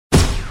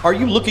Are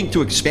you looking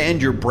to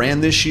expand your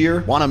brand this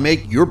year? Want to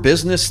make your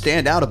business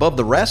stand out above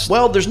the rest?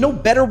 Well, there's no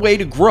better way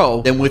to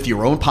grow than with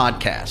your own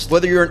podcast.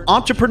 Whether you're an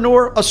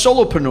entrepreneur, a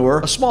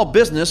solopreneur, a small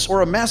business,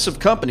 or a massive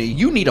company,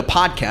 you need a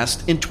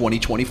podcast in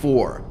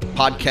 2024.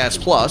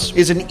 Podcast Plus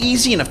is an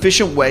easy and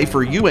efficient way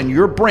for you and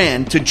your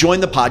brand to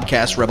join the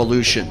podcast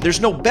revolution. There's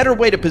no better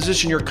way to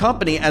position your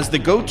company as the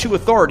go-to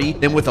authority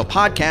than with a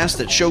podcast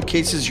that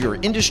showcases your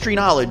industry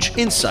knowledge,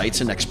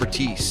 insights, and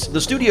expertise.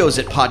 The studios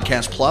at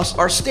Podcast Plus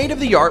are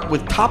state-of-the-art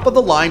with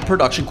top-of-the-line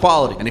production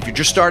quality. And if you're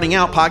just starting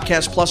out,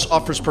 Podcast Plus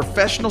offers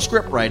professional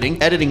script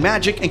writing, editing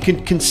magic, and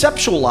can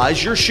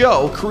conceptualize your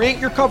show, create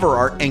your cover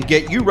art, and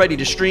get you ready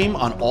to stream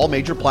on all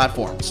major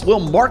platforms. We'll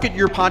market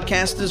your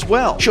podcast as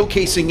well,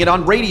 showcasing it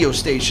on radio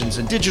stations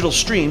and digital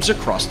streams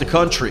across the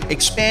country.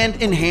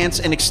 Expand, enhance,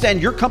 and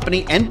extend your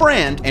company and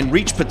brand and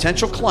reach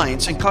potential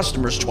clients and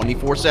customers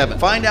 24/7.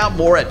 Find out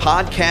more at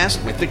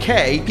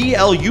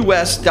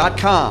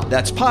podcastwithak.plus.com.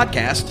 That's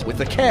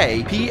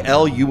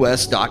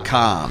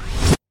podcastwithak.plus.com.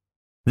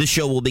 This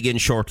show will begin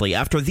shortly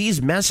after these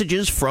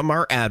messages from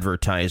our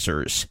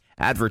advertisers.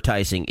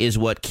 Advertising is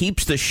what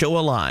keeps the show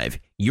alive.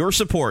 Your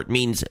support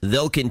means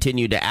they'll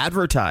continue to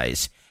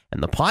advertise,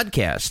 and the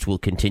podcast will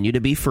continue to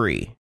be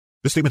free.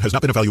 This statement has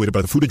not been evaluated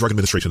by the Food and Drug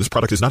Administration. This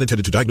product is not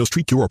intended to diagnose,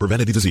 treat, cure, or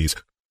prevent any disease.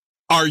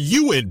 Are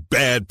you in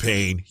bad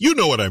pain? You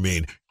know what I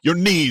mean. Your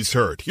knees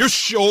hurt, your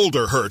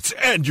shoulder hurts,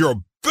 and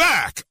your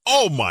back.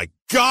 Oh my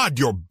God,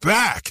 your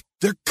back.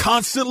 They're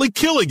constantly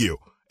killing you.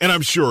 And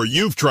I'm sure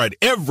you've tried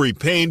every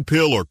pain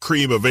pill or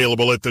cream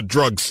available at the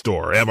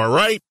drugstore. Am I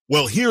right?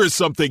 Well, here is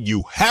something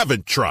you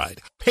haven't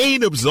tried.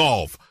 Pain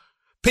Absolve.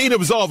 Pain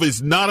Absolve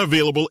is not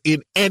available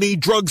in any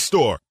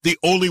drugstore. The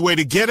only way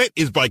to get it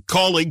is by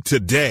calling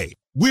today.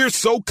 We're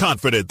so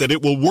confident that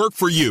it will work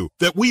for you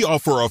that we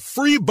offer a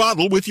free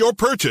bottle with your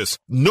purchase.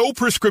 No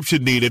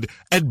prescription needed.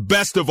 And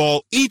best of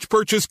all, each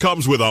purchase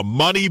comes with a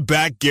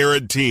money-back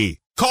guarantee.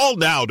 Call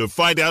now to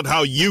find out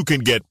how you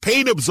can get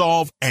Pain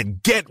Absolve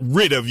and get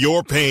rid of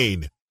your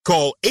pain.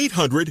 Call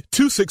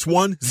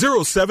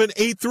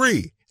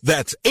 800-261-0783.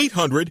 That's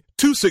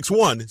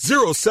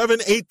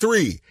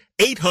 800-261-0783.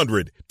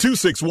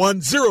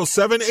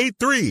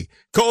 800-261-0783.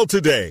 Call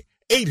today.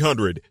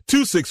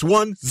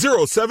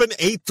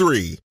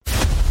 800-261-0783.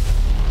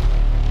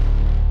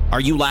 Are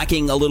you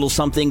lacking a little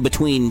something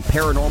between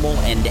paranormal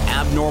and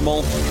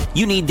abnormal?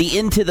 You need the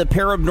Into the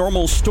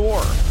Paranormal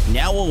store,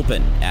 now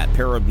open at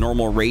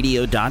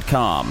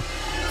paranormalradio.com.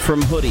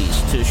 From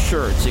hoodies to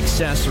shirts,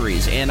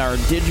 accessories, and our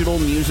digital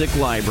music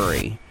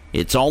library,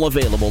 it's all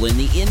available in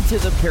the Into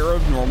the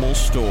Paranormal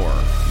store.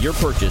 Your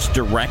purchase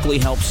directly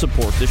helps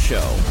support the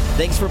show.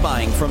 Thanks for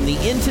buying from the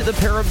Into the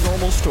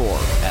Paranormal store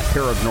at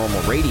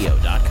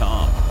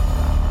paranormalradio.com.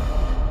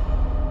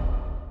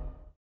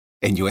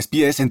 En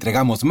USPS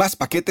entregamos más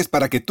paquetes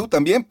para que tú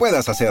también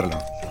puedas hacerlo.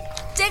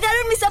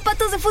 ¡Llegaron mis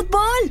zapatos de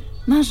fútbol!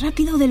 Más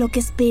rápido de lo que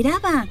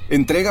esperaba.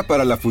 ¿Entrega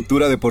para la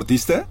futura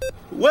deportista?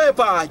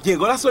 ¡Huepa!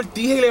 Llegó la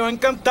sortija y le va a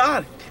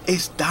encantar.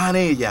 Está en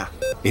ella.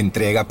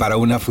 ¿Entrega para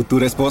una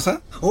futura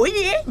esposa?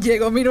 Oye,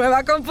 llegó mi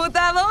nueva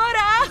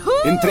computadora.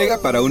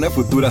 ¿Entrega para una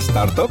futura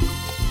startup?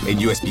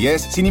 En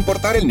USPS, sin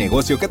importar el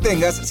negocio que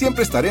tengas,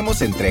 siempre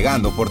estaremos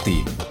entregando por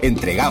ti.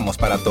 Entregamos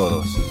para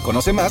todos.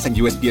 Conoce más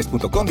en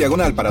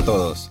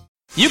usps.com/para-todos.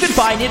 You can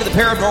find Into the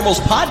Paranormal's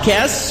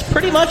podcasts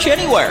pretty much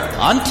anywhere.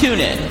 On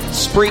TuneIn,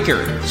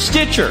 Spreaker,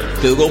 Stitcher,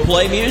 Google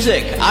Play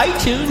Music,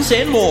 iTunes,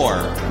 and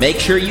more. Make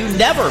sure you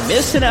never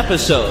miss an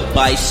episode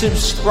by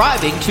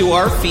subscribing to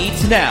our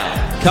feeds now.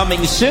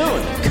 Coming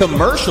soon,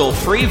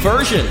 commercial-free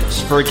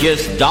versions for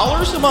just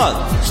 $1 a month.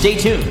 Stay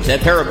tuned at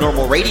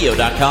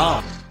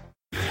paranormalradio.com.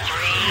 This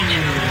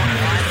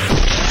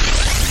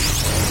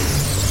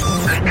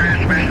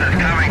transmission is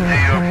coming to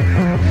you.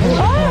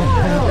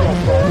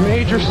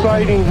 Major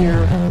sighting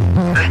here.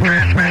 This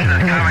transmission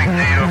is coming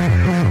to you.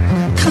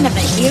 Kind of a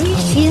eerie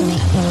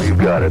feeling. You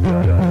got it.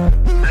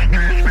 This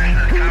transmission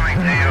is coming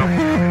to you.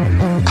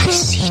 I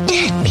see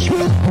dead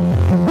people.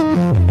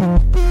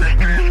 This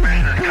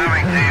transmission is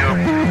coming to you.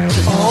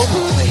 All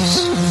the place.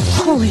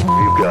 Holy.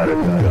 You got it.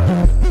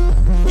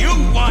 You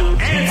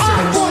want answers. I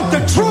want the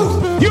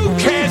truth. You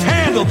can't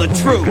handle the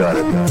truth. You got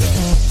it.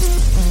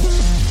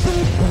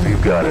 You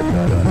got it.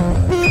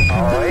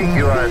 All right,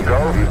 you are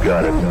go. You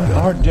got it.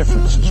 Our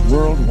differences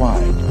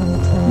worldwide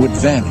would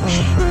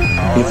vanish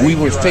if we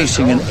were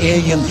facing an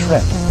alien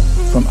threat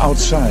from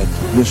outside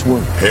this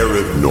world.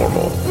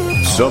 Paranormal.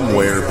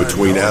 Somewhere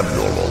between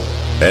abnormal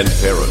and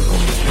paranormal.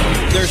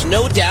 There's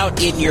no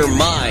doubt in your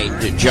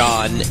mind,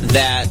 John,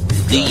 that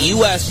the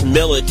U.S.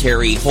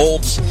 military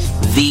holds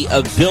the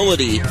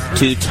ability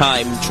to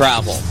time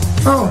travel.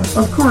 Oh,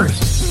 of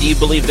course. Do you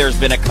believe there's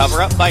been a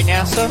cover-up by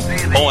NASA?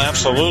 Oh,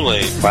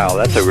 absolutely. Wow,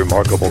 that's a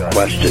remarkable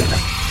question.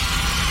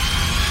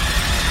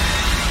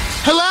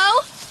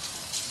 Hello?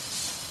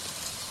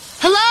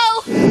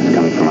 Hello? It's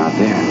coming from out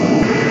there.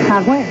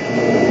 Out where?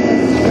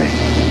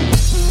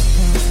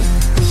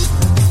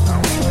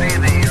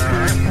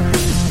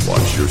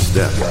 Watch your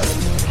step.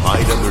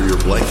 Hide under your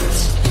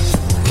blankets.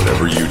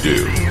 Whatever you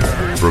do,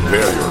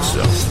 prepare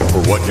yourself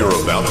for what you're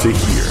about to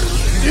hear.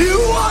 You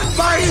want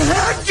my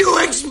head to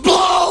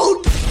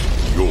explode?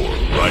 You're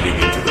riding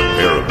into the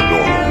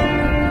paranormal.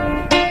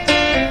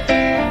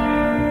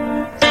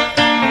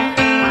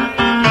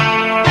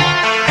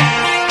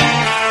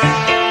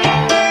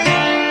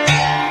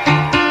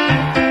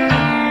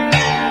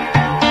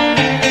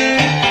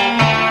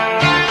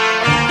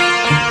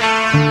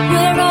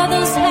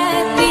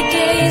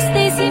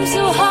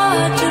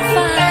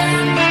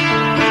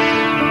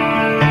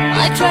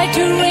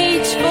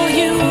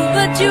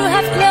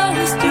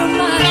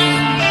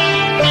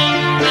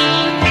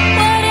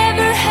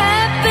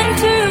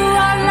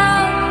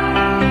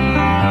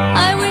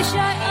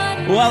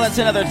 Well, that's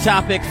another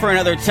topic for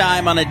another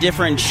time on a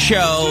different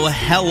show.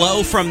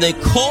 Hello from the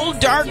cold,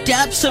 dark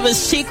depths of a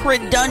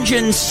secret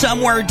dungeon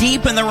somewhere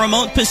deep in the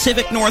remote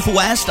Pacific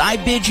Northwest. I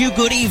bid you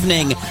good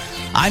evening.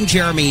 I'm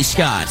Jeremy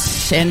Scott.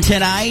 And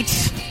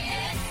tonight,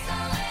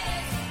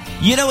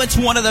 you know, it's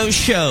one of those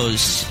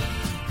shows.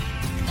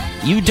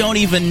 You don't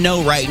even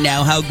know right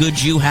now how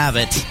good you have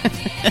it.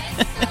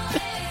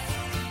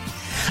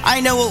 I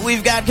know what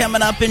we've got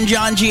coming up in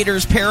John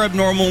Jeter's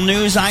Paranormal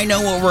News. I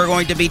know what we're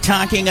going to be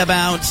talking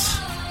about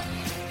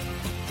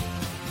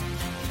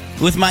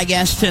with my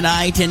guest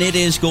tonight, and it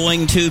is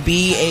going to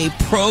be a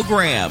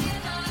program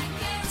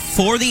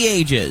for the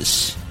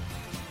ages.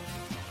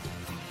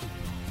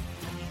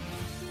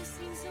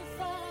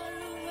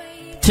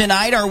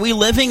 Tonight, are we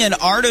living an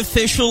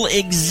artificial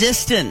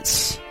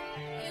existence?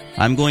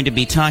 I'm going to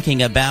be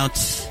talking about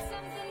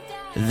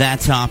that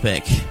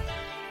topic.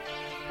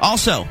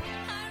 Also,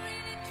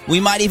 we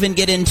might even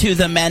get into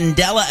the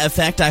Mandela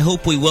effect. I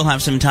hope we will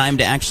have some time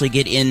to actually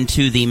get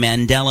into the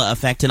Mandela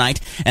effect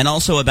tonight, and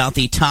also about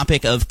the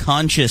topic of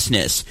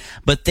consciousness.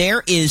 But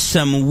there is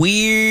some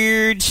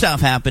weird stuff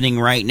happening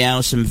right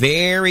now, some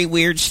very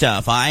weird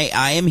stuff. I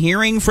am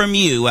hearing from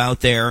you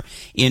out there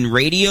in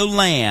Radio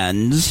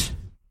Land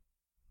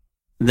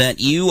that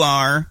you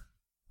are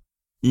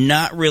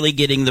not really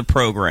getting the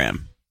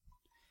program.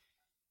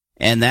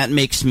 And that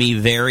makes me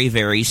very,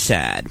 very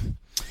sad.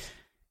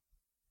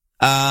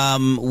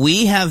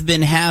 We have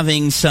been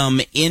having some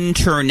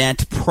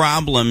internet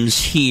problems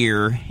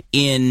here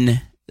in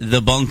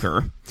the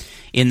bunker,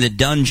 in the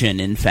dungeon,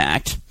 in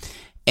fact,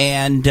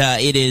 and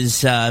it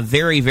is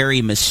very,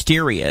 very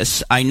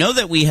mysterious. I know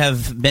that we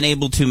have been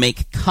able to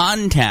make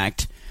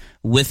contact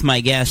with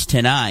my guest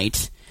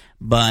tonight,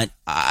 but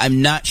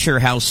I'm not sure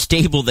how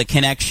stable the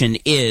connection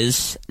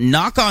is.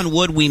 Knock on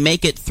wood, we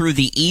make it through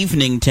the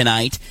evening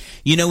tonight.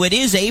 You know, it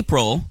is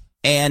April,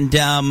 and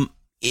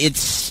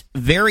it's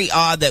very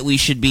odd that we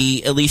should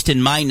be, at least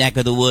in my neck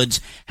of the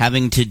woods,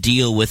 having to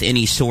deal with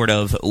any sort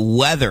of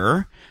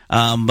weather.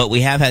 But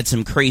we have had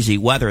some crazy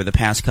weather the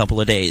past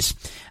couple of days.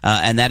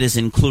 And that has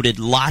included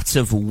lots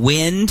of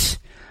wind,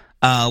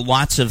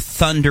 lots of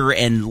thunder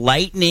and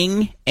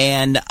lightning.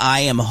 And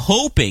I am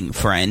hoping,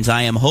 friends,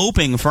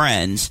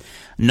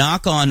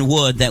 knock on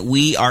wood, that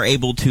we are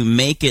able to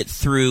make it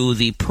through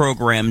the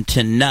program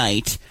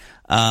tonight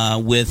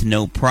with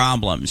no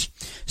problems.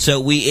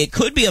 So it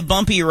could be a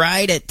bumpy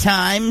ride at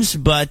times,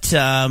 but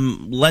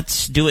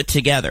let's do it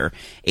together.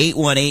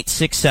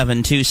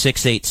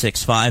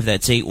 818-672-6865.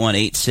 That's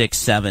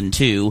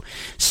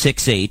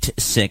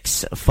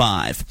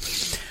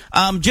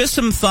 818-672-6865. Just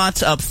some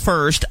thoughts up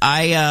first.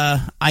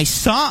 I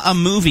saw a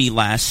movie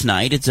last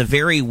night. It's a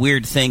very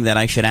weird thing that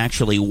I should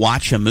actually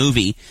watch a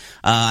movie.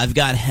 I've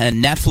got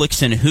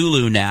Netflix and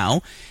Hulu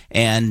now.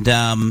 And,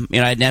 I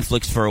had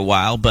Netflix for a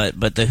while, but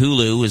the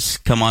Hulu has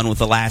come on with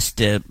the last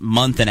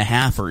month and a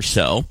half or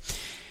so.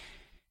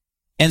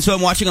 And so I'm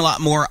watching a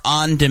lot more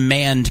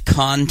on-demand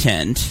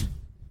content.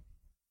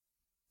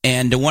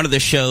 And one of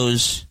the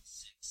shows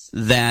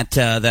that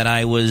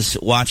I was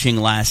watching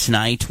last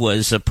night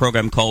was a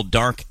program called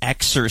Dark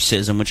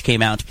Exorcism, which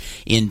came out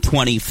in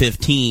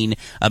 2015,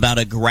 about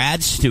a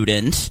grad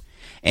student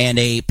and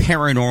a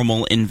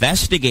paranormal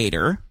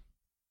investigator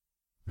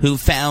who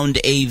found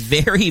a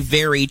very,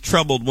 very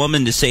troubled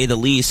woman, to say the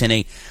least, in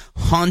a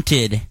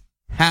haunted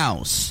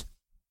house.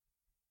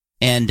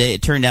 And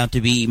it turned out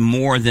to be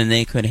more than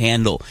they could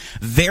handle.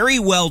 Very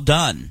well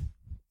done.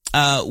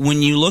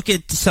 When you look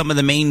at some of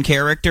the main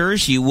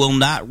characters, you will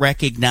not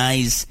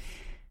recognize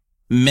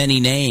many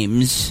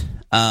names.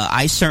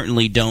 I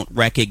certainly don't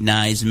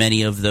recognize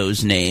many of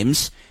those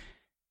names.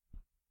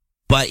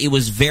 But it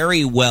was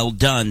very well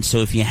done. So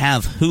if you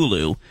have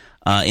Hulu,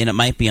 and it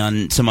might be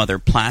on some other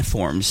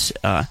platforms,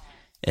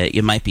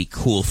 it might be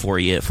cool for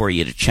you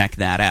to check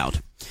that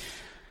out.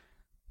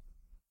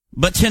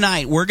 But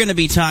tonight, we're going to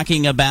be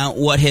talking about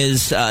what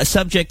is a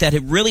subject that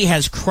really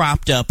has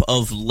cropped up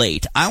of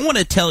late. I want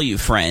to tell you,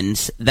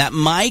 friends, that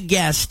my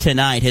guest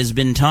tonight has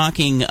been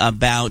talking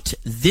about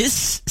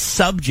this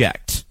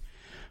subject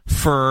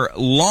for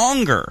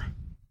longer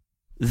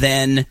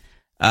than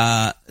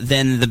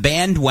the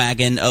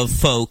bandwagon of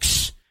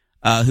folks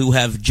who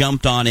have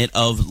jumped on it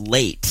of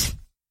late.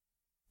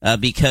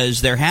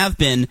 Because there have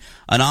been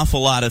an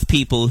awful lot of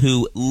people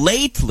who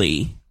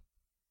lately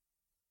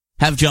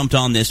have jumped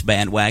on this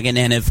bandwagon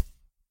and have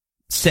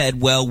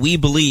said, well, we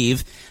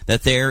believe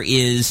that there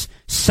is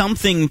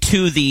something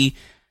to the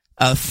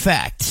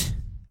effect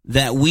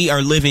that we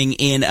are living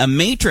in a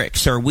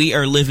matrix, or we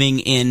are living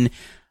in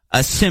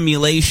a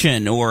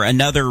simulation or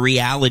another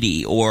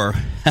reality, or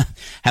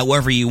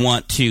however you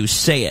want to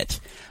say it.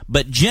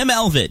 But Jim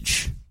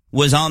Elvidge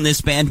was on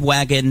this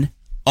bandwagon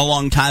a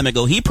long time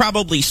ago. He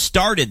probably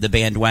started the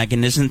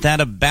bandwagon. Isn't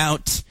that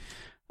about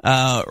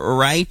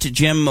right?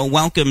 Jim,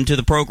 welcome to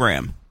the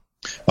program.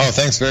 Oh,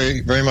 thanks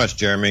very, very much,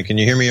 Jeremy. Can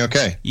you hear me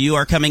okay? You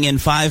are coming in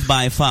 5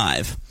 by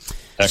 5.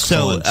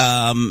 Excellent. So,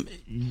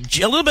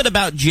 a little bit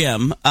about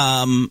Jim,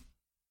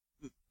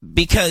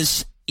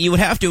 because you would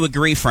have to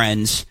agree,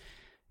 friends,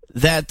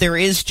 that there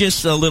is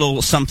just a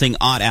little something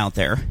odd out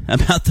there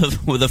about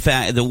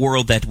the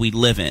world that we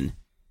live in.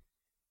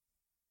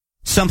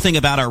 Something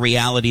about our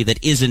reality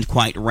that isn't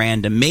quite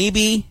random.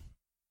 Maybe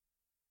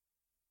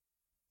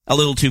a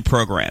little too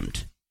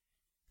programmed.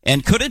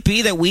 And could it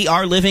be that we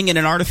are living in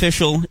an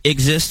artificial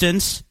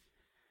existence?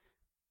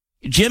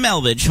 Jim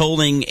Elvidge,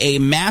 holding a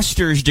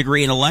master's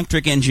degree in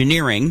electric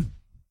engineering,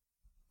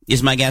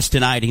 is my guest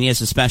tonight, and he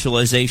has a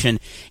specialization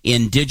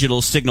in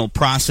digital signal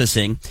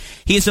processing.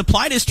 He has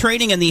applied his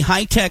training in the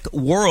high-tech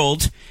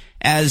world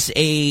as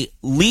a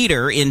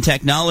leader in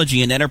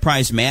technology and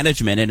enterprise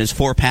management, and has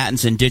 4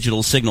 patents in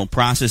digital signal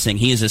processing.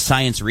 He is a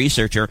science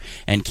researcher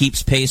and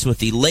keeps pace with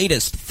the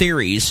latest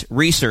theories,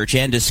 research,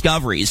 and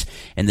discoveries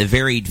in the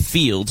varied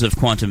fields of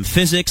quantum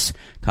physics,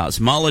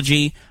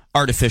 cosmology,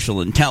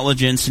 artificial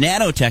intelligence,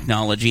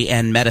 nanotechnology,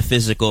 and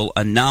metaphysical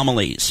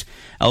anomalies.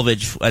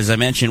 Elvidge, as I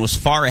mentioned, was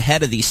far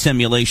ahead of the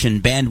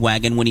simulation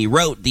bandwagon when he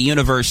wrote The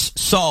Universe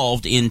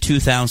Solved in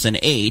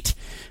 2008,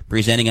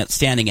 presenting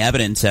outstanding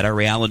evidence that our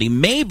reality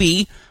may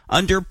be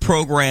under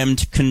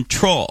programmed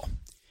control.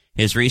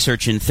 His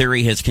research and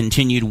theory has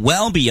continued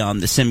well beyond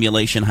the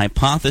simulation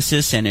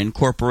hypothesis and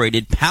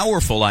incorporated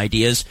powerful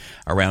ideas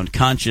around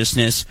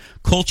consciousness,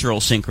 cultural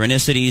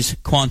synchronicities,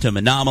 quantum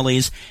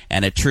anomalies,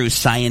 and a true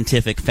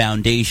scientific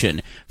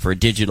foundation for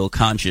digital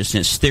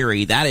consciousness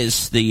theory. That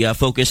is the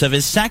focus of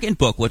his second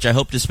book, which I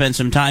hope to spend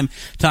some time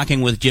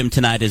talking with Jim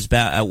tonight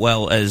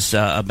about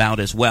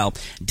as well,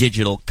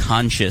 digital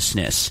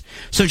consciousness.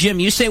 So, Jim,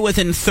 you say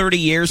within 30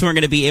 years we're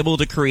going to be able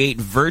to create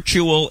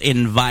virtual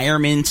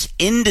environments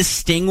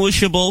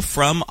indistinguishable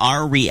from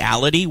our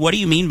reality. What do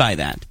you mean by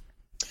that?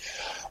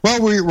 Well,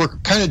 we're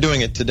kind of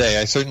doing it today.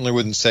 I certainly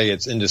wouldn't say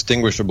it's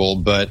indistinguishable,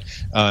 but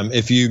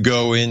if you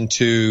go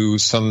into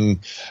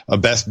a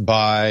Best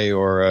Buy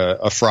or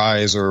a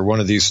Fry's or one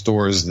of these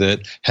stores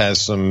that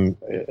has some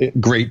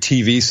great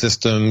TV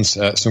systems,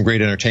 some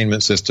great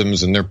entertainment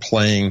systems, and they're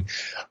playing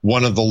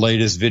one of the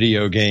latest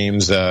video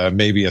games,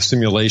 maybe a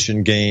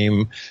simulation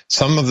game,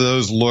 some of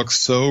those look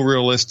so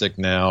realistic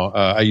now.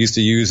 I used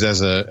to use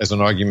as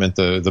an argument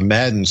the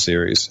Madden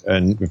series,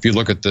 and if you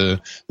look at the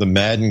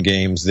Madden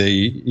games,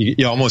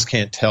 you almost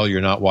can't tell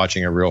you're not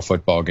watching a real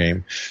football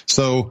game.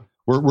 So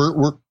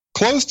we're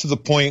close to the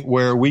point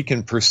where we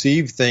can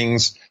perceive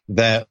things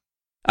that.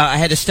 I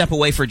had to step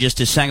away for just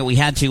a second. We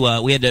had to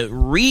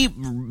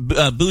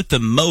reboot the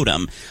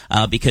modem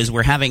because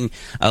we're having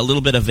a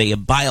little bit of a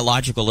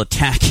biological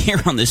attack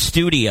here on the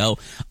studio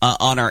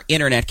on our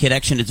internet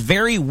connection. It's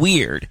very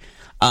weird.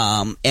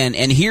 And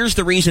here's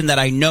the reason that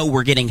I know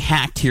we're getting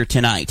hacked here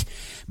tonight.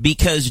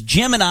 Because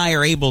Jim and I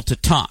are able to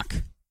talk.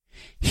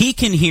 He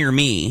can hear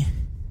me.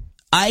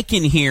 I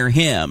can hear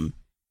him,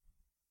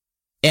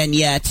 and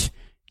yet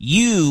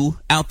you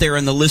out there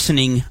in the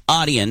listening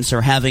audience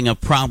are having a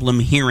problem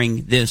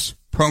hearing this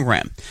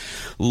program.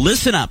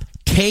 Listen up.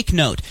 Take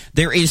note.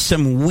 There is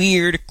some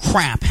weird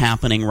crap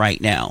happening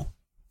right now.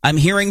 I'm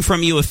hearing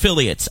from you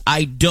affiliates.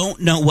 I don't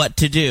know what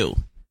to do.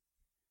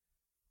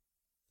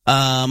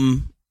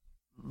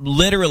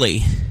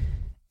 Literally,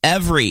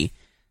 every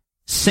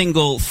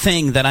single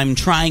thing that I'm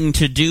trying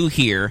to do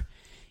here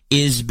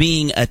is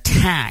being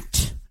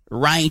attacked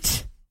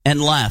right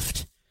and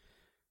left.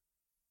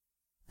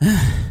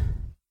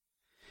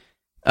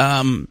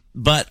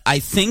 But I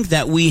think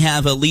that we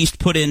have at least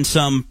put in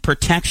some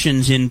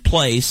protections in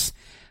place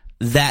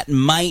that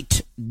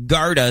might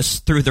guard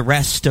us through the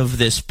rest of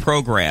this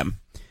program.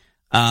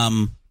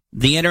 The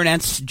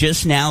internet's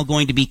just now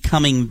going to be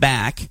coming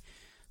back.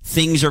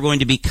 Things are going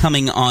to be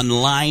coming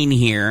online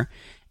here,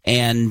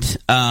 and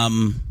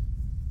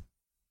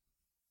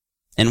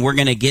we're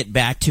going to get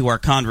back to our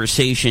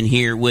conversation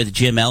here with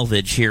Jim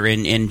Elvidge here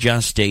in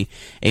just a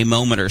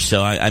moment or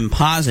so. I'm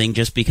pausing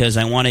just because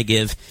I want to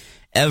give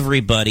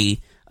everybody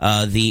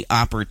the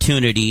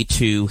opportunity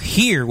to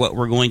hear what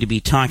we're going to be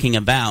talking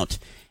about,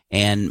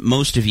 and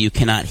most of you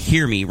cannot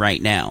hear me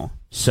right now.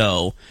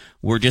 So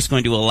we're just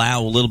going to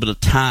allow a little bit of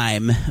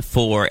time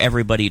for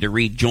everybody to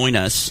rejoin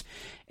us,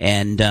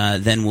 and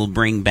then we'll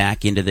bring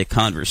back into the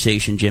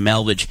conversation Jim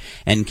Elvidge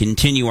and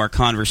continue our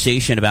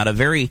conversation about a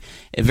very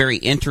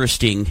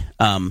interesting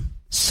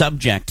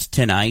subject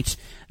tonight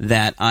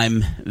that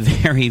I'm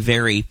very,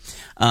 very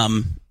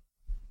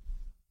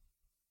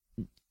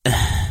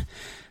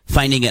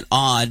finding it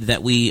odd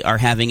that we are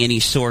having any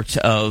sort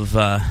of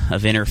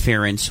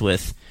interference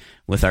with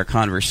with our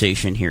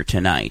conversation here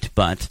tonight.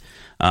 But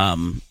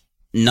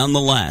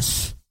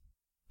nonetheless,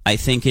 I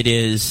think it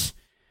is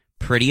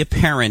pretty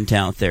apparent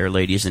out there,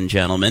 ladies and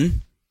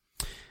gentlemen,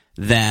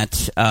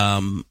 that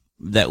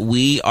that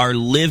we are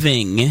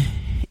living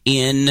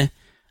in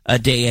a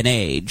day and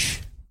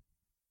age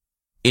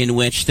in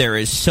which there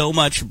is so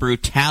much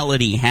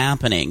brutality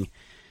happening.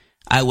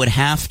 I would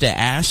have to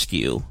ask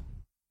you,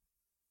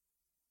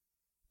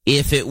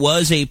 if it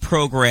was a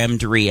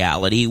programmed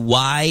reality,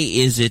 why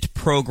is it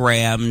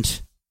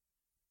programmed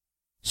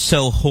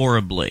so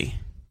horribly?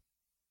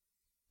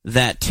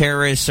 That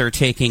terrorists are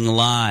taking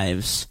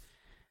lives,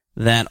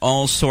 that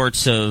all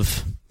sorts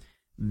of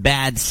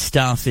bad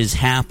stuff is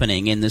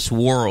happening in this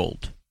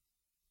world.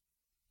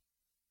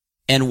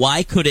 And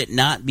why could it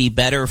not be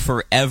better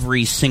for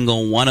every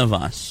single one of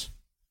us?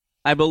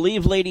 I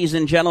believe, ladies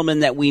and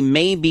gentlemen, that we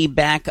may be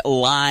back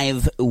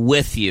live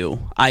with you.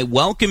 I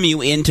welcome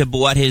you into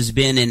what has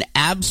been an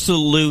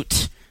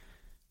absolute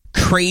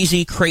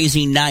crazy,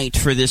 crazy night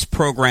for this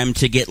program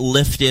to get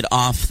lifted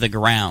off the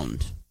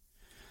ground.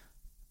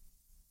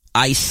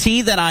 I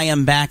see that I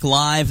am back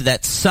live,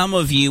 that some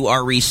of you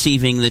are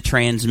receiving the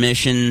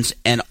transmissions,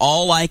 and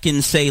all I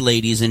can say,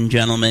 ladies and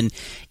gentlemen,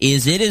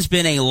 is it has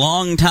been a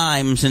long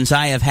time since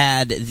I have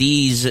had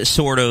these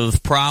sort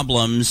of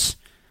problems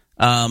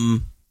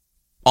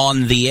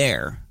on the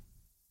air.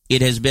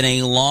 It has been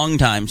a long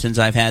time since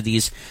I've had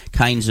these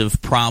kinds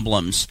of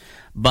problems,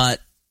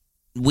 but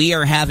we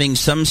are having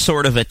some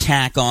sort of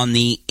attack on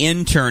the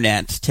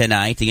internet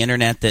tonight, the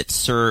internet that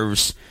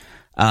serves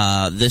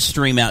this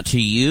stream out to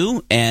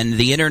you, and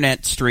the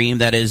internet stream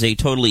that is a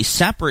totally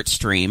separate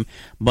stream,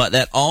 but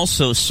that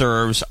also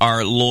serves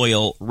our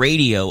loyal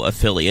radio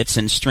affiliates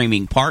and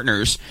streaming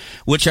partners,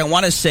 which I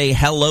want to say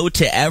hello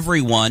to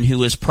everyone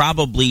who is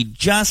probably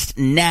just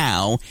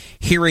now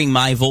hearing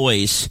my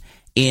voice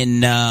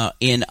in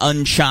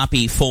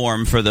unchoppy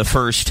form for the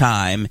first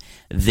time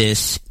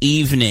this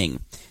evening.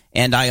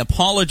 And I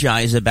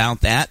apologize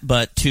about that,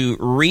 but to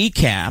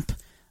recap,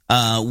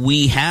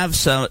 we have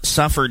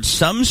suffered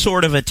some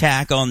sort of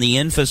attack on the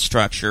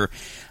infrastructure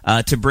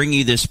to bring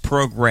you this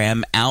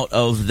program out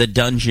of the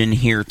dungeon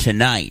here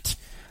tonight.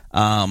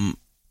 And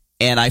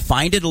I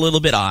find it a little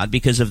bit odd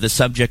because of the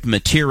subject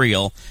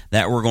material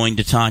that we're going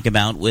to talk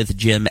about with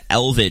Jim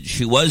Elvidge,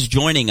 who was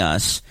joining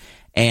us.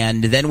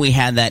 And then we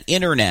had that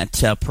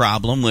internet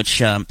problem,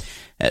 which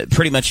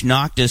pretty much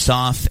knocked us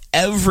off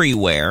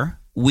everywhere.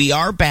 We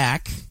are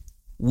back.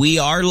 We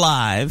are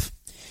live.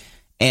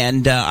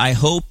 And I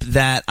hope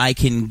that I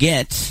can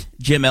get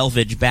Jim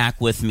Elvidge back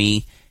with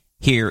me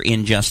here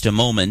in just a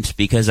moment,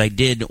 because I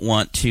did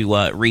want to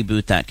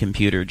reboot that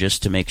computer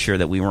just to make sure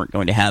that we weren't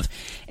going to have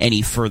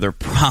any further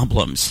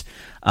problems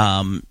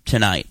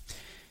tonight.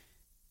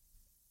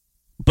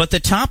 But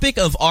the topic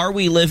of are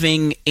we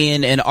living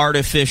in an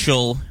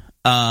artificial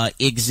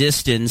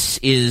existence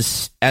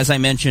is, as I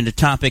mentioned, a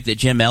topic that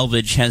Jim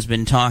Elvidge has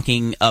been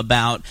talking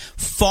about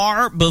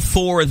far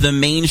before the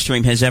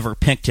mainstream has ever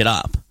picked it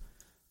up.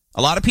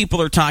 A lot of people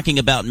are talking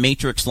about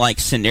Matrix-like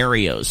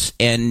scenarios,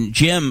 and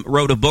Jim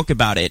wrote a book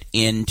about it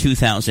in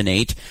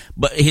 2008,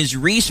 but his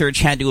research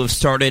had to have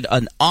started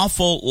an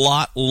awful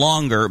lot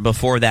longer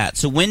before that.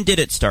 So when did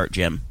it start,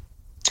 Jim?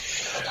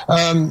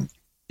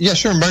 Yeah,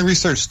 sure. My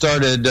research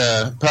started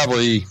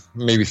probably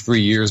maybe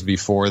 3 years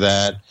before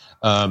that.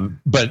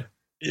 But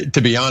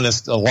to be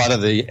honest, a lot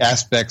of the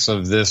aspects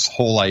of this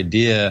whole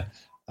idea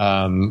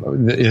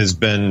has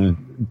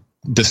been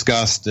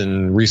discussed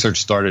and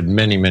research started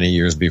many, many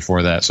years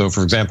before that. So,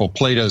 for example,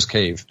 Plato's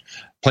Cave.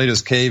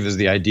 Plato's Cave is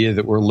the idea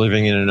that we're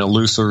living in an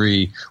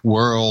illusory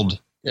world,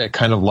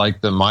 kind of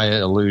like the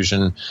Maya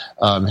illusion.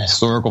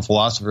 Historical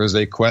philosophers,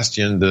 they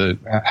questioned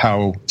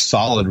how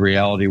solid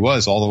reality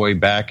was all the way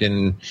back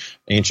in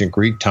ancient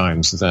Greek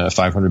times,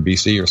 500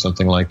 BC or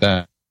something like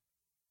that.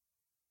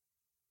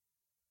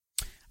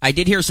 I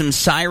did hear some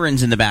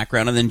sirens in the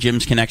background, and then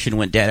Jim's connection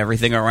went dead.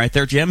 Everything all right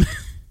there, Jim?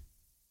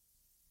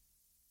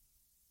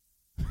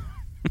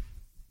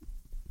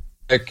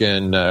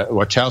 And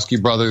Wachowski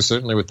brothers,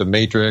 certainly with the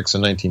Matrix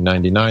in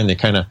 1999, they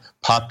kind of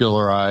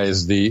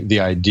popularized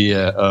the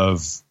idea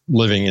of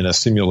living in a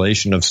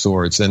simulation of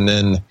sorts. And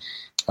then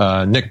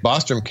Nick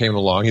Bostrom came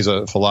along. He's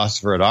a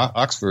philosopher at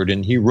Oxford,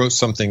 and he wrote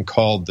something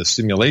called the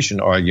simulation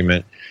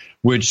argument,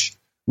 which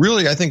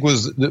really I think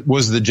was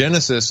the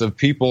genesis of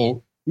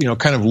people,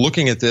 kind of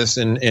looking at this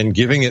and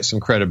giving it some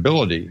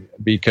credibility,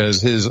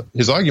 because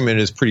his argument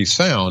is pretty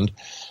sound.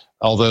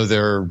 Although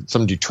there are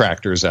some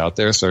detractors out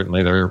there,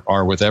 certainly there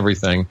are with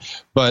everything.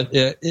 But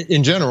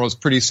in general, it's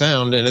pretty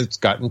sound, and it's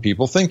gotten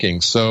people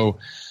thinking. So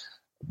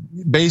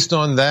based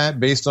on that,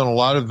 based on a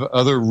lot of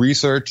other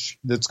research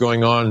that's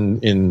going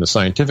on in the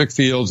scientific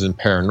fields and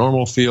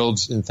paranormal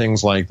fields and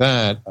things like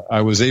that,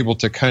 I was able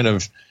to kind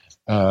of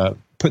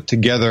put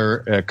together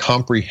a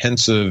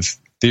comprehensive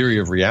theory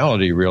of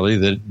reality,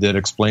 really, that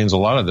explains a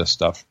lot of this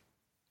stuff.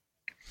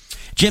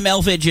 Jim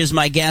Elvidge is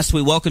my guest.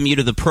 We welcome you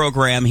to the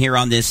program here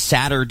on this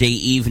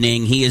Saturday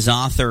evening. He is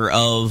author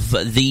of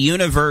The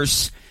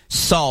Universe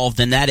Solved,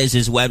 and that is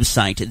his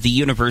website,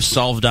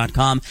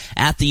 theuniversesolved.com,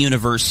 at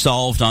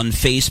theuniversesolved on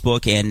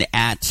Facebook and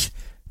at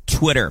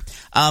Twitter.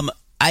 I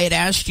had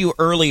asked you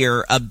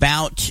earlier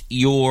about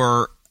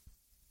your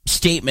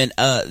statement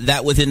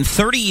that within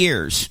 30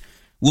 years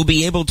we'll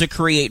be able to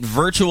create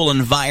virtual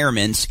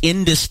environments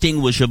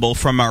indistinguishable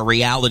from our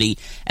reality,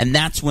 and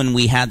that's when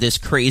we had this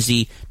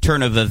crazy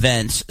turn of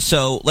events.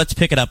 So let's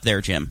pick it up there,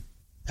 Jim.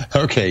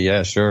 Okay,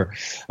 yeah, sure.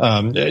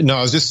 No,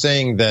 I was just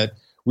saying that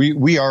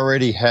we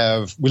already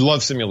we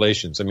love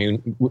simulations. I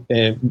mean,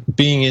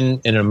 being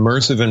in an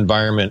immersive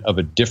environment of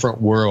a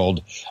different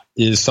world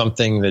is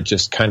something that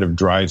just kind of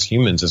drives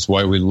humans. It's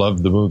why we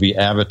love the movie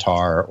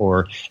Avatar,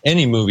 or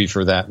any movie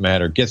for that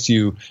matter. Gets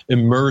you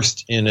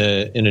immersed in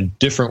a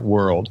different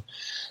world.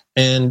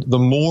 And the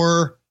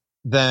more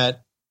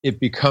that it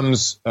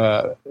becomes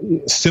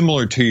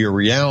similar to your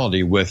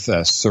reality with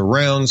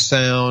surround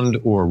sound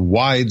or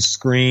wide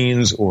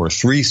screens or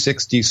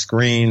 360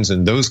 screens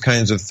and those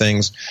kinds of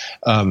things,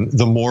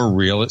 the more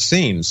real it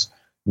seems.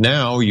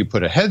 Now you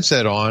put a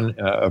headset on,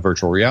 a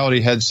virtual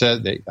reality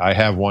headset. I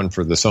have one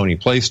for the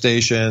Sony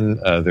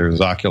PlayStation.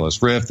 There's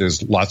Oculus Rift.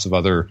 There's lots of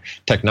other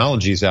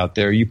technologies out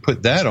there. You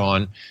put that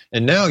on,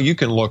 and now you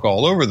can look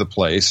all over the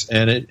place,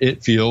 and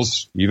it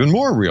feels even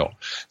more real.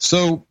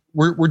 So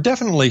we're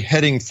definitely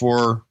heading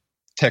for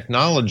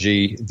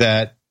technology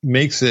that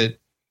makes it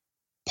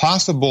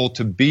possible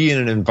to be in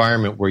an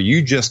environment where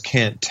you just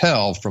can't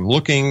tell from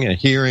looking and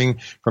hearing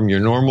from your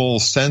normal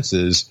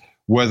senses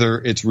whether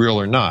it's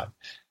real or not.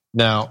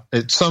 Now,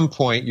 at some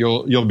point,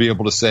 you'll be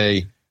able to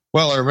say,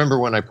 well, I remember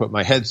when I put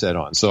my headset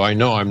on, so I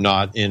know I'm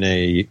not in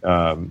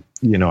I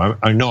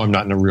know I'm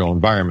not in a real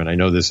environment. I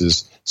know this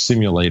is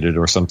simulated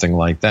or something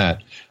like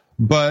that.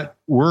 But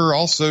we're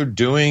also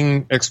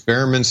doing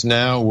experiments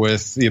now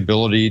with the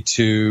ability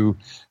to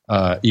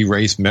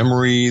erase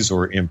memories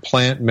or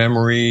implant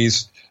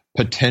memories,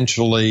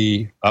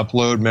 potentially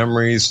upload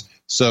memories.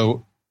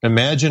 So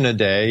imagine a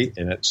day,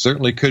 and it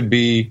certainly could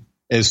be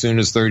as soon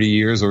as 30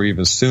 years or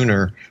even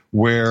sooner,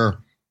 where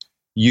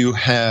you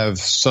have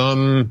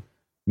some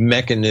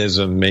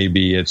mechanism,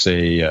 maybe it's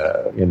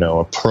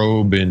a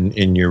probe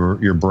in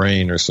your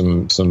brain, or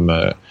some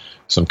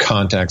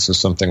contacts or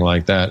something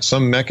like that,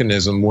 some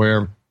mechanism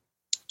where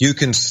you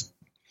can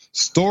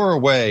store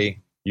away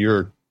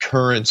your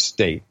current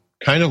state,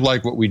 kind of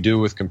like what we do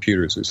with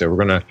computers. We say we're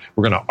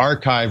gonna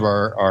archive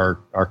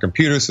our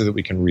computer so that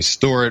we can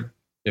restore it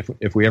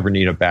if we ever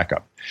need a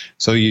backup.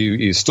 So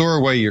you store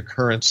away your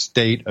current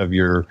state of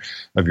your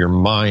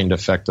mind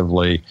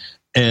effectively,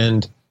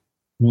 and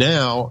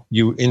now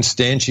you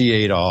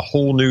instantiate a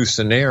whole new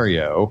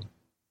scenario.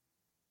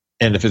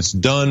 And if it's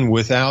done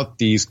without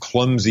these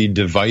clumsy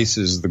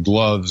devices, the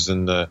gloves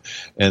and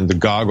the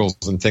goggles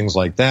and things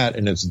like that,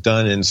 and it's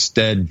done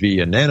instead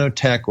via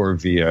nanotech or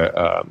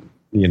via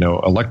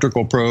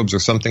electrical probes or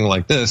something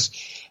like this,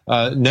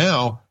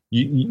 now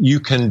you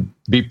can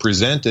be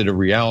presented a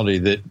reality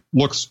that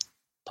looks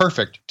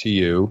perfect to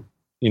you,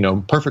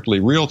 perfectly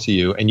real to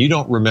you, and you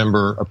don't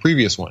remember a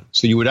previous one.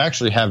 So you would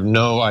actually have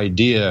no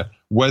idea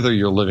whether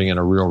you're living in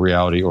a real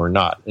reality or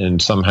not.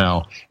 And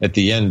somehow at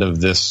the end of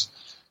this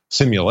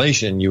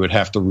simulation, you would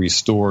have to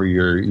restore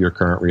your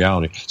current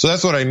reality. So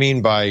that's what I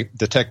mean by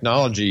the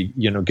technology,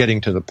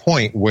 getting to the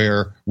point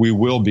where we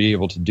will be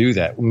able to do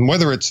that.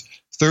 Whether it's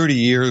 30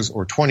 years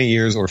or 20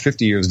 years or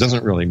 50 years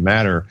doesn't really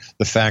matter.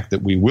 The fact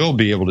that we will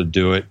be able to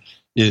do it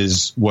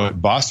is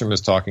what Bostrom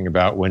is talking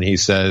about when he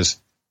says,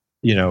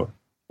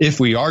 if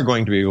we are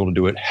going to be able to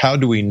do it, how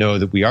do we know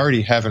that we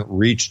already haven't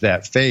reached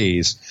that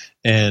phase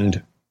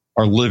and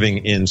are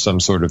living in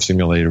some sort of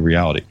simulated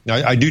reality? Now,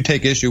 I do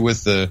take issue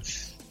with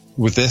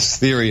this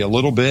theory a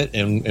little bit,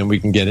 and we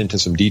can get into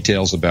some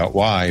details about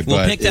why.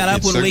 We'll pick that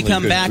up when we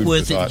come back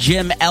with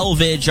Jim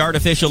Elvidge,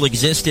 Artificial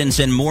Existence,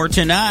 and more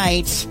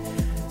tonight.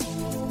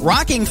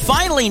 Rocking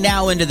finally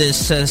now into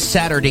this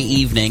Saturday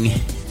evening.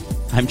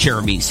 I'm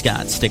Jeremy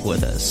Scott. Stick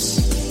with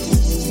us.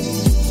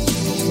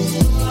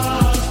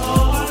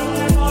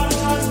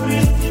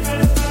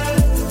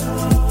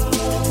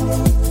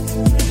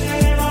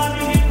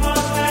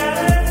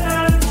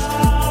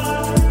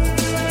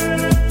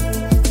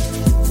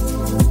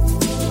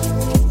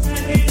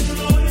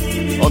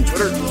 On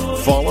Twitter,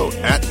 follow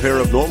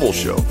 @Paranormal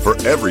Show for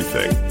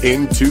everything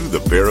into the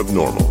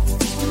paranormal.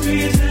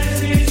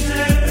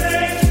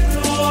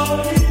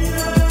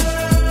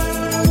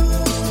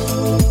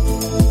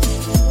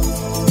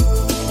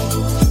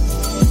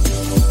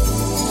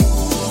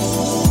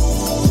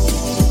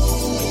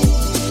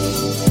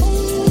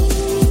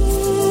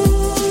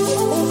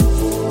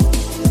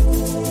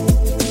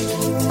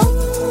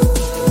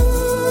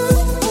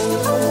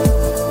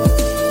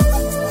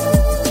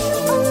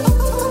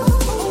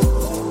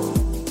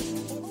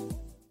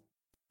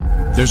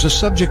 There's a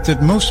subject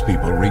that most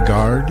people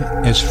regard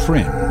as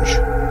fringe.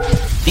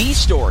 These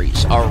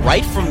stories are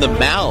right from the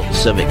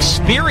mouths of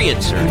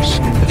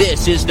experiencers.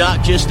 This is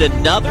not just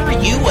another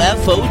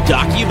UFO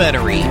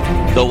documentary.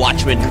 The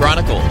Watchmen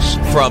Chronicles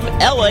from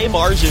L.A.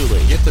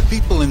 Marzulli. Yet the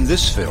people in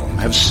this film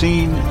have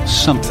seen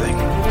something.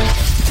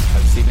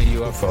 A seen a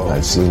UFO.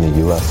 I've seen a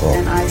UFO.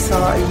 And I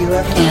saw a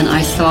UFO. And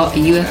I saw a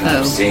UFO.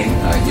 I've seen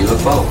a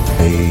UFO.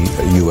 A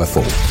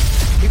UFO.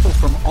 People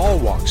from all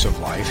walks of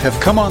life have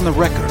come on the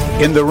record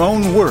in their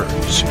own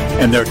words,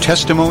 and their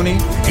testimony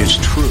is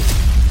true.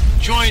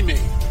 Join me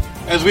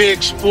as we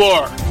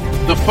explore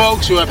the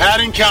folks who have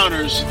had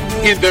encounters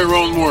in their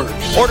own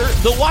words. Order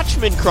The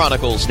Watchmen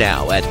Chronicles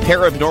now at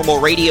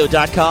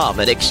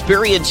ParanormalRadio.com and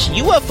experience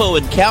UFO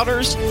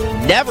encounters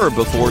never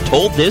before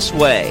told this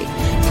way.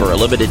 For a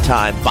limited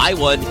time, buy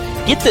one,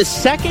 get the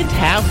second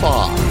half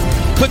off.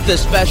 Click the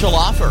special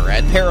offer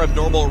at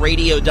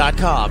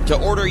ParanormalRadio.com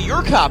to order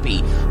your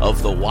copy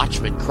of The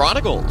Watchmen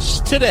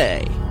Chronicles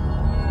today.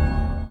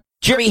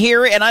 Jerry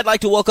here, and I'd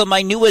like to welcome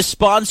my newest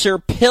sponsor,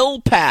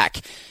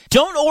 PillPack.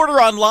 Don't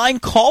order online.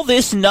 Call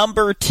this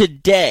number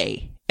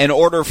today and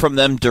order from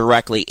them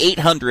directly.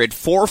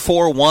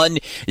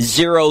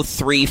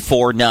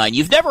 800-441-0349.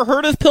 You've never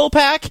heard of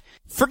PillPack?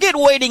 Forget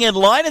waiting in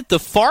line at the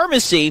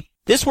pharmacy.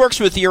 This works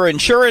with your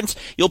insurance.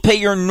 You'll pay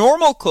your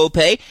normal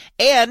copay,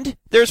 and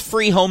there's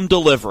free home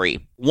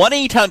delivery.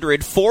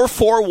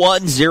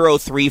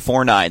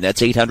 1-800-441-0349.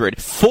 That's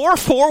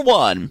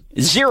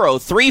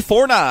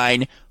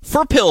 800-441-0349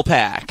 for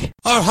PillPack.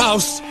 Our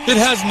house, it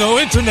has no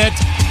internet.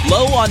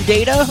 Low on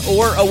data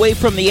or away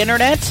from the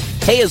internet?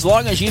 Hey, as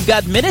long as you've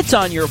got minutes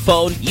on your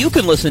phone, you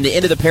can listen to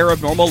Into the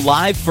Paranormal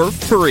live for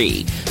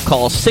free.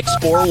 Call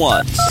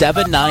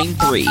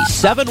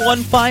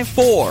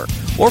 641-793-7154.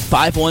 or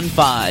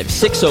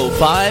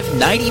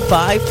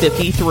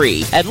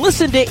 515-605-9553. And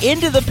listen to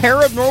Into the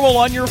Paranormal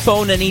on your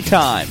phone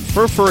anytime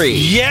for free.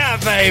 Yeah,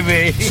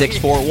 baby!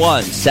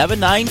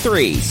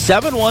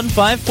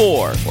 641-793-7154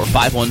 or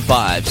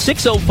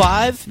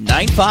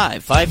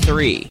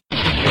 515-605-9553.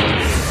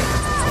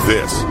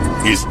 This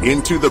is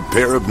Into the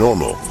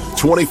Paranormal,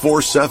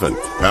 24/7,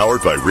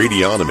 powered by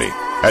Radionomy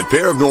at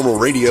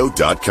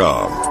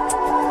ParanormalRadio.com.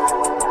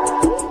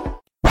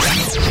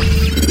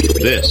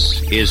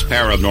 This is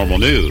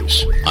Paranormal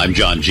News. I'm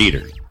John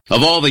Jeter.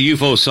 Of all the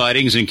UFO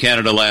sightings in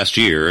Canada last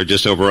year,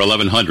 just over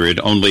 1,100,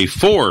 only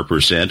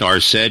 4% are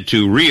said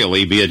to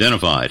really be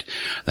identified.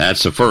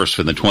 That's the first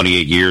in the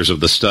 28 years of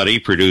the study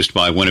produced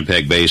by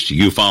Winnipeg-based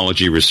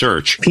ufology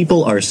research.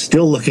 People are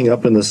still looking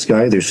up in the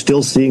sky. They're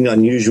still seeing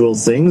unusual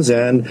things,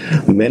 and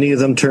many of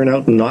them turn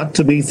out not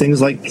to be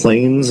things like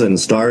planes and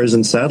stars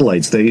and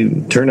satellites. They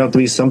turn out to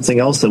be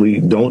something else that we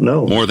don't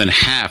know. More than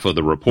half of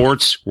the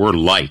reports were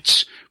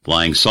lights.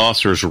 Flying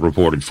saucers were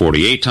reported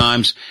 48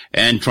 times,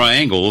 and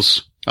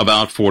triangles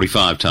about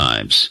 45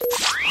 times.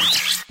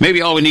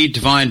 Maybe all we need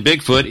to find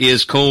Bigfoot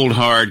is cold,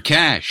 hard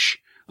cash.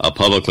 A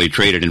publicly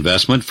traded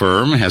investment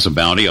firm has a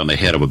bounty on the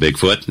head of a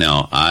Bigfoot.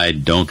 Now, I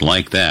don't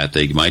like that.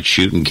 They might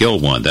shoot and kill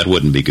one. That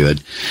wouldn't be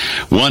good.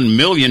 $1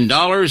 million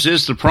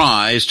is the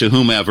prize to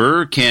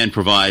whomever can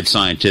provide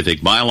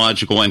scientific,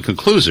 biological, and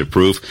conclusive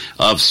proof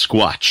of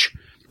Squatch.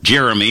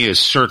 Jeremy is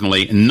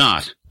certainly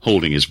not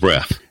holding his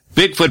breath.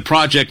 Bigfoot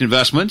Project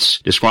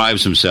Investments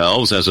describes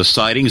themselves as a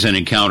sightings and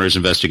encounters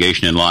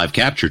investigation and live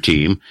capture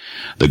team.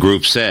 The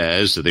group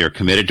says that they are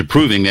committed to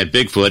proving that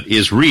Bigfoot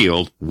is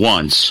real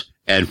once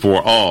and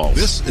for all.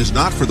 This is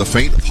not for the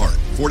faint of heart.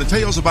 For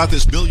details about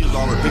this $1 million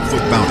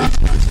Bigfoot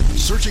bounty, visit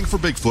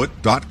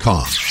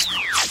searchingforbigfoot.com.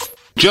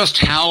 Just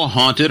how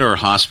haunted are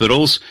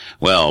hospitals?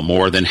 Well,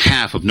 more than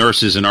half of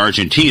nurses in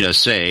Argentina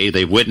say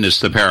they've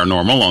witnessed the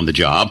paranormal on the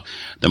job.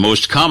 The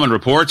most common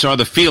reports are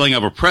the feeling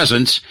of a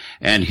presence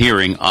and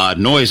hearing odd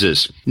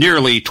noises.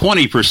 Nearly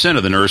 20%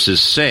 of the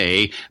nurses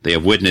say they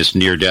have witnessed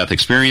near-death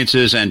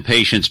experiences and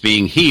patients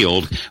being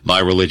healed by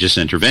religious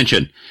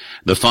intervention.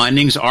 The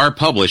findings are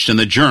published in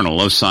the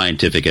Journal of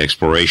Scientific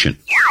Exploration.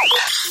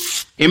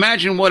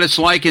 Imagine what it's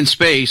like in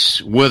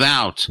space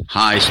without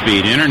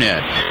high-speed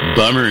internet.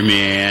 Bummer,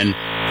 man.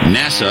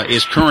 NASA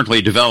is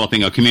currently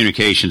developing a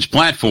communications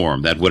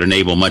platform that would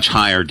enable much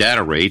higher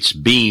data rates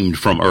beamed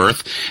from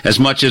Earth,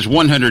 as much as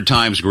 100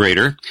 times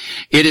greater.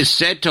 It is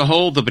said to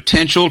hold the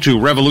potential to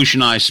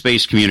revolutionize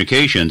space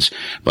communications,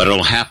 but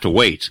it'll have to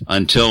wait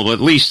until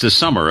at least the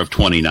summer of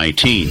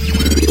 2019.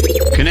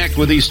 Connect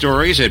with these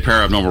stories at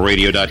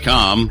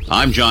ParanormalRadio.com.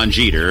 I'm John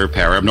Jeter,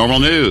 Paranormal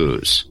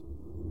News.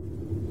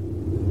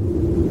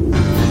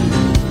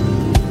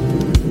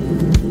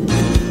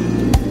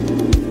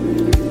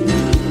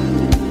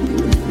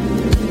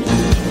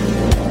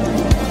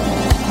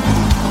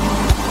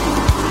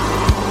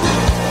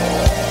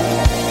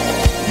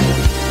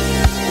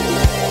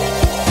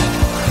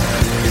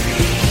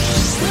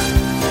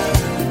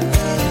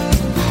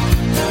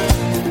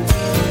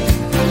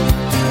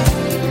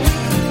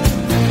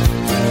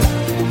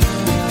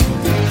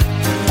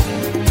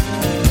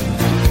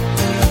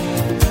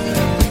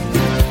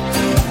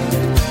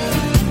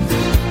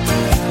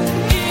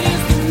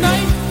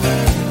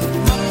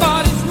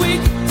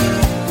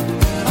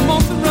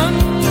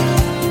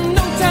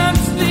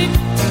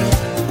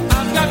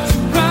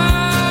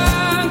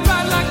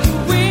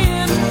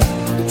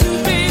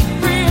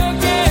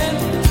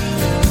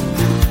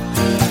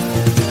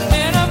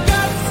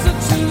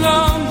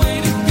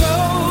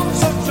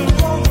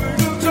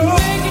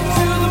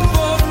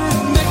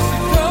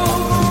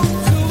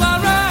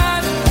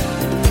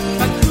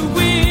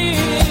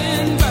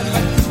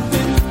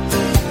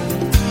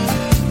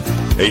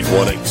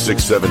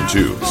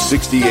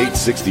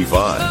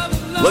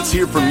 818-672-6865. Let's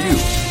hear from you.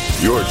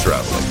 You're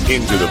traveling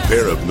into the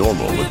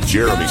Paranormal with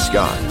Jeremy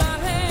Scott.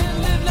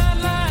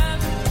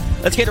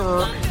 Let's get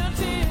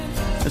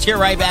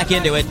right back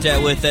into it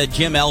with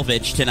Jim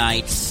Elvidge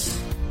tonight.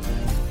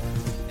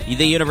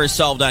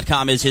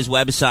 TheUniverseSolved.com is his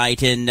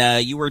website,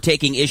 and you were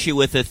taking issue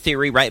with a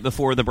theory right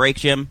before the break,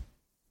 Jim?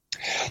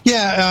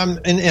 Yeah,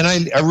 and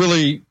I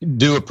really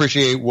do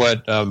appreciate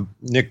what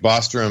Nick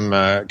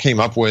Bostrom came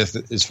up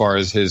with as far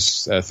as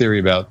his theory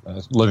about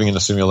living in a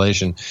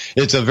simulation.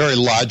 It's a very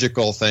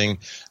logical thing.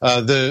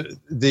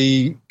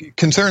 The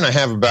concern I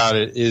have about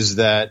it is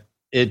that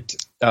it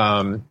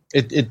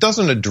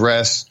doesn't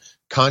address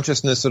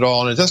consciousness at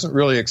all, and it doesn't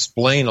really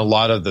explain a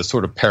lot of the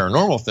sort of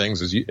paranormal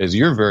things, as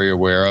you're very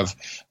aware of,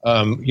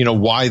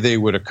 why they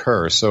would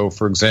occur. So,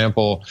 for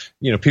example,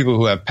 people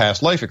who have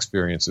past life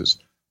experiences.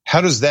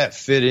 How does that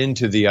fit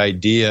into the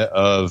idea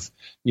of,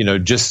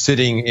 just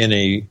sitting in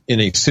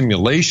a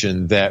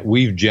simulation that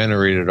we've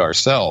generated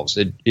ourselves?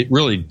 It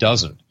really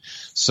doesn't.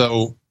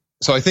 So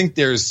I think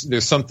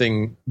there's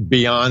something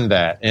beyond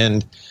that.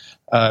 And,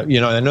 I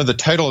know the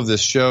title of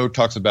this show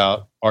talks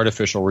about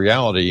artificial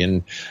reality,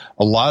 and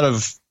a lot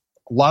of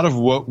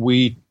what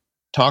we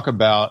talk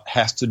about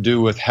has to do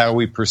with how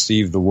we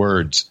perceive the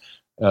words.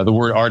 The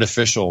word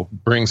artificial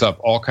brings up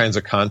all kinds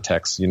of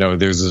contexts.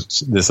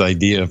 There's this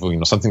idea of,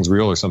 something's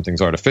real or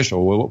something's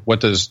artificial. Well, what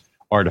does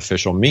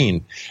artificial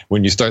mean?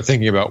 When you start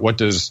thinking about what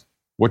does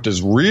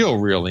real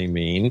really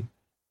mean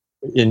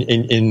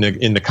in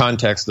the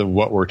context of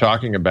what we're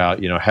talking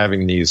about,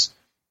 having these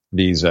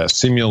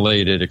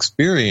simulated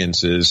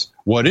experiences,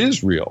 what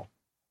is real?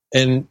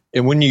 And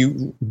when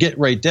you get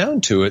right down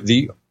to it,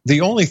 the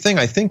only thing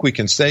I think we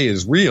can say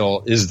is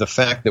real is the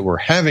fact that we're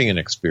having an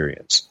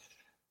experience.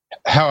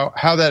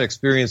 How that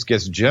experience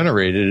gets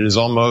generated is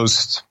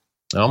almost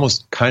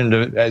kind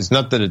of, it's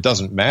not that it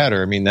doesn't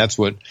matter. I mean, that's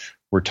what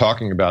we're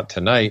talking about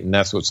tonight, and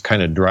that's what's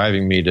kind of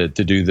driving me to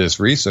do this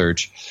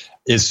research.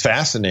 Is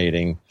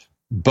fascinating,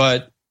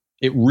 but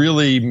it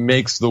really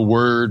makes the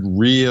word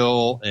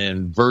real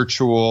and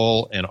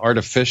virtual and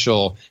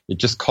artificial. It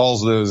just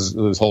calls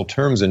those whole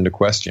terms into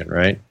question,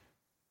 right?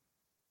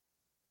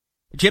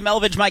 Jim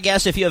Elvidge, my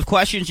guest. If you have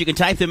questions, you can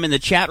type them in the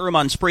chat room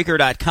on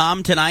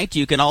Spreaker.com tonight.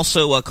 You can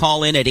also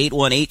call in at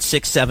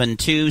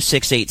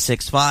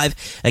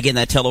 818-672-6865. Again,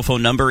 that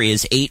telephone number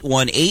is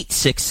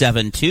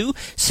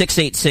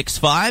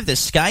 818-672-6865. The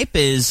Skype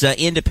is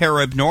into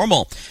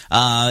Paranormal.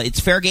 It's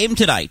fair game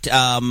tonight.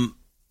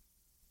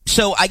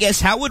 So I guess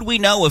how would we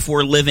know if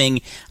we're living,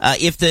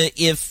 if it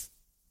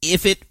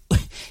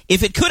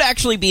could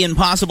actually be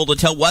impossible to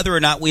tell whether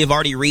or not we have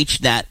already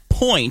reached that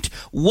point?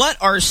 What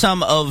are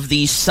some of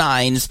these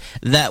signs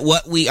that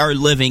what we are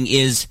living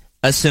is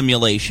a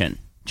simulation,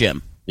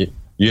 Jim?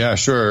 Yeah,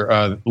 sure.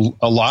 A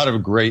lot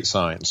of great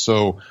signs.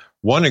 So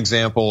one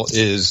example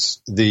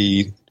is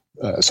the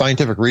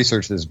scientific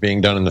research that's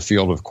being done in the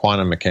field of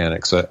quantum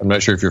mechanics. I'm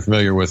not sure if you're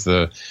familiar with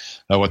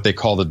what they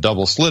call the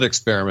double slit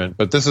experiment,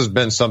 but this has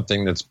been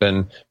something that's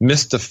been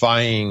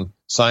mystifying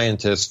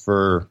scientists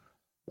for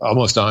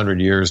almost 100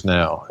 years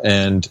now.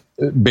 And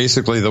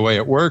basically the way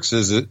it works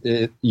is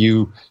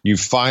you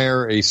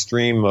fire a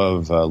stream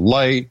of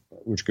light,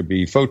 which could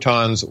be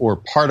photons or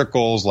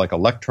particles like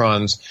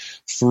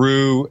electrons,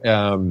 through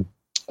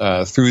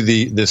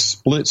this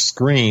split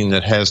screen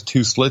that has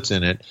two slits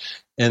in it.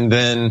 And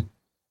then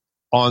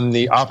on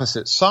the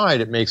opposite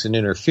side, it makes an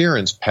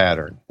interference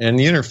pattern. And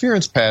the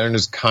interference pattern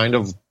is kind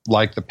of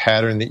like the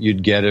pattern that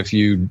you'd get if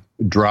you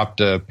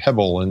dropped a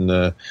pebble in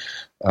a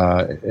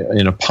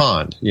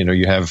pond.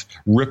 You have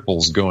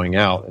ripples going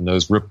out, and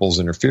those ripples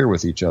interfere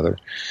with each other.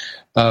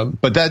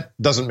 But that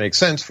doesn't make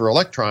sense for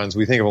electrons.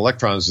 We think of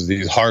electrons as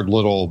these hard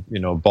little,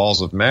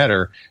 balls of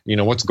matter.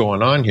 What's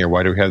going on here?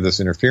 Why do we have this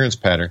interference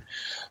pattern?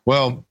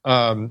 Well,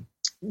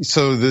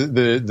 so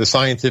the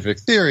scientific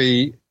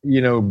theory,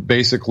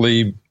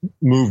 basically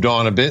moved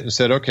on a bit and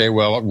said, okay,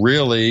 well,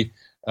 really,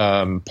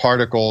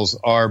 particles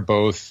are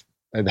both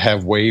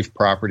have wave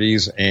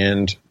properties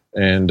and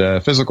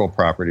physical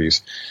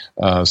properties.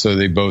 So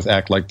they both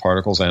act like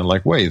particles and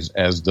like waves,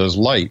 as does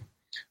light.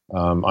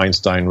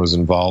 Einstein was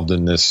involved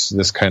in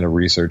this kind of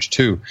research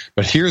too.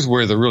 But here's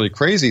where the really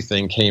crazy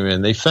thing came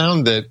in. They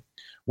found that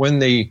when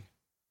they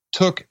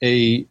took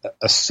a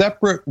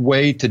separate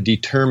way to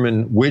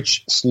determine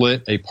which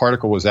slit a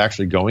particle was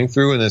actually going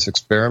through in this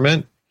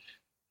experiment,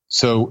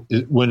 so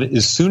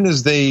as soon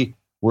as they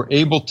were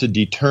able to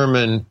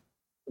determine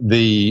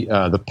the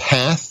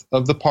path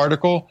of the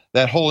particle,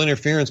 that whole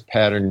interference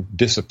pattern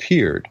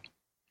disappeared,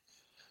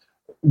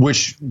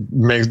 which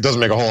doesn't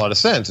make a whole lot of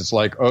sense. It's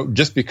like,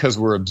 just because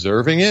we're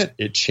observing it,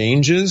 it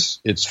changes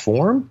its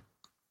form.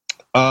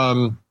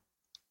 So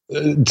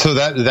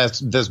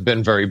that's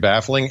been very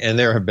baffling, and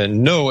there have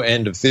been no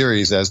end of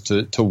theories as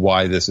to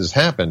why this has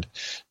happened.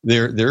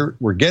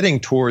 We're getting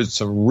towards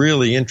some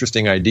really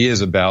interesting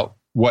ideas about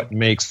what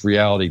makes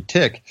reality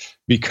tick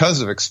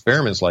because of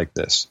experiments like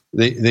this.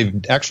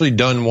 They've actually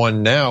done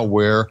one now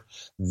where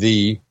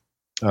the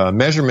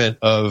measurement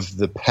of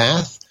the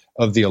path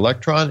of the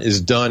electron is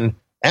done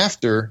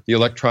after the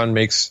electron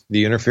makes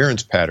the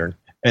interference pattern.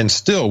 And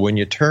still, when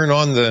you turn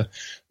on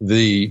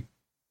the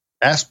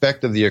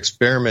aspect of the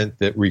experiment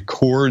that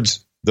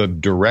records the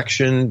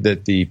direction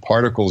that the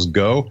particles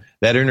go,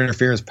 that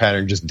interference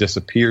pattern just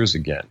disappears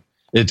again.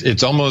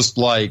 It's almost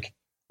like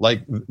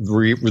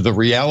the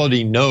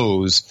reality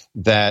knows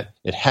that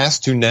it has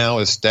to now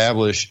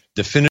establish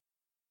definitive.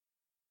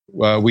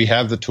 We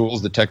have the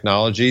tools, the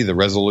technology, the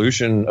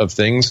resolution of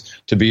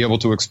things to be able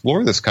to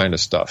explore this kind of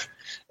stuff.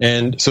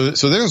 And so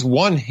there's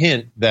one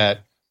hint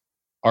that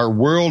our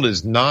world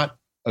is not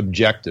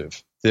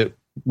objective, that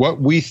what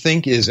we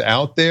think is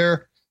out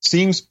there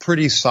seems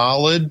pretty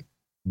solid,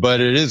 but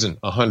it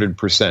isn't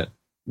 100%.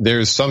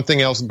 There's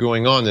something else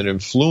going on that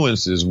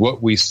influences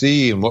what we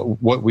see and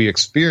what we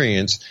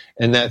experience,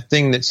 and that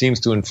thing that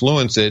seems to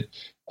influence it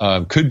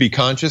could be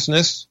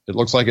consciousness. It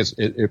looks like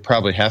it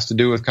probably has to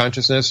do with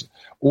consciousness,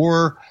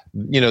 or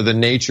the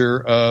nature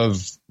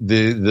of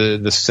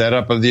the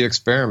setup of the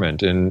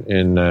experiment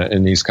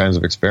in these kinds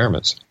of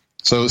experiments.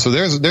 So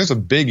there's a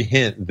big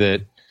hint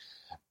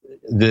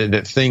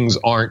that things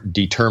aren't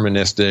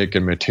deterministic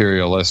and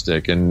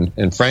materialistic,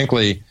 and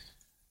frankly,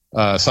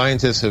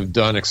 scientists have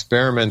done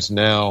experiments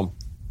now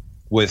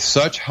with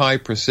such high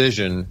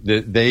precision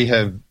that they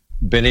have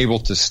been able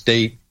to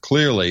state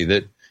clearly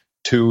that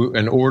to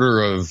an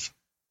order of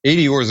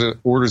 80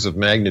 orders of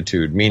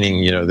magnitude,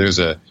 meaning, there's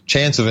a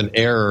chance of an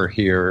error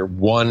here,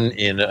 1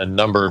 in a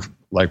number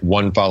like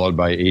 1 followed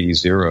by 80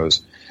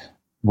 zeros.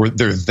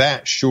 They're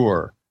that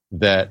sure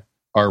that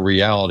our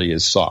reality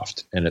is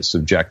soft and it's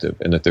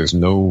subjective and that there's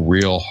no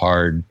real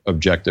hard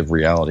objective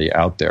reality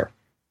out there.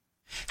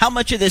 How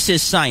much of this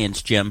is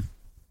science, Jim?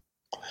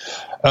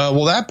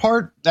 Well,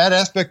 that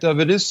aspect of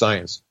it is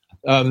science.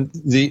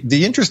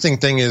 The interesting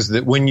thing is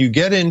that when you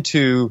get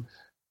into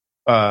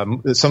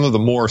some of the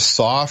more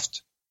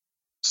soft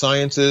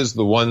sciences,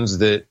 the ones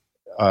that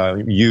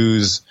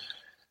use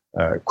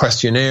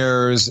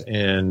questionnaires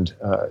and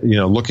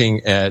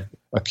looking at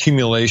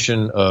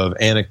accumulation of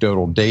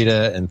anecdotal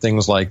data and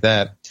things like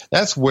that,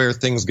 that's where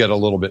things get a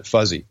little bit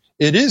fuzzy.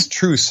 It is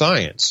true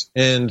science,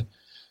 and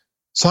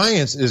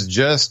science is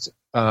just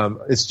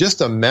it's just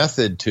a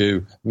method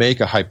to make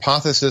a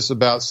hypothesis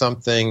about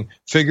something,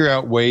 figure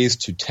out ways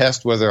to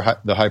test whether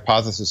the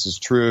hypothesis is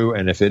true,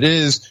 and if it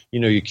is,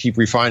 you keep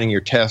refining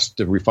your test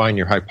to refine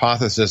your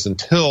hypothesis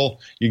until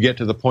you get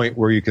to the point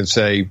where you can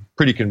say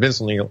pretty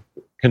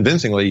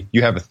convincingly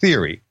you have a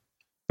theory.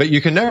 But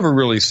you can never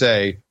really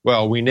say,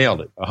 well, we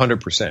nailed it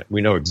 100%.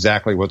 We know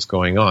exactly what's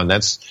going on.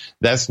 That's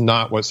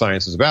not what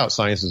science is about.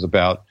 Science is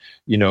about,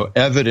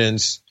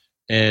 evidence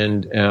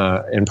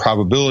and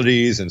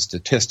probabilities and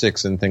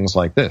statistics and things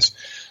like this.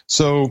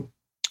 So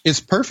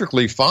it's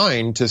perfectly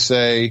fine to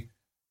say,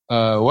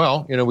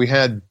 we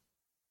had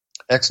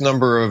X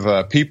number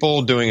of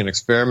people doing an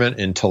experiment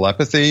in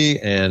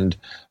telepathy, and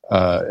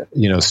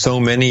so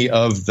many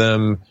of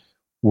them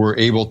were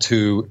able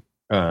to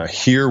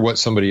hear what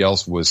somebody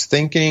else was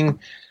thinking.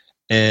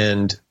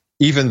 And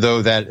even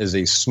though that is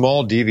a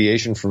small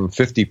deviation from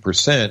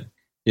 50%,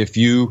 if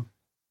you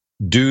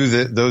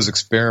do those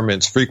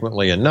experiments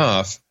frequently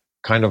enough,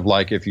 kind of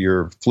like if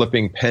you're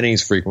flipping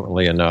pennies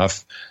frequently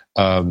enough,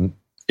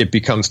 it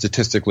becomes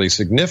statistically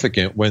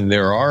significant when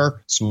there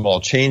are small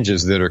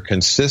changes that are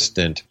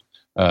consistent.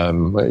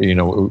 We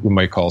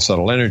might call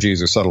subtle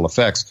energies or subtle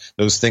effects,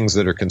 those things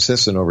that are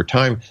consistent over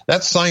time.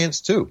 That's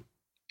science too.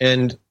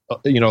 And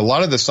a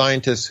lot of the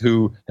scientists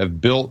who have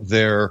built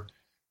their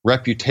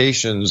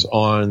reputations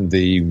on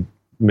the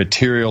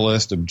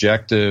materialist,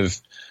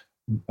 objective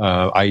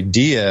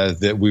idea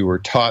that we were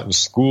taught in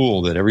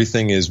school, that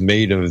everything is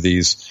made of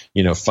these,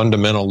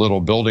 fundamental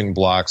little building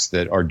blocks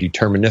that are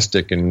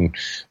deterministic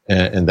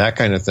and that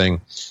kind of thing.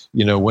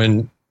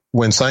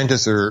 When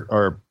scientists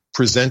are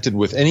presented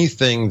with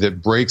anything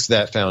that breaks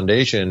that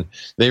foundation,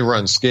 they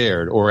run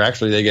scared, or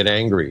actually they get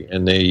angry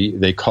and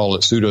they call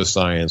it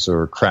pseudoscience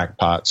or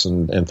crackpots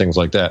and things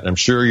like that. And I'm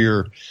sure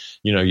you're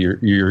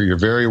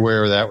very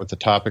aware of that with the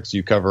topics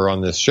you cover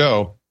on this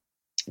show,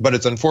 but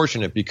it's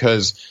unfortunate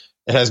because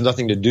it has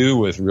nothing to do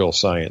with real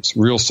science.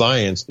 Real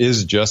science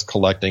is just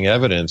collecting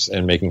evidence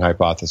and making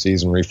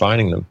hypotheses and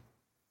refining them.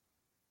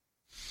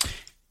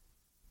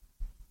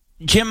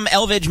 Jim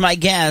Elvidge, my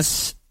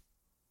guess,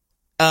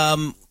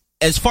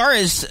 as far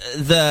as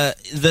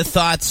the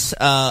thoughts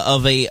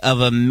of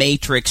a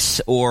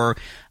matrix or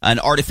an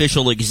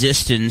artificial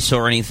existence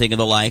or anything of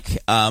the like,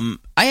 I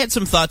had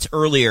some thoughts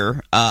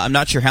earlier. I'm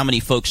not sure how many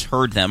folks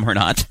heard them or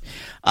not.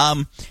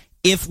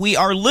 If we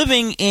are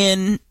living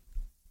in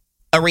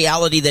a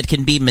reality that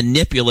can be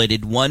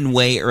manipulated one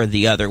way or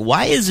the other,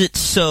 why is it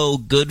so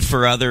good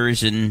for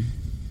others and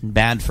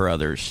bad for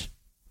others?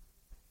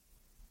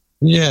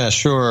 Yeah,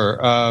 sure.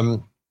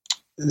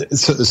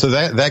 So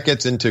that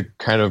gets into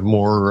kind of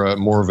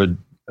more of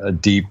a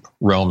deep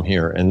realm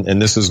here,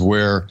 and this is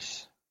where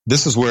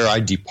I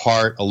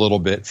depart a little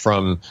bit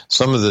from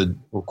some of the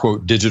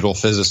quote digital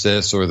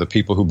physicists or the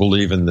people who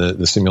believe in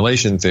the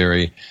simulation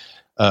theory.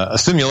 a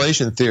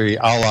simulation theory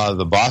a la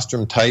the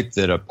Bostrom type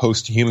that a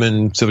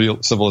post-human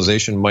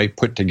civilization might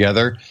put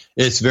together,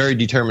 it's very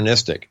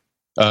deterministic.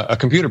 A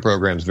computer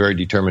program is very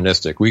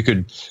deterministic. We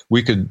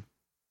could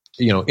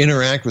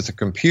interact with a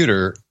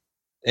computer,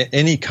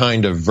 any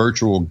kind of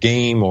virtual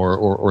game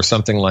or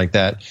something like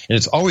that, and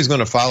it's always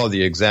going to follow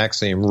the exact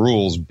same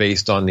rules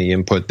based on the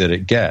input that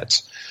it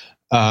gets.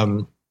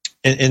 But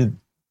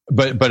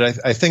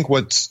I think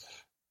what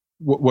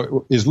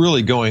is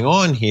really going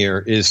on here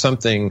is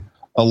something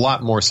a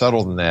lot more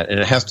subtle than that, and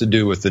it has to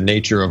do with the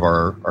nature of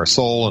our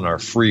soul and our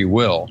free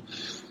will.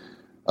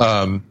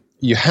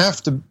 You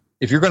have to,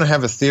 if you're going to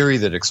have a theory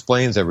that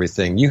explains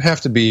everything, you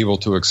have to be able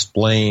to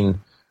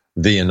explain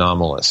the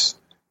anomalous.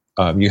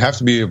 You have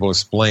to be able to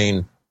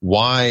explain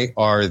why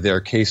are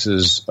there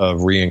cases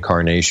of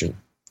reincarnation?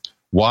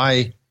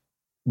 Why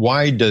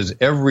does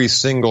every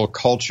single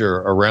culture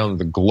around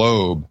the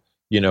globe,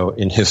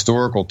 in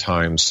historical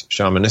times,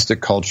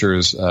 shamanistic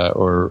cultures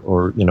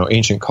or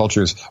ancient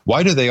cultures,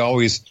 why do they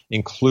always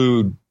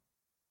include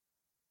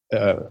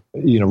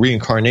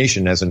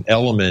reincarnation as an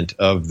element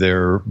of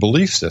their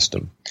belief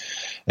system?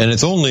 And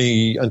it's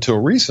only until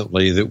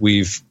recently that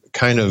we've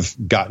kind of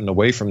gotten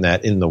away from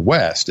that in the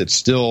West. It's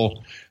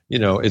still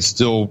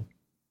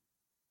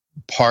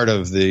part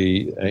of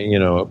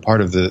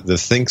the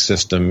think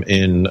system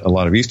in a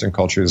lot of Eastern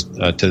cultures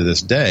to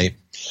this day.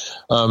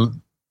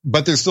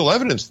 But there's still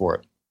evidence for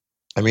it.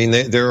 I mean,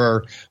 there's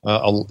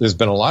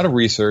been a lot of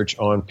research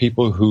on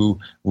people who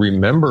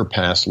remember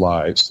past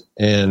lives,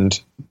 and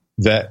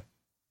that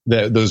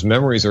those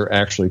memories are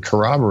actually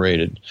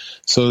corroborated.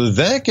 So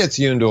that gets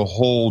you into a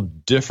whole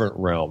different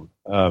realm.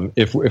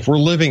 If we're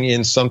living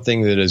in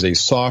something that is a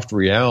soft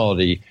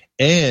reality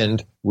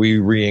and we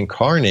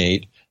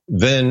reincarnate,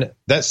 then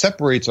that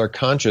separates our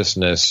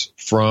consciousness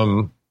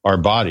from our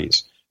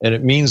bodies, and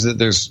it means that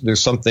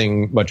there's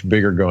something much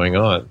bigger going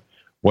on.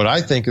 What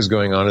I think is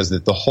going on is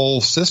that the whole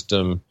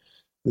system,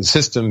 the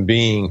system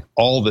being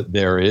all that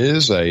there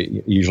is, I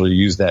usually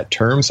use that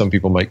term. Some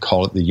people might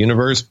call it the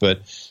universe,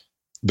 but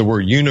the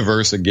word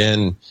universe,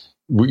 again,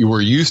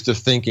 we're used to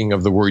thinking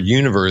of the word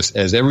universe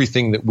as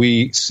everything that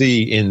we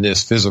see in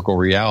this physical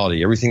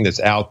reality, everything that's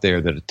out there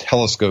that a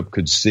telescope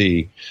could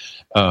see,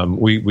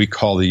 we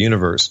call the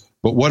universe.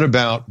 But what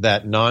about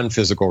that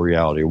non-physical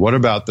reality? What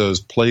about those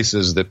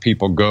places that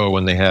people go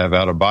when they have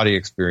out-of-body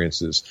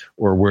experiences,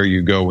 or where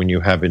you go when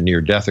you have a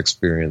near-death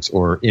experience,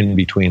 or in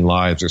between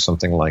lives or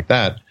something like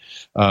that?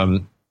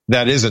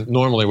 That isn't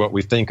normally what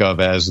we think of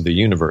as the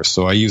universe.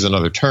 So I use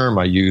another term.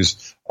 I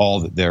use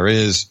all that there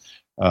is.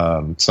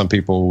 Some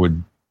people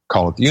would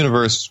call it the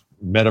universe,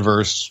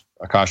 metaverse,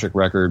 Akashic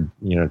record,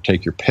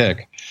 take your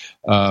pick.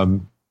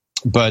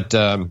 But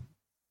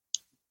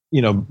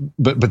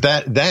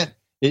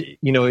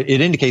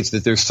it indicates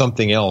that there's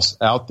something else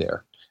out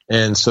there.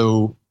 And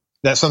so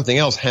that something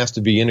else has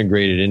to be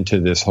integrated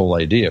into this whole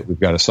idea. We've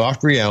got a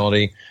soft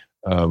reality.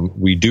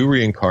 We do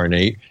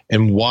reincarnate.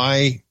 And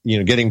why,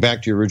 getting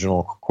back to your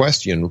original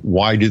question,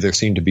 why do there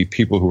seem to be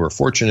people who are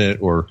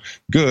fortunate or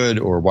good,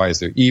 or why is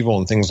there evil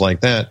and things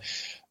like that?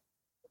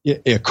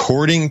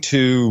 According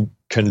to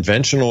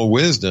conventional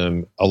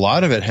wisdom, a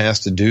lot of it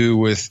has to do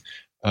with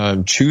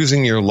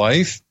choosing your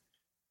life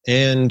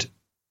and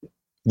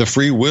the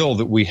free will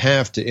that we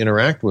have to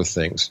interact with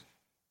things.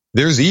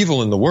 There's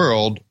evil in the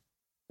world.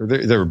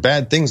 There are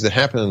bad things that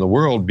happen in the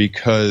world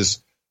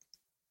because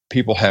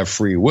people have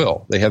free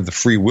will. They have the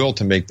free will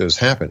to make those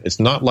happen. It's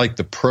not like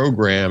the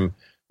program,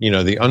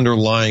 the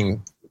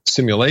underlying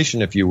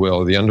simulation, if you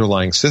will, the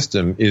underlying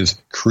system is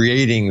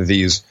creating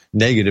these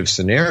negative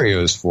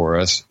scenarios for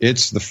us.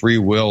 It's the free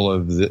will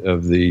of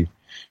the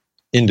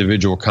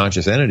individual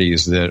conscious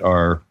entities that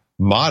are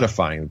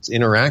modifying, it's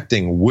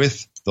interacting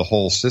with the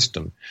whole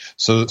system.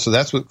 So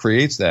that's what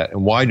creates that.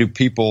 And why do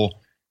people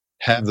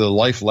have the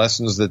life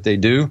lessons that they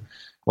do?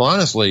 Well,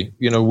 honestly,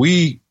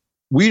 we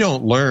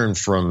don't learn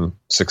from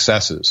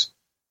successes.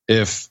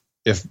 If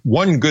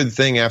one good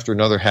thing after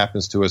another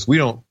happens to us, we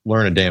don't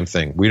learn a damn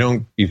thing. We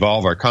don't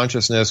evolve our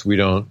consciousness. We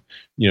don't,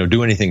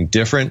 do anything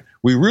different.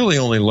 We really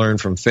only learn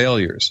from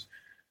failures.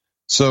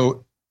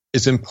 So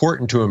it's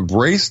important to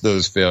embrace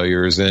those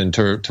failures and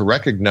to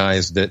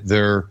recognize that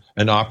they're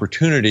an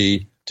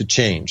opportunity to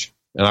change,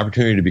 an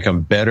opportunity to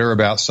become better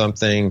about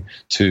something,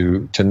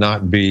 to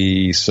not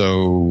be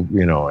so,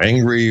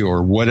 angry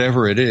or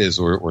whatever it is,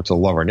 or to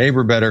love our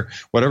neighbor better,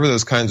 whatever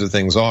those kinds of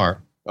things are.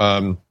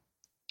 I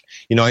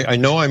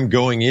know I'm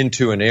going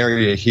into an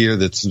area here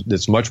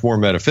that's much more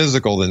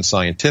metaphysical than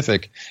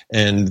scientific,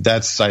 and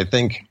that's, I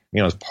think,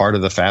 is part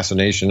of the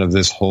fascination of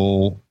this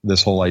whole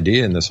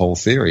idea and this whole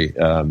theory.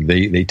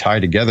 They tie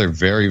together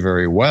very,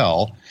 very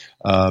well,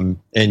 and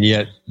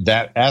yet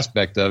that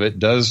aspect of it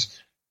does,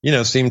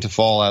 seem to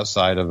fall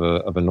outside of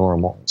a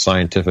normal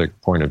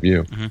scientific point of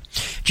view. Mm-hmm.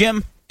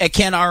 Jim,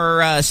 can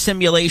our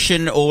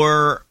simulation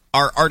or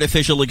our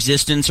artificial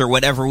existence, or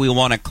whatever we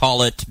want to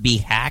call it, be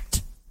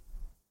hacked?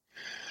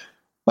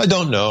 I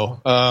don't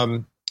know.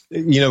 A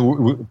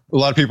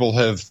lot of people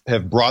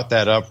have brought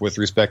that up with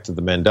respect to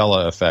the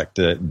Mandela effect,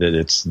 that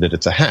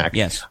it's a hack.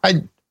 Yes.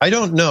 I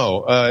don't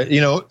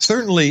know.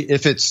 Certainly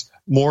if it's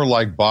more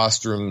like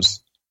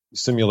Bostrom's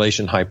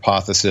simulation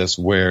hypothesis,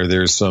 where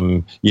there's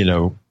some,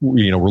 we're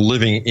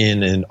living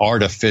in an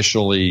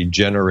artificially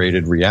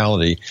generated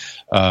reality,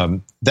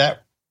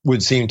 that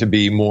would seem to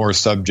be more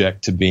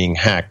subject to being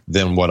hacked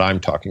than what I'm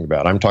talking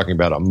about. I'm talking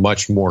about a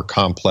much more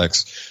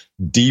complex,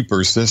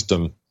 deeper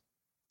system.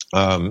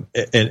 And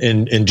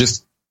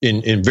just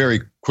in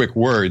very quick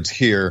words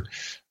here,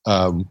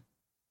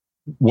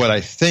 what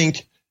I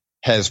think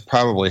has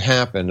probably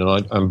happened,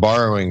 and I'm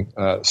borrowing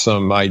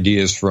some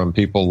ideas from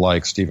people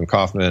like Stephen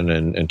Kaufman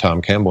and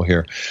Tom Campbell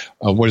here.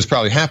 What has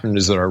probably happened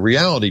is that our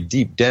reality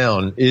deep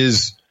down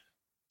is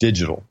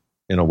digital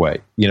in a way.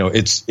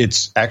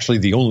 It's actually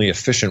the only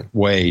efficient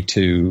way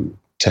to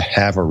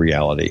have a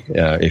reality,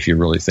 if you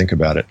really think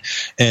about it.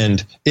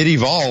 And it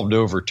evolved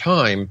over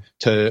time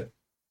to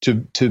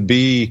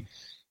be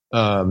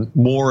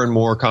more and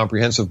more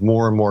comprehensive,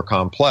 more and more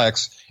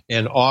complex,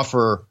 and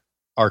offer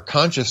our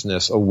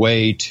consciousness a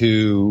way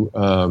to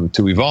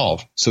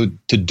evolve. So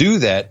to do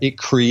that, it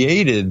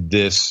created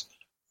this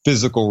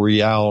physical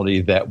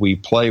reality that we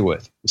play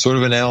with, sort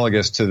of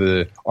analogous to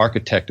the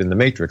architect in the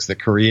Matrix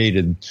that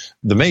created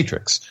the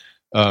Matrix.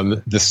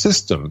 The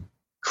system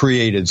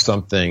created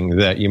something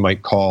that you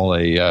might call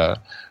a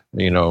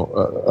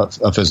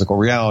physical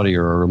reality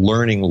or a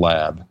learning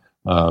lab,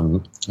 a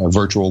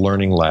virtual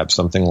learning lab,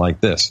 something like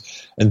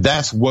this. And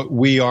that's what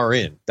we are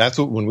in. That's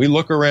what, when we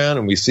look around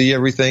and we see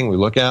everything, we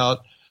look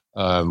out,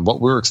 what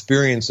we're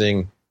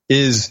experiencing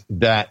is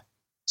that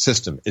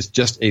system. It's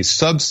just a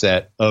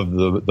subset of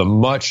the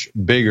much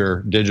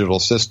bigger digital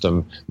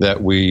system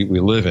that we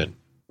live in.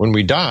 When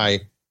we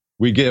die,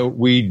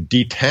 we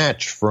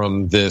detach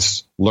from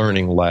this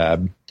learning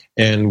lab,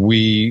 and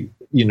we,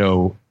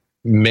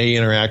 may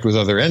interact with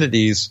other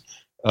entities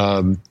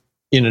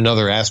in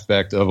another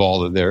aspect of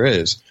all that there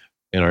is.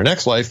 In our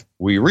next life,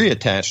 we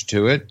reattach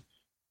to it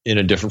in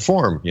a different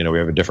form. We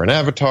have a different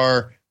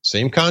avatar,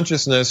 same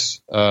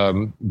consciousness,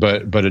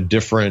 but a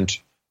different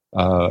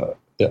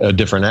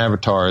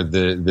avatar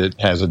that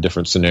has a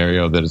different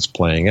scenario that it's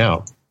playing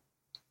out.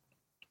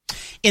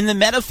 In the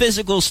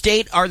metaphysical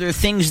state, are there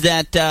things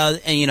that,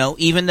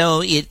 even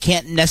though it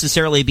can't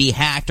necessarily be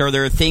hacked, are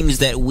there things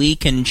that we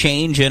can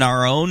change in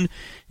our own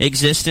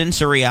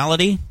existence or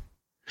reality?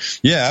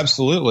 Yeah,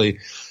 absolutely.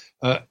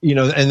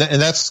 And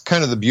that's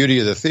kind of the beauty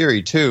of the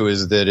theory too,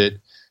 is that it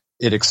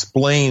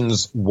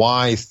explains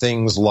why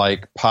things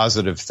like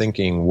positive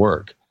thinking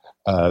work.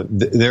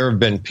 There have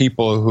been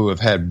people who have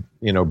had,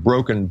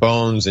 broken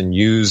bones and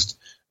used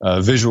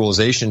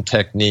visualization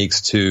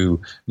techniques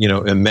to,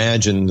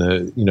 imagine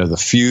the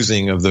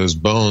fusing of those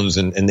bones,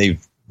 and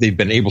they've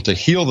been able to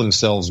heal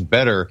themselves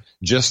better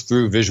just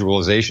through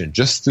visualization,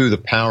 just through the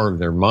power of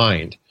their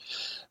mind.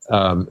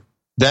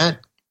 That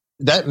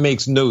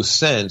makes no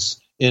sense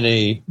in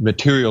a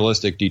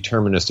materialistic,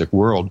 deterministic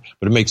world,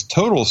 but it makes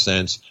total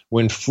sense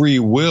when free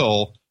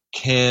will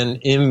can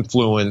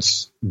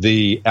influence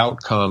the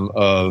outcome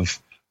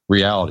of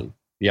reality,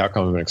 the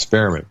outcome of an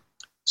experiment.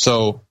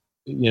 So,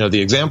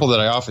 the example that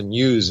I often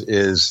use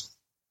is,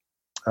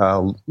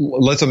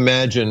 let's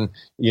imagine,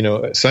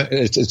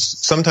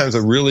 it's sometimes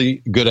a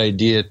really good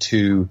idea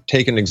to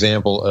take an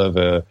example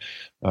of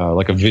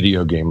like a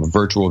video game, a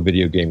virtual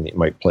video game that you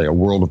might play, a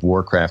World of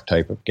Warcraft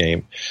type of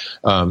game.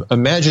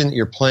 Imagine that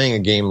you're playing a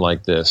game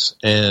like this,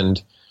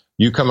 and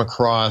you come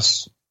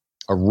across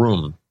a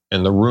room,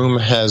 and the room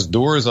has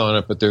doors on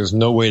it, but there's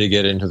no way to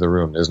get into the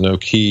room. There's no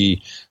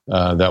key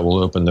that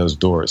will open those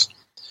doors.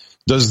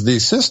 Does the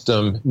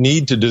system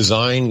need to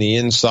design the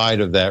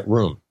inside of that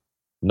room?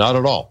 Not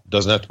at all.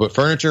 Doesn't have to put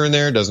furniture in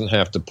there, doesn't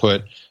have to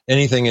put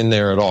anything in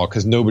there at all,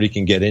 because nobody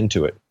can get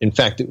into it. In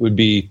fact, it would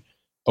be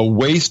a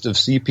waste of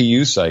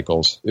CPU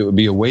cycles. It would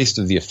be a waste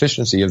of the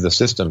efficiency of the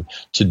system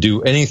to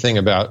do anything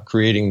about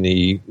creating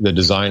the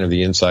design of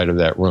the inside of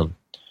that room.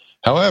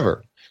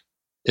 However,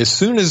 as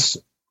soon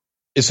as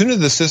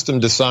the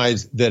system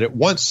decides that it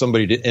wants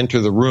somebody to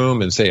enter the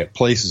room, and say it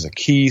places a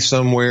key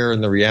somewhere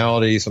in the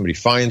reality, somebody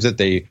finds it,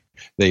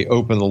 they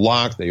open the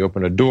lock, they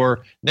open a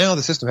door. Now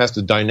the system has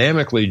to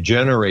dynamically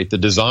generate the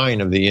design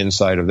of the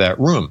inside of that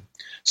room.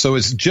 So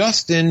it's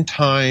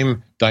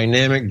just-in-time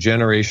dynamic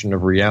generation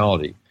of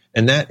reality.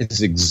 And that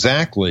is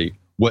exactly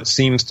what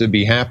seems to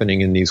be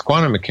happening in these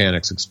quantum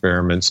mechanics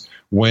experiments.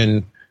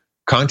 When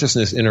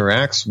consciousness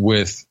interacts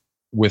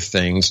with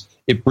things,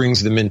 it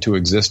brings them into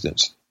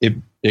existence.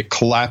 It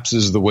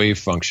collapses the wave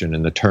function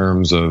in the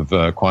terms of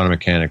quantum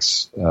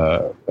mechanics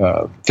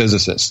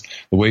physicists.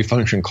 The wave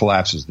function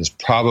collapses. This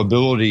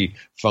probability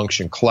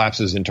function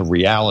collapses into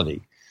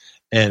reality.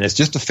 And it's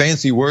just a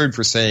fancy word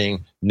for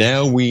saying,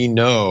 now we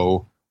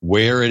know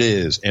where it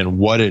is and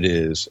what it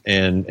is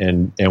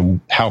and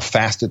how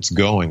fast it's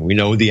going. We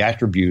know the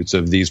attributes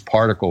of these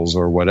particles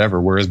or whatever,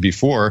 whereas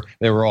before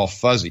they were all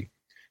fuzzy.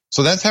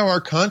 So that's how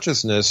our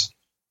consciousness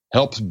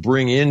helps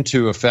bring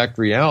into effect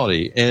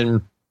reality.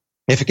 And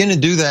if it can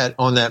do that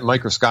on that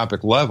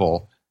microscopic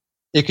level,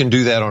 it can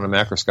do that on a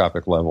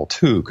macroscopic level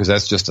too, because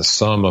that's just a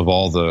sum of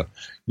all the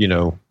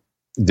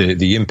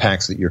the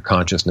impacts that your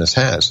consciousness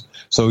has.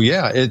 So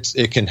yeah,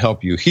 it can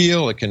help you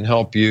heal. It can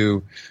help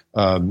you,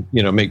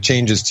 make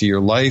changes to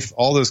your life.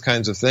 All those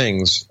kinds of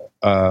things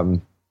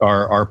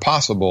are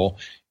possible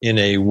in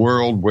a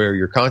world where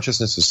your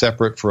consciousness is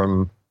separate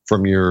from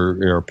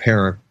your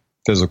apparent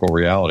physical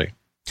reality.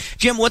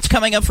 Jim, what's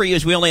coming up for you?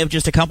 As we only have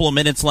just a couple of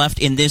minutes left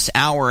in this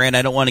hour, and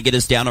I don't want to get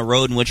us down a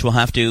road in which we'll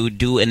have to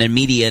do an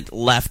immediate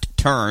left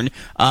turn.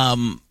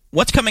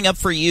 What's coming up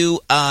for you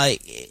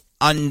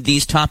on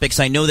these topics?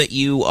 I know that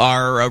you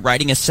are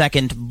writing a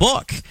second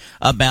book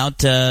about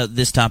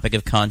this topic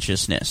of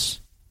consciousness.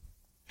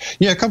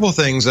 Yeah, a couple of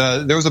things.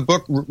 There was a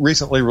book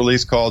recently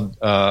released called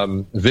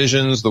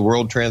Visions, The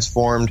World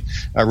Transformed.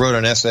 I wrote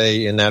an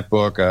essay in that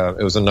book.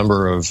 It was a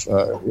number of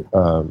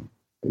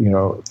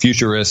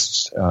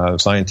futurists,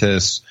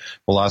 scientists,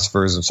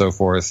 philosophers, and so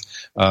forth.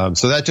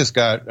 So that just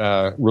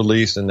got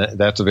released, and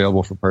that's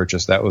available for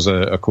purchase. That was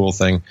a cool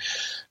thing.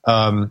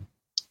 I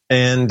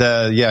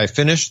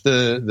finished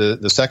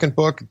the second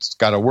book. It's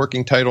got a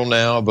working title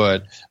now,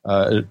 but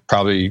it'll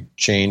probably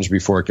change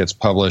before it gets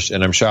published.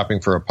 And I'm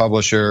shopping for a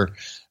publisher.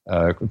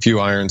 A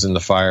few irons in the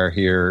fire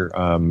here,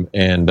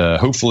 and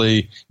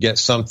hopefully get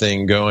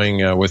something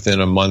going within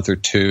a month or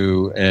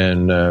two,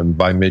 and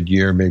by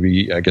mid-year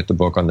maybe get the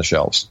book on the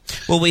shelves.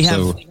 Well,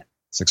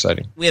 it's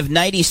exciting. We have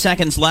 90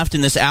 seconds left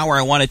in this hour.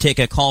 I want to take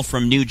a call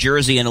from New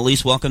Jersey and at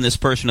least welcome this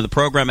person to the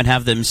program and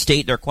have them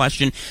state their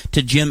question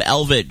to Jim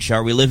Elvidge.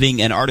 Are we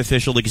living an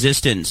artificial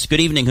existence? Good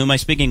evening. Who am I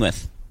speaking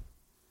with?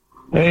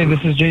 Hey, this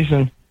is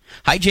Jason.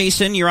 Hi,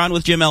 Jason. You're on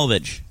with Jim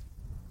Elvidge.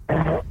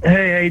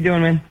 Hey, how you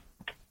doing, man?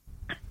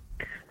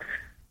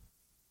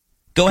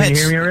 Go ahead. Can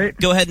you hear me all right?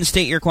 Go ahead and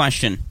state your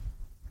question.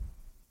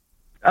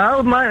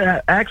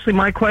 My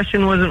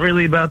question wasn't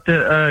really about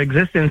the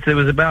existence. It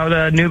was about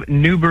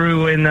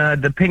Nibiru and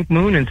the pink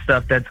moon and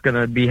stuff that's going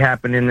to be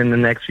happening in the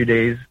next few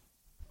days.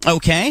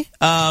 Okay.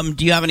 Do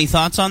you have any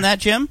thoughts on that,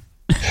 Jim?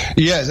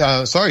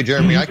 Yes. Sorry,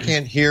 Jeremy. I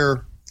can't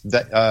hear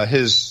that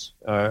his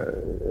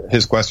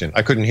question.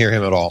 I couldn't hear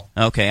him at all.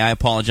 Okay. I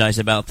apologize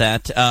about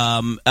that.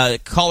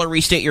 Caller,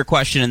 restate your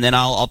question, and then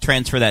I'll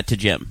transfer that to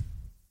Jim.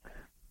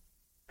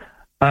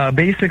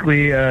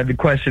 Basically, the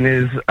question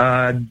is,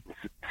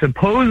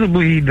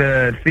 supposedly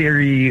the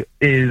theory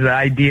is, the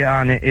idea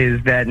on it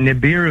is that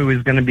Nibiru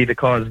is going to be the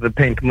cause of the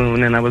pink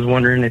moon, and I was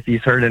wondering if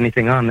you've heard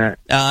anything on that.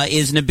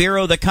 Is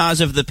Nibiru the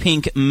cause of the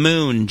pink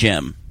moon,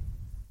 Jim?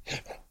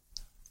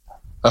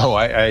 Oh,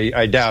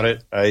 I doubt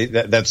it.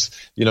 That's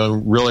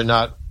really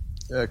not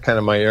kind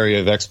of my area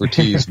of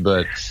expertise,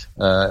 but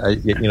I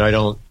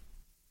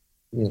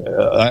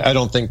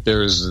don't think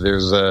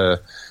there's a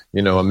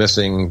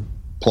missing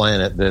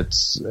planet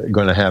that's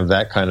going to have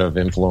that kind of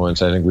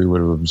influence. I think we would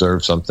have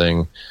observed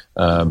something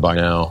by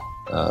now.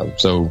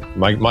 So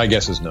my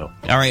guess is no.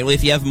 All right. Well,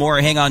 if you have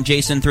more, hang on,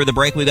 Jason, through the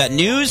break. We've got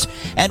news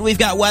and we've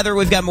got weather.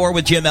 We've got more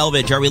with Jim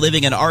Elvidge. Are we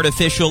living an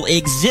artificial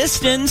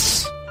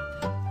existence?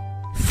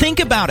 Think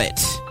about it.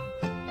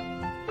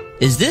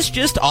 Is this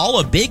just all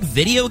a big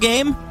video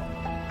game?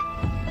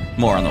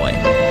 More on the way.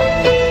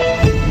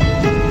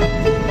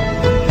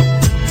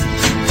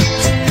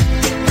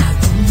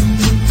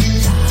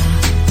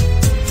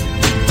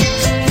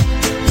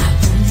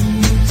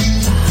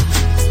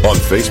 On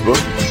Facebook,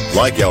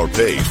 like our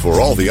page for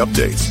all the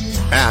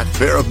updates at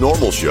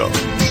Paranormal Show.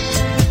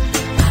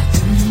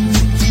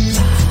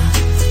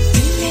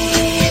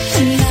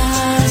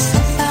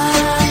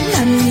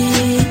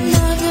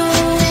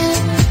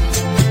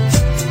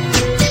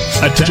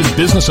 Attention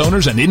business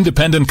owners and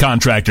independent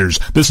contractors.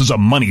 This is a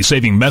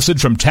money-saving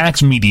message from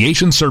Tax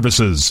Mediation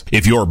Services.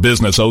 If your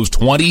business owes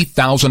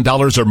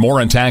 $20,000 or more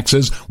in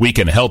taxes, we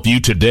can help you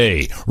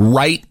today,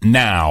 right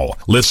now.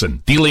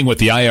 Listen, dealing with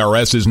the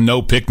IRS is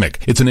no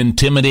picnic. It's an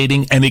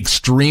intimidating and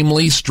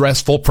extremely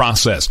stressful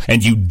process,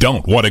 and you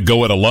don't want to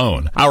go it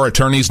alone. Our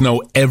attorneys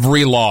know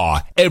every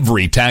law,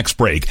 every tax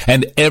break,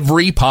 and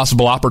every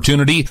possible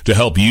opportunity to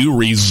help you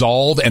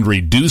resolve and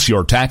reduce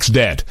your tax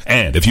debt.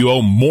 And if you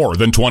owe more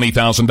than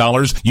 $20,000,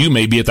 you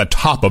may be at the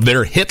top of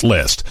their hit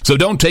list. So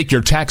don't take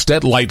your tax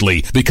debt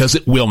lightly, because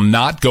it will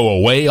not go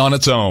away on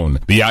its own.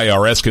 The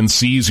IRS can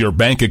seize your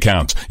bank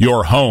accounts,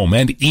 your home,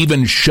 and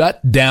even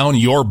shut down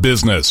your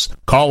business.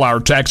 Call our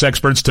tax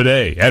experts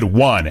today at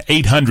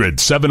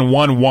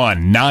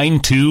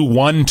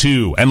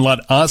 1-800-711-9212 and let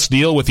us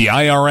deal with the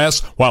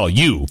IRS while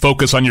you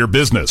focus on your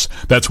business.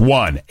 That's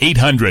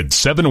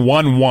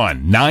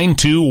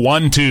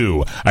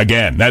 1-800-711-9212.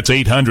 Again, that's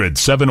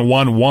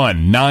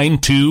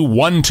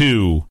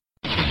 800-711-9212.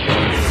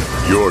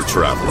 You're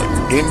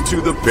traveling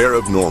into the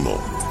Paranormal,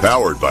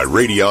 powered by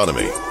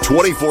Radionomy,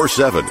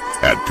 24/7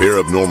 at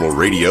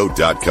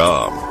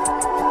ParaNormalRadio.com.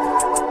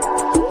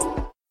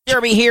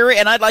 Jeremy here,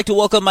 and I'd like to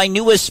welcome my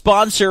newest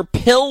sponsor,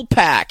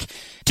 PillPack.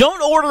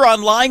 Don't order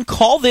online.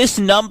 Call this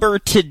number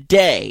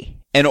today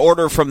and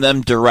order from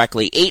them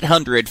directly,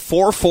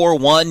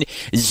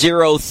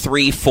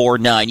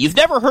 800-441-0349. You've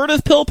never heard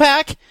of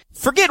PillPack?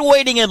 Forget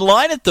waiting in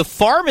line at the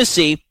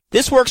pharmacy.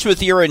 This works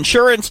with your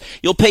insurance.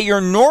 You'll pay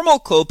your normal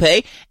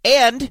copay,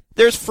 and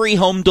there's free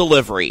home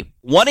delivery.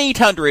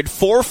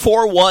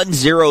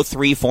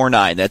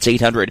 1-800-441-0349. That's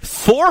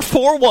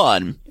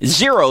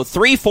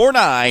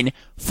 800-441-0349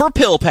 for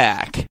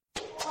PillPack.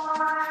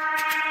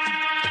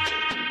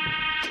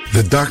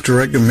 The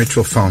Dr. Edgar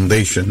Mitchell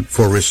Foundation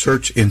for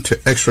Research into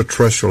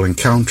Extraterrestrial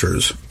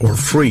Encounters, or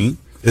FREE,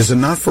 is a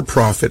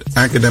not-for-profit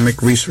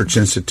academic research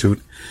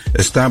institute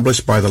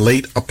established by the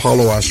late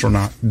Apollo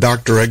astronaut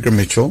Dr. Edgar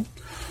Mitchell,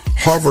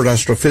 Harvard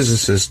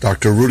astrophysicist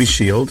Dr. Rudy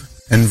Shield,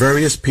 and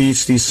various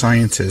PhD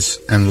scientists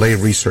and lay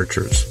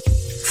researchers.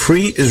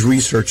 FREE is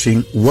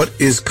researching what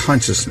is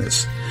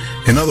consciousness.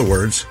 In other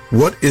words,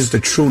 what is the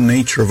true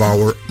nature of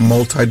our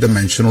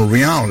multidimensional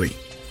reality?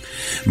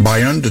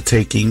 By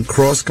undertaking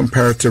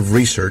cross-comparative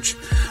research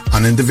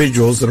on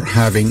individuals that are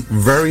having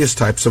various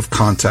types of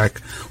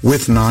contact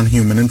with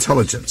non-human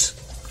intelligence.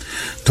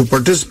 To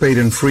participate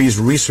in FREE's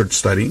research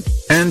study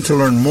and to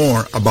learn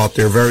more about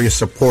their various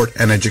support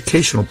and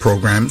educational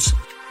programs,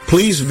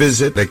 please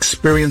visit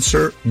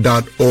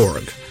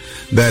experiencer.org.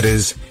 That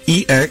is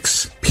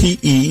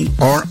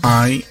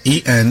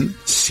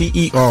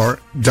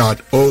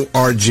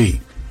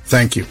EXPERIENCER.org.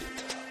 Thank you.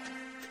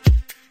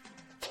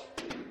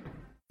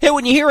 Hey,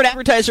 when you hear an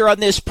advertiser on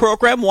this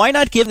program, why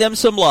not give them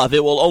some love?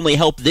 It will only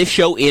help this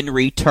show in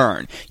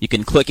return. You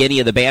can click any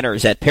of the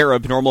banners at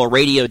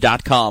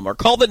paranormalradio.com or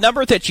call the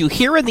number that you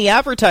hear in the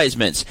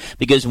advertisements,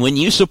 because when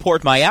you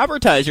support my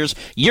advertisers,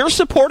 you're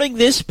supporting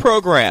this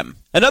program.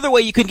 Another way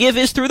you can give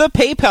is through the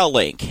PayPal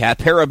link at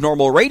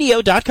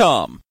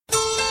paranormalradio.com.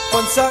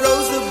 Once I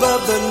rose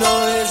above the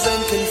noise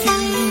and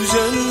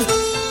confusion,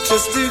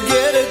 just to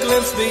get a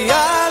glimpse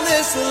beyond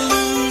this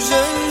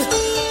illusion.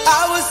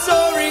 I was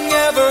soaring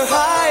ever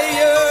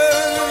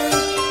higher,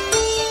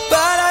 but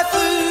I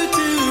flew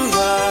too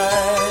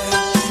high.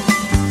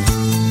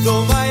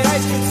 Though my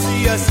eyes could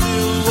see, I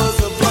still was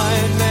a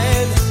blind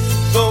man.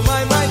 Though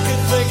my mind could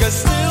think, I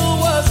still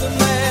was a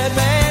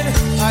madman.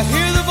 I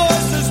hear the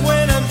voices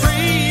when I'm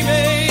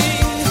dreaming.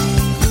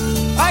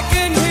 I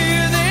can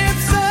hear them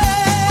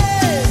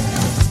say,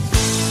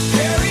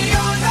 carry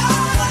on my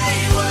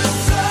wayward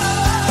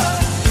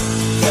son.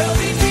 There'll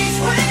be peace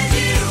when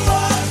you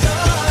are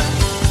done.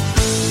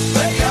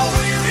 Lay your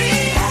weary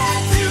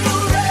head to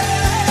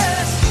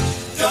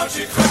rest. Don't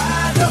you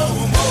cry no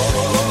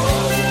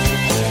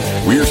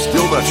more. We're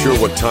still not sure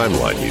what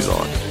timeline he's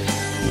on.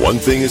 One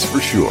thing is for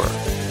sure.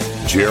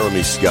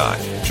 Jeremy Scott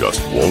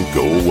just won't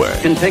go away.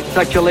 Can take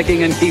such a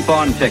licking and keep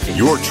on ticking.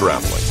 You're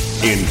traveling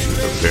into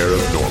the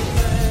paranormal.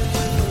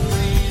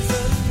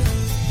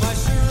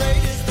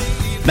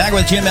 Back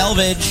with Jim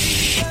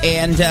Elvidge,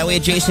 and we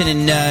had Jason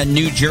in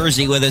New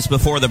Jersey with us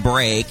before the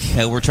break.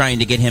 We're trying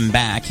to get him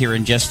back here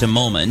in just a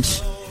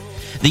moment.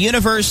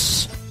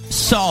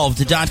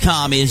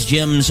 TheUniverseSolved.com is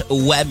Jim's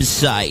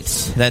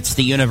website. That's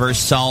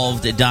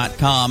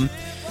TheUniverseSolved.com.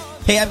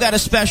 Hey, I've got a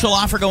special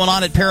offer going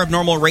on at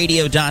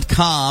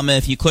paranormalradio.com.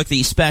 If you click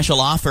the special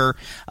offer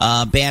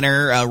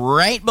banner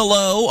right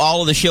below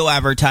all of the show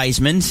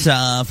advertisements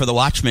for the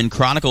Watchmen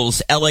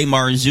Chronicles, L.A.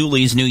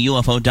 Marzulli's new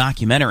UFO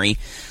documentary,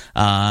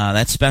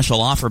 that special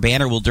offer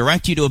banner will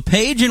direct you to a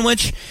page in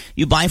which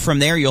you buy from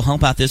there. You'll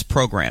help out this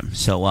program.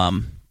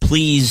 So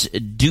please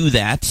do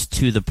that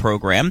to the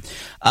program.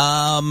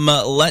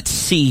 Let's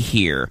see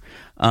here.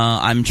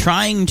 I'm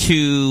trying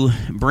to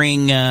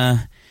bring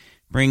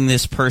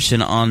this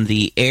person on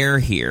the air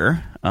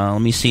here. Let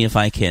me see if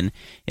I can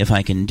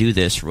do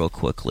this real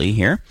quickly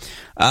here.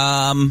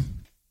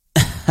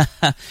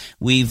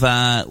 We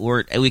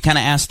kind of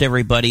asked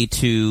everybody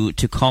to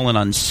call in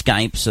on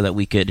Skype so that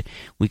we could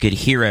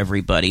hear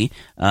everybody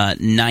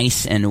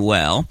nice and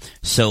well.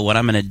 So what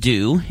I'm going to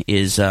do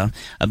is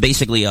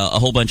basically a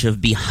whole bunch of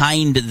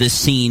behind the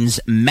scenes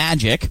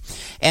magic,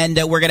 and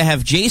we're going to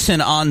have Jason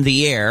on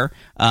the air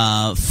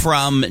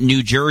from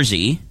New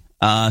Jersey.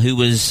 Who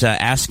was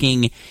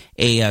asking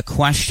a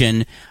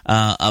question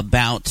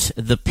about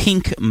the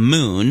pink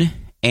moon,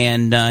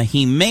 and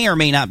he may or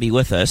may not be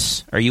with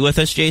us. Are you with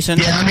us, Jason?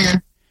 Yeah, I'm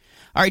here.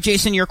 All right,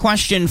 Jason, your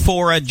question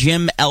for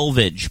Jim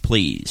Elvidge,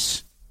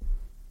 please.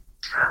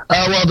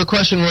 Well, the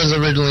question was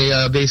originally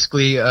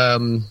basically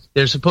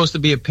there's supposed to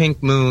be a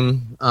pink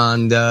moon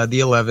on the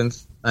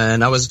 11th,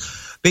 and I've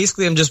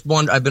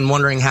been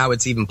wondering how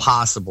it's even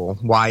possible,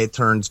 why it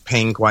turns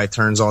pink, why it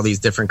turns all these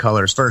different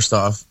colors. First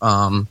off,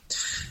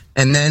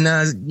 and then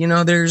there's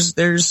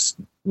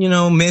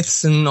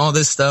myths and all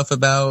this stuff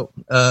about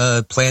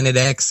Planet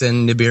X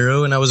and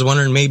Nibiru, and I was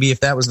wondering maybe if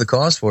that was the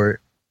cause for it.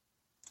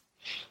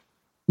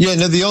 Yeah,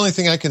 no. The only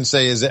thing I can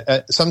say is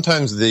that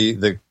sometimes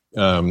the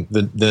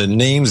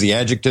names, the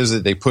adjectives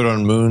that they put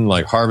on moon,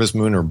 like harvest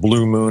moon or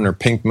blue moon or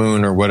pink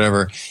moon or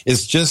whatever,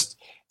 is just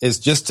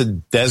to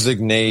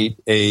designate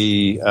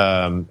a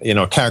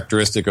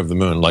characteristic of the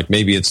moon. Like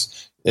maybe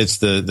it's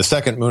the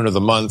second moon of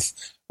the month,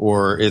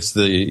 or it's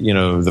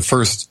the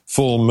first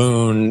full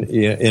moon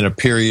in a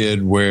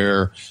period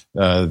where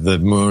the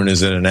moon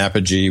is at an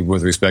apogee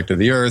with respect to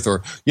the Earth,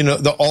 or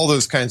all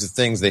those kinds of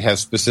things. They have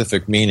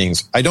specific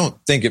meanings. I don't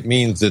think it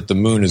means that the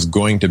moon is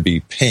going to be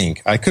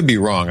pink. I could be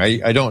wrong.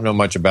 I don't know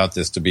much about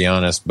this, to be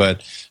honest,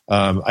 but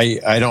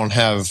I don't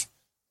have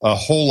a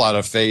whole lot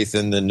of faith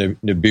in the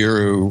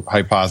Nibiru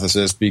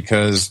hypothesis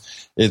because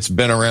it's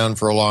been around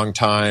for a long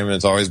time.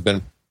 It's always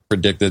been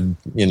predicted,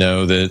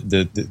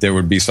 that there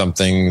would be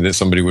something that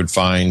somebody would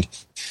find,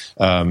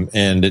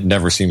 and it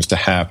never seems to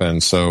happen.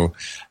 So,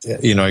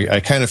 I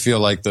kind of feel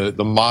like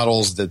the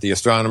models that the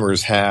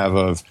astronomers have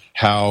of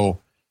how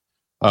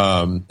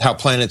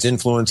planets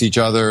influence each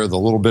other, the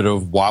little bit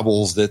of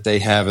wobbles that they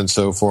have, and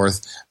so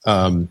forth,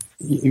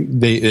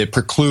 it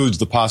precludes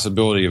the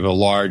possibility of a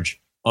large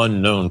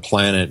unknown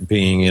planet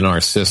being in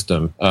our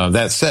system.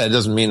 That said, it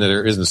doesn't mean that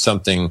there isn't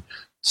something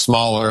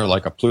smaller,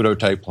 like a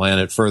Pluto-type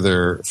planet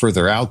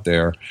further out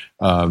there,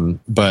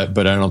 but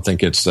I don't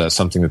think it's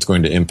something that's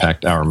going to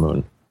impact our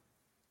moon.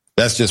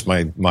 That's just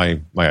my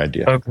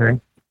idea.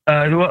 Okay.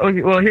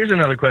 Well, here's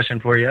another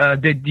question for you.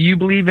 Do you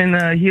believe in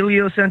a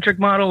heliocentric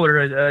model or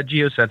a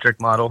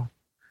geocentric model?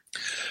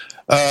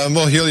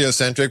 Well,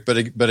 heliocentric,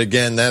 but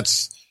again,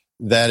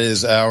 that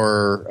is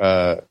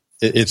our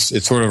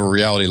it's sort of a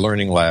reality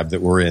learning lab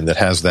that we're in that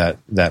has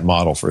that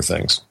model for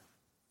things.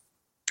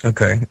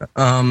 Okay.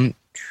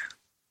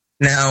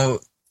 Now,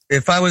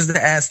 if I was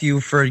to ask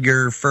you for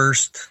your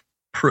first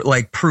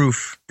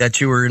proof that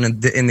you were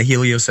in the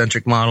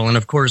heliocentric model, and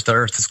of course the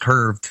Earth is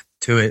curved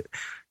to it,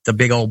 it's a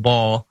big old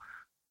ball.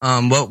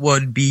 What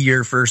would be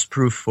your first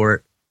proof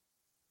for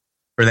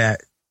that?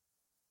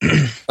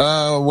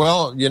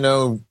 Well,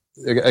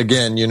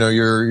 again,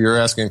 you're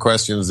asking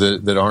questions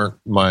that aren't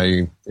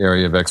my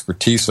area of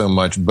expertise so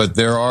much, but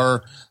there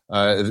are,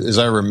 as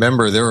I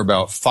remember, there were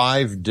about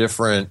 5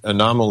 different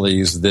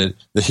anomalies that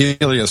the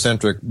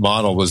heliocentric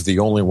model was the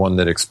only one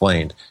that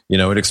explained.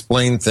 It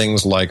explained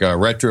things like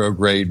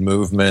retrograde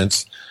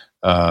movements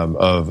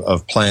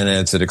of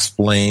planets. It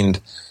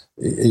explained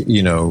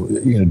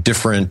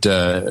different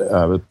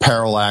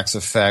parallax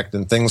effect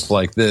and things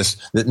like this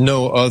that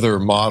no other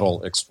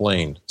model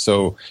explained.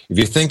 So if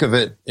you think of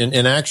it,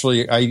 and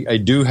actually I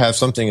do have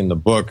something in the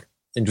book,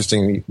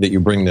 interesting that you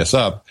bring this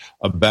up,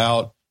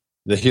 about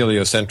the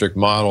heliocentric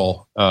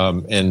model,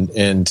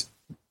 and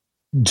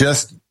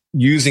just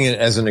using it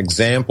as an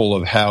example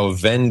of how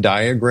Venn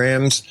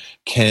diagrams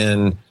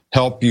can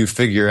help you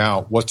figure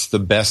out what's the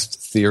best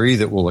theory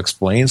that will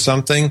explain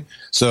something.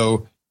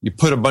 So you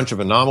put a bunch of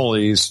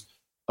anomalies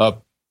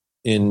up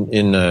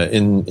in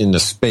the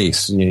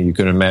space. You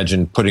can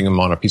imagine putting them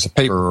on a piece of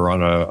paper or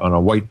on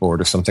a whiteboard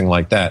or something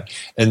like that,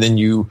 and then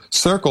you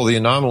circle the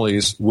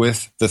anomalies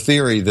with the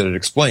theory that it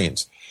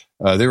explains.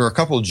 There were a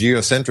couple of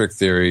geocentric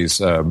theories.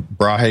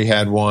 Brahe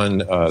had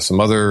one. Some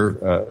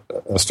other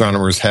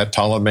astronomers had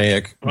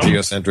Ptolemaic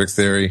geocentric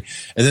theory,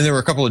 and then there were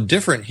a couple of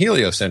different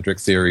heliocentric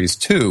theories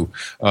too.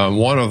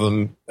 One of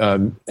them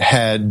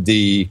had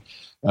the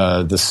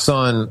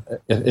sun,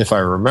 if I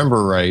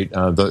remember right,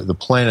 the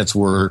planets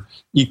were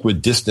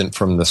equidistant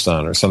from the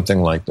sun or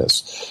something like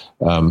this.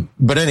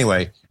 But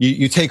anyway,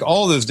 you take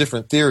all those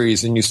different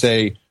theories and you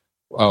say,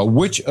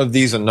 which of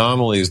these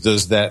anomalies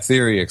does that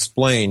theory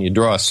explain? You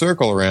draw a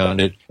circle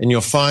around it, and you'll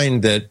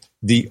find that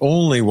the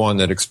only one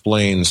that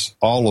explains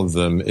all of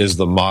them is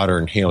the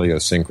modern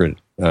heliocentric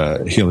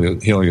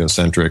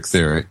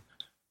theory.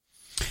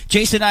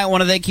 Jason, I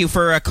want to thank you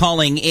for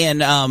calling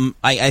in.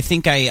 I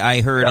think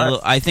I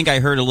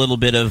heard a little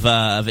bit of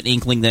an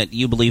inkling that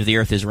you believe the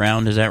Earth is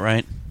round. Is that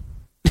right?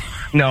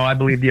 No, I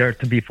believe the Earth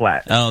to be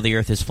flat. Oh, the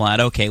Earth is flat.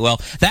 Okay, well,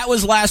 that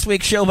was last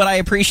week's show, but I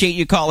appreciate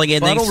you calling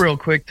in. Rebuttal real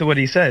quick to what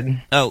he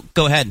said. Oh,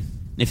 go ahead.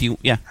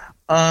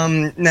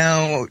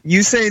 Now,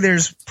 you say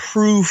there's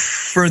proof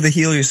for the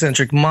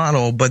heliocentric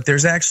model, but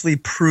there's actually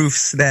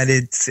proofs that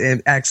it's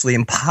actually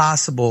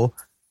impossible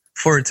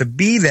for it to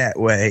be that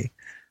way.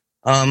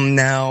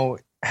 Now,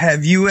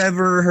 have you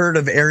ever heard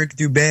of Eric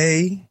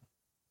Dubay?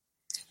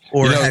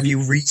 Or have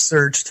you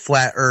researched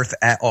flat Earth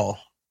at all?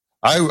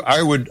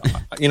 I would,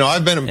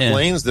 I've been in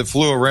planes that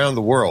flew around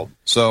the world,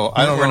 so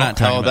I don't know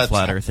how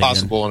that's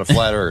possible in a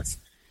flat Earth.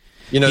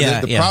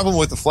 The problem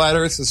with the Flat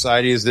Earth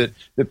Society is that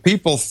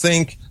people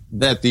think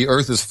that the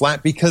Earth is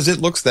flat because it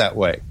looks that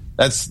way.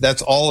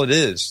 That's all it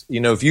is.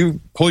 If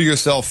you pull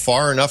yourself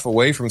far enough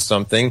away from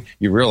something,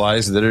 you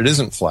realize that it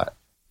isn't flat.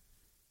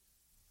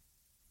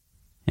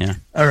 Yeah.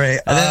 All right.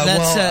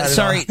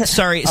 Sorry,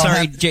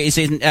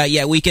 Jason.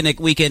 We can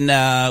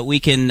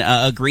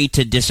agree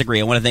to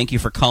disagree. I want to thank you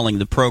for calling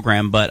the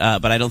program, but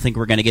I don't think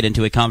we're going to get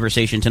into a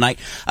conversation tonight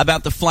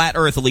about the flat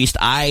Earth. At least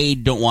I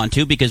don't want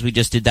to, because we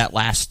just did that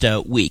last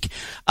week.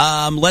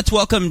 Let's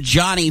welcome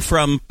Johnny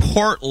from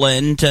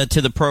Portland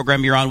to the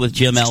program. You're on with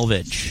Jim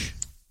Elvidge.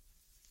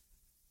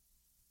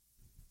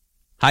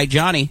 Hi,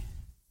 Johnny.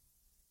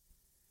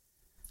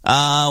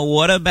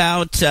 What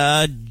about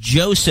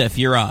Joseph?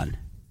 You're on.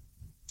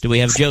 Do we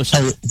have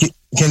Joseph?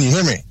 Can you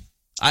hear me?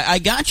 I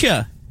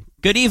gotcha.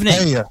 Good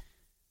evening.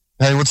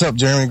 Hey, what's up,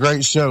 Jeremy?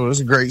 Great show.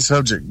 It's a great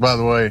subject, by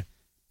the way.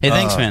 Hey,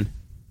 thanks, man.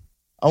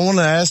 I want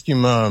to ask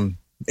him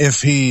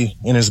if he,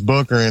 in his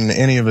book or in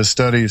any of his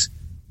studies,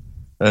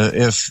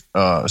 if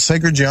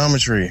sacred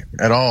geometry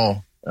at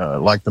all,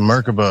 like the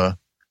Merkaba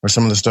or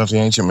some of the stuff the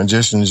ancient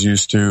magicians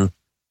used to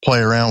play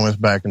around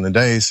with back in the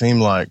day, seem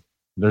like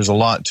there's a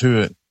lot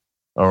to it,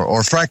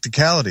 or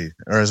fractality,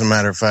 or as a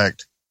matter of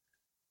fact,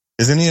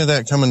 is any of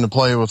that come into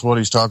play with what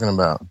he's talking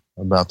about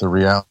the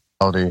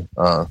reality,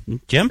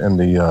 Jim, and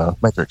the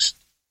matrix?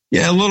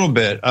 Yeah, a little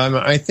bit.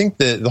 I think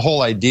that the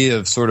whole idea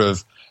of sort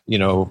of,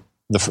 the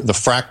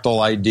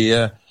fractal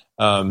idea,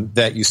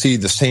 that you see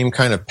the same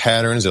kind of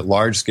patterns at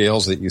large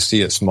scales that you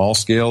see at small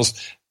scales,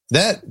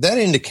 that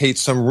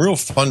indicates some real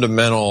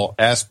fundamental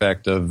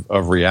aspect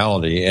of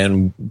reality.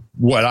 And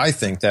what I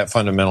think that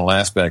fundamental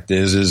aspect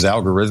is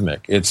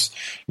algorithmic.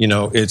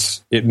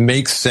 It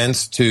makes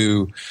sense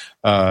to,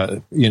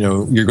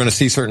 you're going to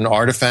see certain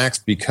artifacts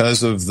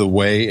because of the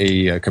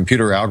way a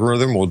computer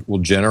algorithm will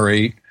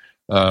generate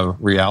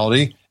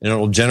reality, and it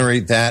will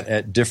generate that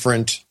at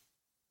different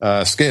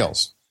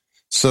scales.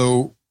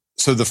 So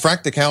the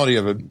fractality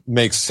of it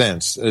makes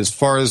sense. As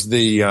far as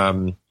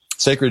the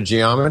sacred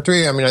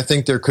geometry, I mean, I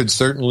think there could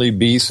certainly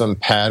be some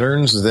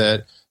patterns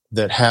that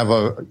have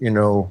a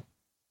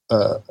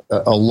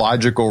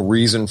logical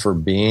reason for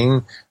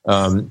being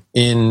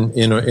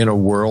in a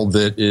world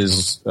that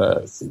is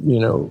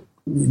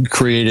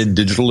created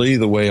digitally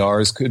the way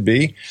ours could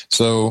be.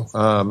 So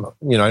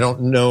I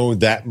don't know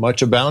that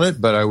much about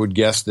it, but I would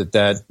guess that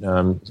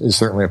is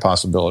certainly a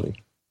possibility.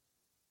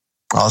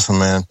 Awesome,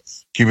 man.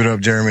 Keep it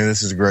up, Jeremy.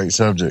 This is a great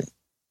subject.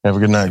 Have a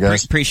good night,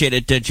 guys. Appreciate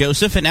it,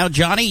 Joseph. And now,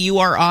 Johnny, you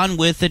are on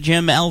with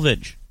Jim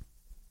Elvidge.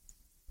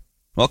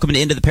 Welcome to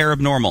Into the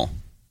Paranormal.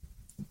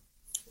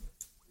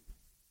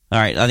 All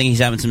right, I think he's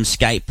having some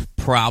Skype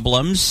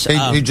problems.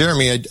 Hey,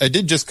 Jeremy, I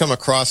did just come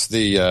across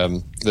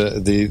the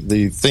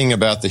thing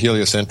about the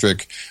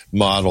heliocentric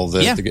model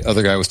that the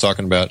other guy was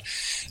talking about.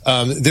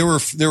 There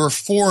were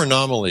 4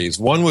 anomalies.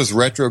 One was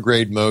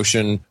retrograde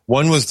motion.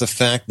 One was the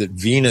fact that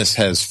Venus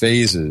has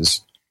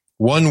phases.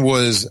 One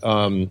was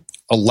a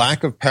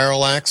lack of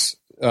parallax,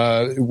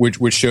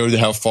 which showed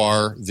how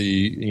far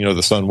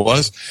the sun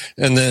was,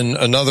 and then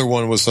another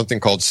one was something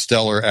called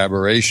stellar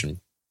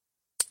aberration.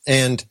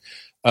 And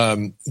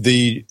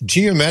the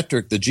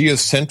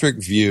geocentric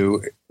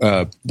view,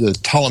 the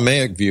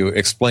Ptolemaic view,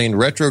 explained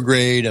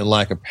retrograde and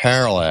lack of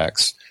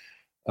parallax.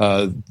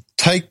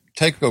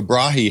 Tycho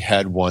Brahe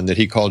had one that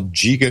he called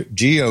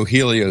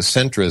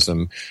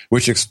geoheliocentrism,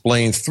 which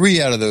explained 3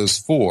 out of those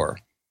 4.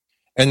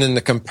 And then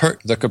the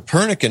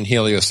Copernican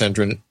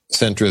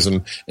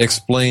heliocentrism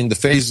explained the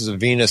phases of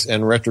Venus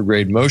and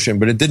retrograde motion,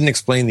 but it didn't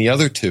explain the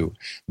other 2.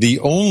 The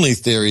only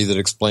theory that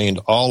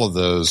explained all of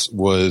those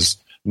was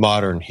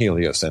modern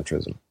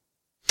heliocentrism.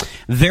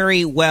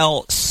 Very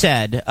well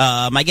said.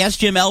 My guest,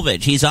 Jim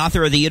Elvidge, he's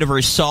author of The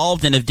Universe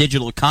Solved and of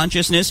Digital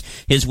Consciousness.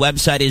 His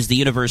website is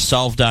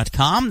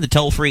theuniversesolved.com. The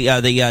toll-free,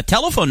 the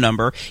telephone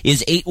number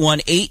is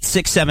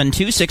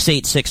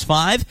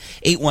 818-672-6865,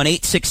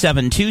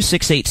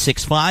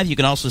 818-672-6865. You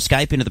can also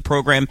Skype into the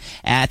program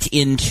at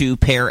Into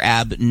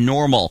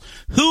Parabnormal.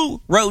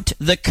 Who wrote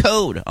the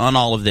code on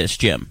all of this,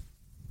 Jim?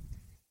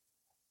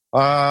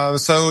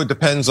 So it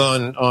depends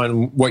on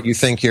what you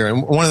think here.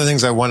 And one of the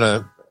things I want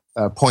to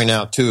point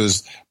out too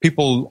is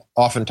people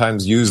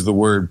oftentimes use the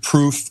word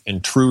proof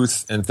and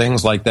truth and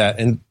things like that,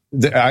 and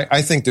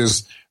I think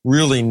there's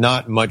really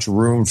not much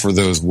room for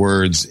those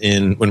words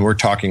when we're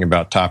talking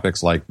about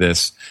topics like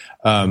this.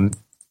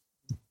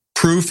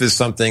 Proof is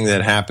something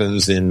that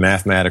happens in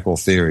mathematical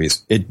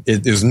theories.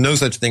 There's no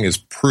such thing as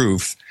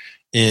proof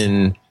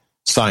in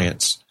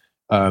science.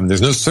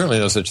 There's certainly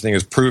no such thing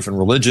as proof in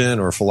religion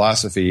or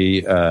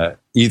philosophy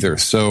either.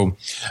 So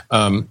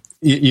I'm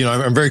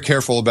very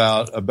careful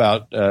about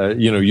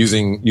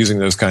using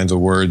those kinds of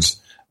words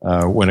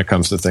when it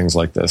comes to things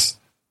like this.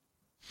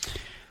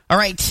 All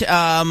right.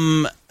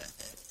 The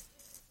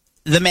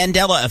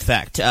Mandela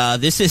effect.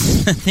 This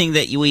is something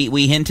that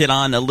we hinted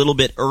on a little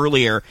bit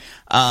earlier.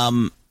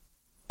 Of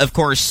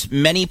course,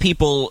 many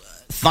people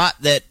thought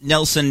that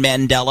Nelson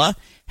Mandela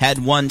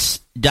had once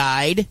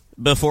died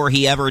before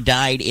he ever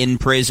died in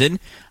prison.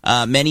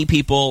 Many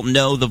people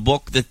know the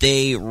book that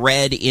they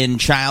read in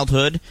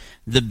childhood,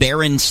 the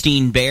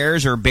Berenstain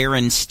Bears or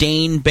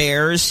Berenstain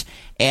Bears,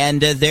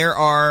 and there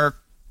are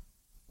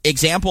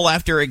example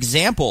after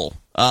example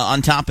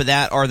on top of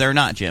that, are there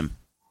not, Jim?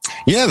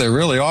 Yeah, there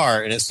really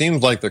are, and it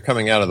seems like they're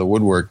coming out of the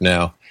woodwork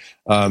now.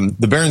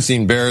 The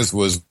Berenstain Bears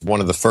was one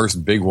of the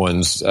first big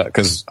ones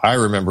because I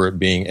remember it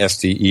being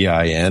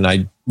STEIN.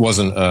 I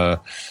wasn't an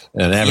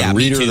avid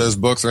reader of those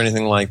books or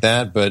anything like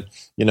that, but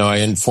I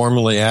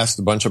informally asked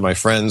a bunch of my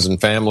friends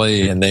and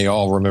family, and they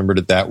all remembered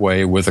it that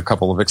way, with a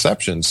couple of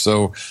exceptions.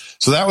 So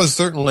that was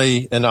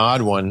certainly an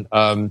odd one.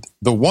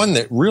 The one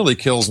that really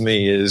kills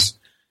me is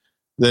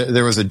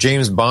there was a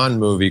James Bond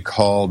movie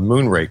called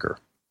Moonraker,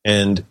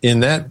 and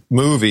in that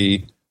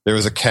movie, there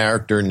was a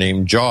character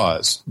named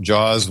Jaws.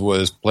 Jaws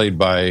was played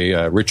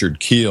by Richard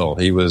Kiel.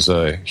 He was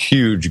a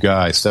huge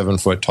guy, 7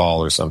 foot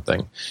tall or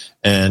something.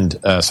 And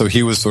so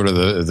he was sort of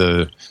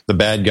the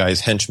bad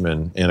guy's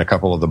henchman in a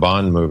couple of the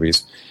Bond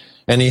movies.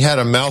 And he had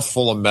a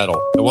mouthful of metal.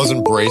 It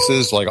wasn't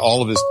braces, like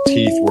all of his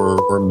teeth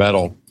were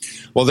metal.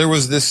 Well, there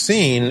was this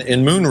scene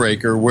in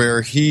Moonraker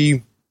where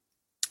he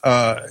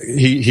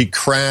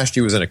crashed.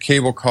 He was in a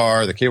cable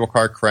car. The cable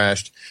car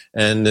crashed,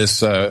 and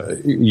this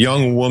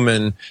young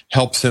woman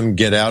helps him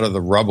get out of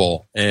the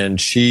rubble. And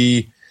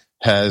she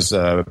has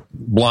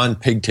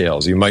blonde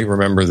pigtails. You might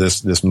remember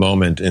this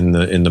moment in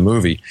the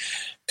movie.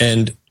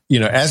 And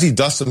as he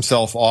dusts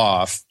himself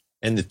off,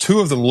 and the two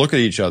of them look at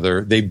each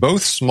other, they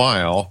both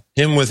smile.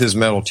 Him with his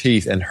metal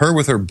teeth, and her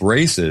with her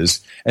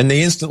braces, and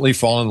they instantly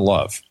fall in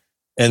love.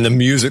 And the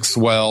music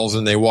swells,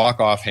 and they walk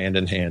off hand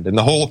in hand. And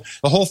the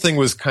whole thing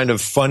was kind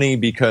of funny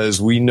because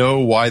we know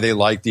why they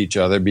liked each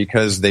other,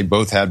 because they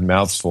both had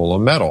mouths full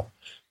of metal.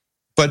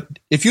 But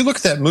if you look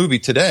at that movie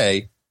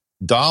today,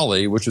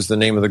 Dolly, which is the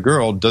name of the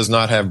girl, does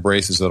not have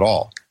braces at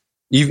all.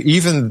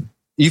 Even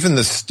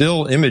the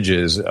still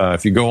images,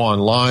 if you go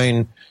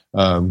online,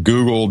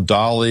 Google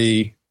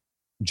Dolly,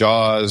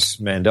 Jaws,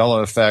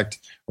 Mandela Effect,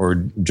 or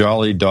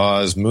Jolly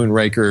Dawes,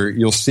 Moonraker,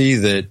 you'll see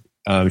that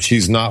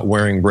she's not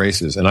wearing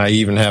braces. And I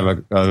even have a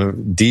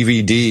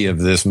DVD of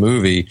this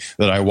movie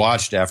that I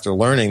watched after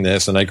learning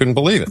this, and I couldn't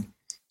believe it.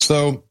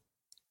 So,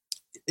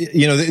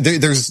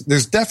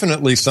 there's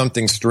definitely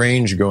something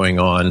strange going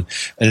on,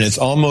 and it's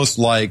almost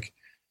like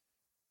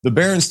the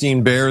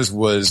Berenstain Bears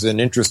was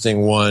an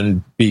interesting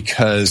one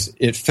because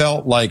it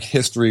felt like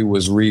history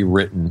was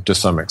rewritten to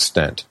some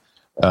extent.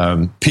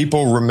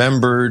 People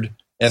remembered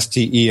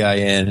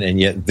STEIN, and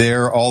yet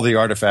all the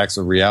artifacts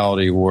of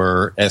reality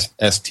were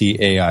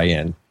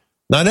STAIN.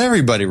 Not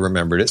everybody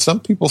remembered it. Some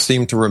people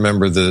seem to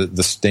remember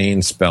the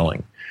Stain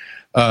spelling.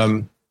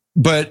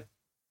 But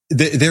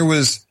there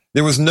was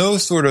no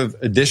sort of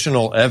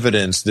additional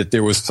evidence that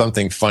there was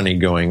something funny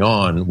going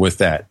on with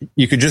that.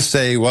 You could just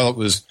say, well,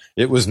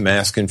 it was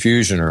mass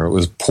confusion, or it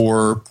was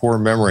poor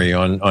memory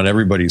on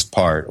everybody's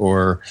part,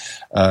 or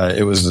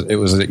it was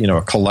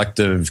a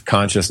collective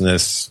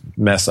consciousness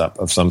mess up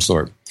of some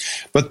sort.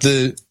 But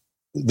the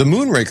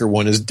Moonraker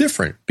one is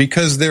different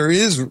because there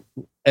is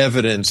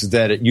evidence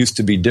that it used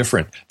to be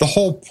different. The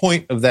whole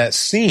point of that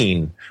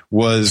scene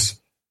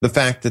was the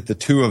fact that the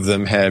two of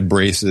them had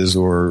braces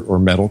or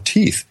metal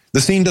teeth.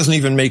 The scene doesn't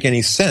even make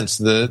any sense.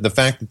 The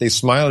fact that they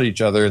smiled at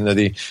each other and that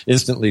they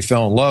instantly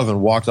fell in love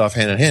and walked off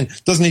hand in hand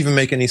doesn't even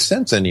make any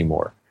sense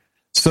anymore.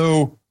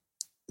 So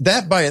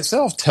that by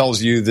itself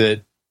tells you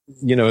that,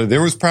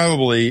 there was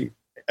probably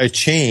a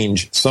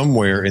change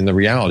somewhere in the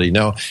reality.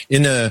 Now,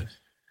 in a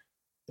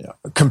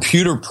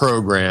computer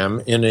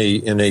program, in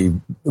a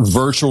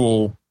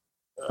virtual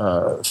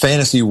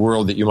fantasy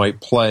world that you might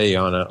play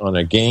on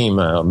a game,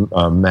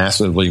 a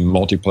massively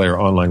multiplayer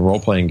online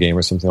role-playing game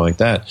or something like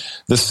that,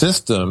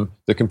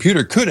 the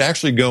computer could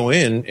actually go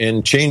in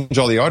and change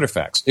all the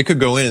artifacts. It could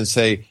go in and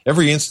say,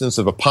 every instance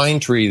of a pine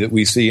tree that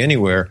we see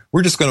anywhere,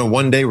 we're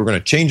going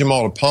to change them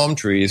all to palm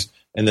trees,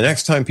 and the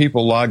next time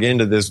people log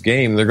into this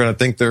game, they're going to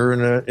think they're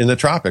in the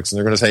tropics, and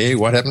they're going to say, hey,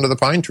 what happened to the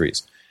pine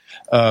trees?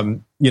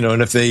 And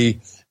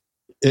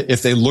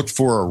if they looked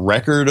for a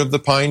record of the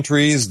pine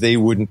trees, they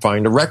wouldn't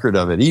find a record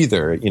of it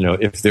either,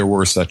 if there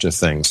were such a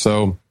thing.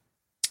 So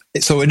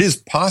it is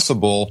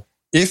possible,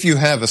 if you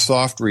have a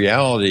soft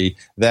reality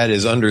that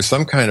is under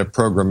some kind of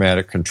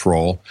programmatic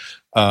control,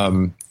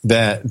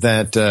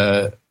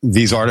 that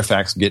these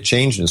artifacts get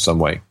changed in some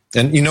way.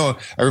 And,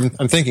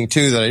 I'm thinking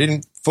too that I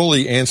didn't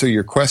fully answer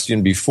your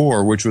question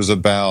before, which was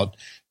about,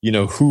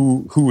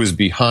 who is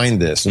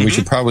behind this. And we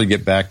should probably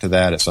get back to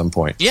that at some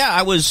point.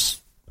 Yeah,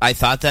 I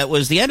thought that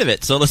was the end of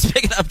it. So let's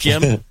pick it up,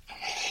 Jim.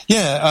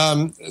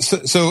 Yeah.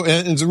 So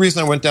and the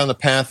reason I went down the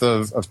path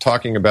of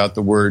talking about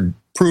the word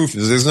proof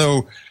is there's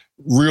no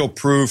real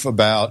proof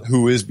about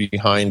who is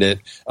behind it.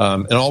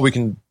 And all we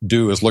can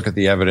do is look at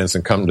the evidence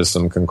and come to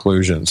some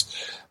conclusions.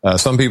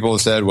 Some people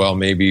have said, well,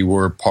 maybe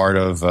we're part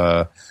of,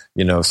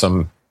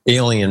 some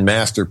alien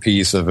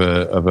masterpiece of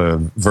a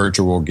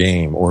virtual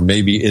game, or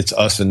maybe it's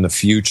us in the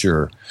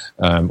future,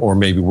 or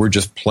maybe we're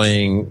just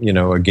playing,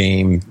 a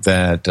game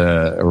that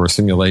or a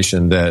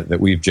simulation that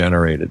we've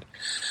generated.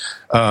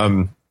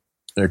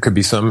 There could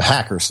be some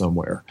hacker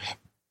somewhere.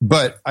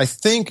 But I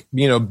think,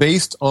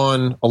 based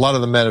on a lot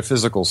of the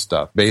metaphysical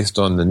stuff, based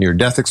on the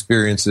near-death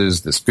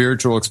experiences, the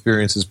spiritual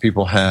experiences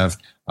people have,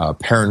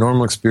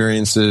 paranormal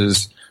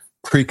experiences,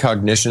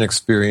 precognition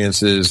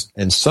experiences,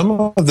 and some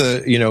of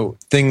the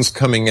things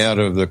coming out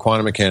of the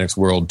quantum mechanics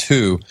world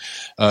too,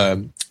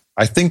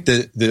 I think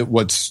that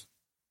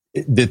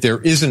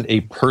there isn't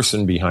a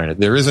person behind it.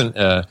 There isn't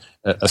a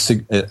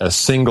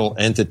single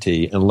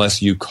entity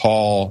unless you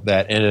call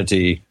that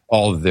entity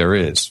all that there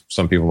is.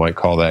 Some people might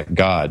call that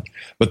God.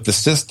 But the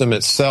system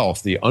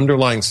itself, the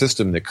underlying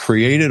system that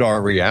created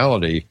our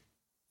reality,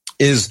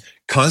 is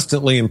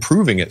constantly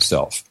improving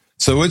itself.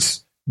 So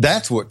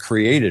that's what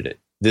created it.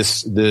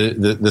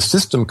 the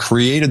system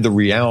created the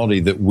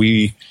reality that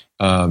we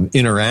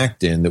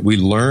interact in, that we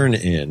learn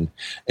in,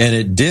 and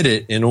it did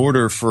it in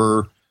order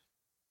for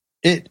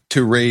it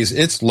to raise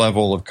its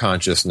level of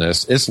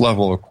consciousness, its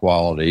level of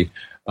quality,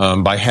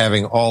 by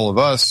having all of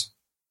us,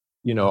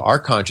 our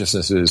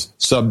consciousnesses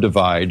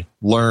subdivide,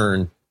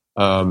 learn,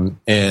 and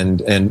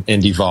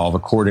evolve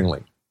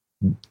accordingly.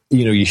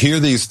 You hear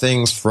these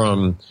things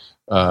from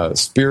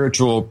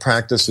spiritual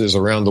practices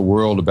around the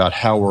world about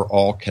how we're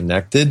all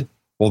connected.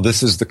 Well,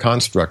 this is the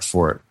construct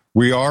for it.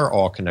 We are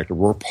all connected.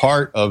 We're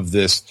part of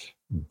this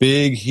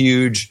big,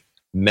 huge,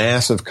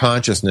 massive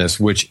consciousness,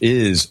 which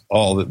is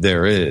all that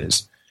there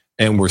is.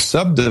 And we're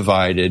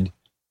subdivided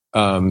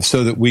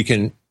so that we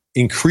can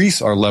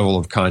increase our level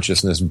of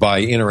consciousness by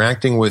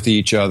interacting with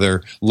each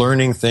other,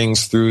 learning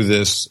things through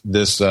this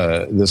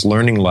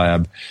learning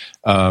lab.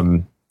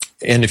 And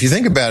if you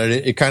think about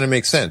it, it kind of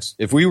makes sense.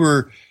 If we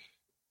were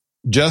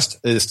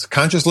just this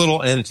conscious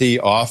little entity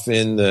off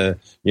in the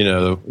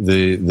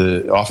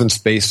off in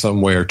space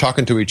somewhere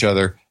talking to each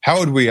other, how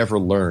would we ever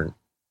learn?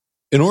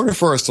 In order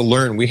for us to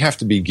learn, we have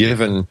to be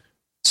given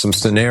some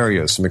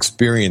scenarios, some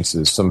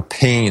experiences, some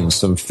pains,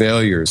 some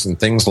failures, and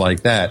things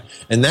like that.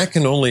 And that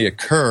can only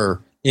occur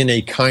in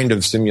a kind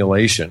of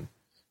simulation.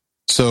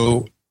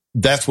 So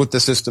that's what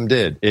the system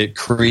did. It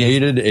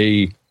created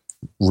a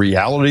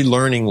reality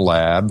learning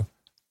lab,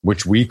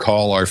 which we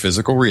call our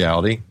physical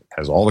reality. It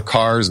has all the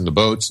cars and the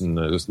boats and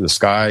the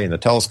sky and the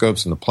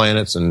telescopes and the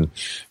planets and,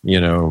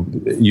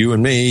 you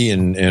and me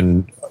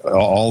and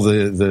all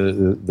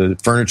the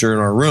furniture in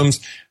our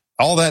rooms.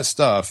 All that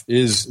stuff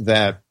is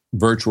that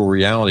virtual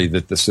reality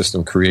that the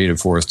system created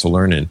for us to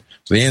learn in.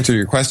 So the answer to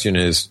your question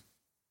is,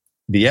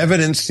 the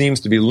evidence seems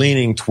to be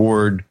leaning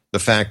toward the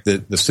fact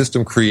that the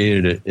system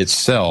created it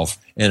itself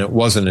and it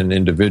wasn't an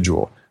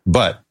individual.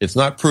 But it's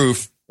not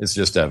proof, it's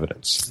just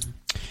evidence.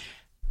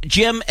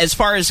 Jim, as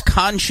far as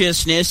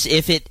consciousness,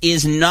 if it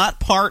is not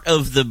part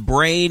of the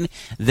brain,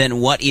 then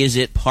what is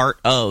it part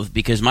of?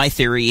 Because my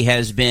theory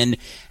has been,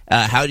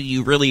 how do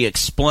you really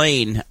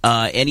explain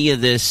any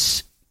of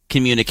this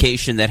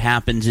communication that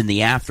happens in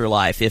the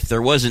afterlife if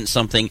there wasn't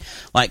something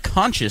like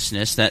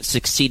consciousness that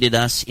succeeded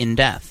us in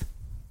death?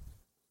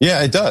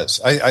 Yeah, it does.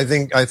 I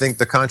think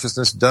the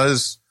consciousness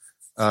does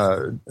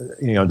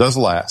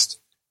last,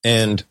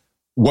 and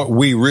what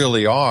we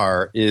really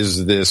are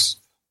is this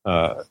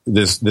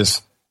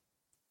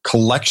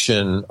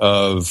collection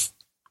of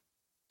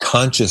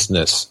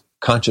consciousness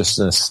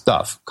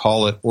stuff.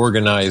 Call it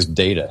organized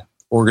data,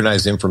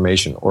 organized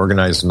information,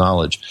 organized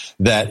knowledge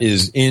that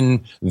is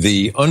in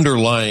the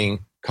underlying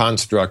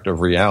construct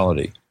of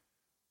reality.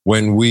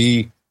 When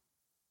we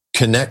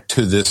connect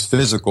to this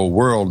physical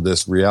world,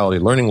 this reality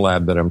learning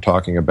lab that I'm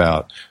talking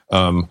about,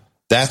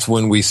 that's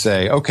when we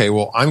say, okay,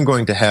 well, I'm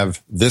going to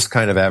have this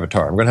kind of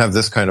avatar. I'm going to have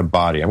this kind of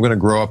body. I'm going to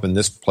grow up in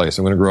this place.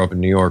 I'm going to grow up in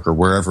New York or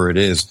wherever it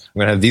is. I'm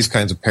going to have these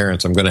kinds of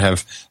parents. I'm going to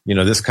have,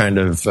 this kind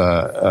of,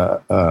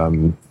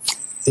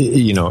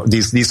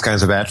 these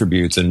kinds of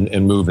attributes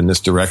and move in this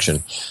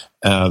direction.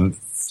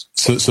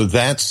 So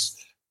that's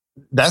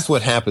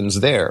what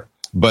happens there.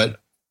 But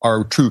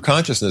our true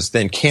consciousness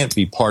then can't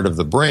be part of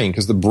the brain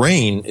because the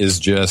brain is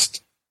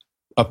just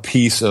a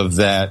piece of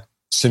that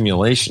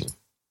simulation.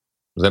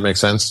 Does that make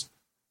sense?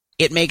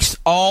 It makes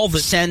all the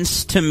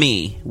sense to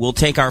me. We'll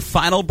take our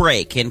final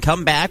break and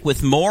come back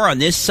with more on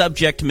this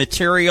subject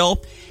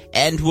material,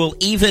 and we'll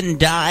even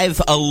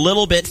dive a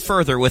little bit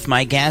further with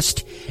my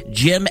guest,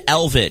 Jim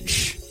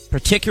Elvidge,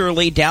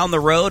 particularly down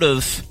the road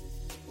of,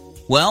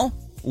 well,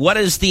 what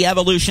does the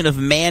evolution of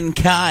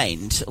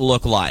mankind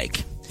look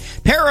like?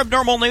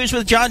 Paranormal News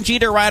with John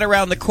Jeter right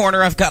around the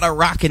corner. I've got a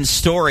rockin'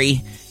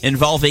 story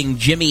involving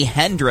Jimi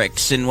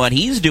Hendrix and what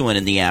he's doing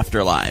in the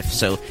afterlife.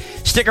 So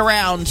stick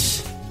around.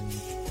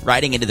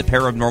 Riding into the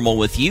paranormal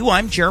with you,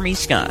 I'm Jeremy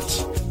Scott.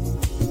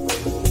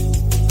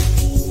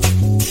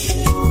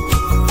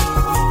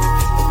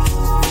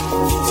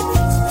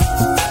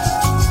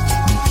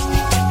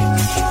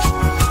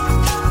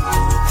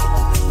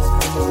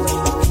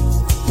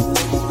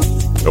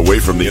 Away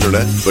from the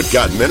internet, but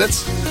got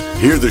minutes?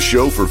 Hear the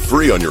show for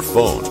free on your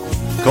phone.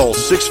 Call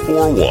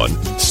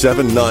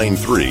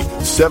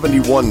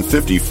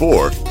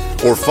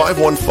 641-793-7154 or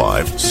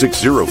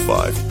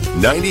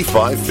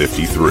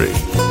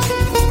 515-605-9553.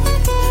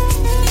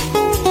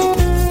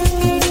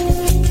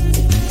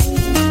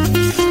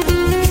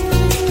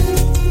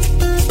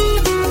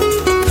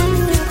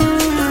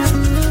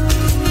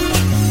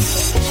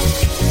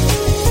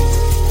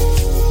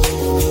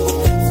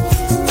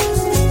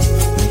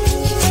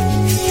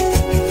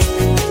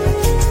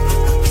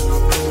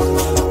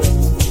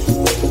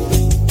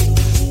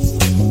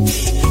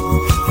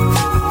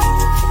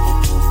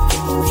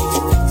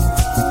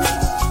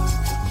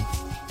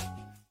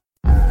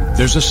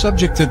 There's a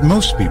subject that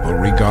most people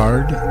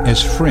regard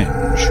as fringe.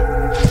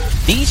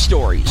 These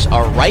stories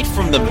are right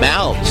from the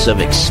mouths of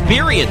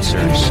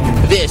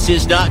experiencers. This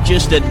is not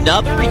just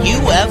another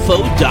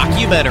UFO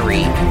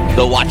documentary.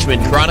 The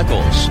Watchmen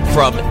Chronicles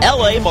from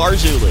L.A.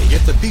 Marzulli.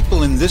 Yet the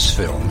people in this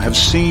film have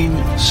seen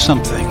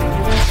something.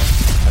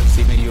 I've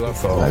seen a UFO.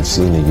 UFO. I've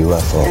seen a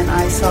UFO. And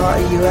I saw a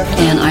UFO.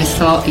 And I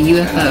saw a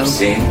UFO. And I've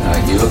seen a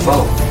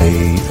UFO.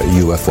 A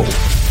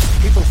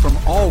UFO. People from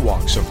all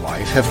walks of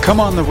life have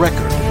come on the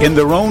record in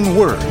their own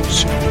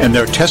words, and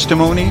their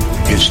testimony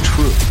is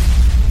true.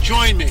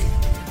 Join me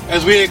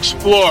as we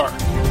explore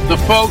the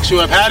folks who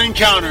have had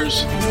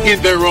encounters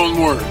in their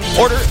own words.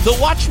 Order The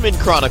Watchmen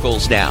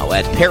Chronicles now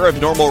at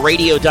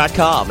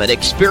paranormalradio.com and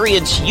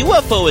experience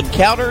UFO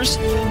encounters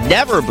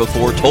never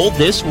before told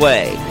this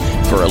way.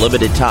 For a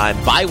limited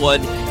time, buy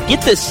one,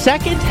 get the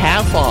second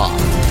half off.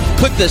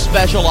 Click the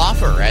special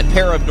offer at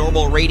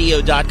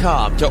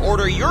paranormalradio.com to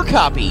order your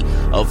copy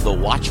of The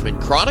Watchmen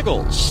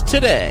Chronicles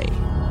today.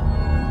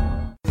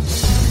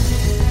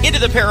 Into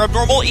the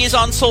Paranormal is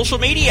on social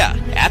media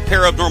at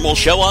Paranormal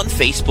Show on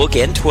Facebook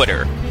and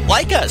Twitter.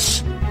 Like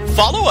us.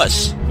 Follow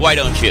us. Why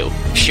don't you?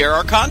 Share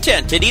our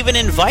content and even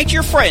invite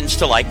your friends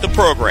to like the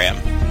program.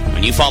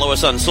 When you follow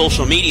us on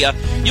social media,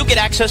 you'll get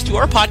access to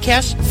our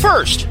podcast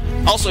first.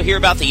 Also hear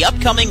about the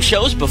upcoming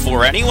shows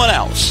before anyone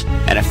else.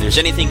 And if there's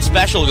anything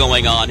special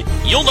going on,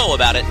 you'll know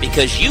about it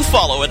because you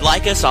follow and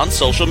like us on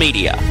social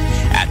media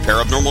at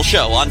Paranormal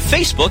Show on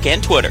Facebook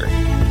and Twitter.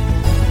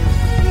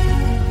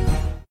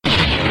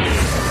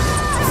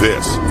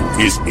 This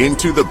is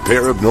Into the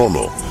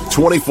Paranormal,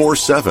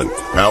 24/7,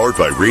 powered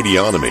by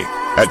Radionomy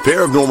at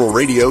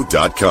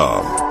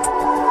paranormalradio.com.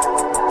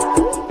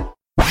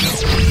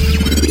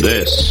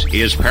 This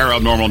is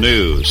Paranormal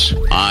News.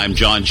 I'm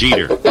John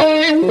Jeter.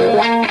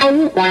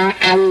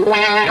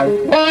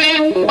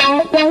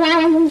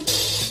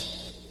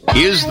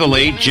 Is the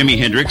late Jimi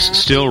Hendrix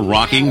still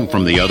rocking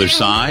from the other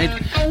side?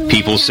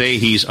 People say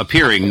he's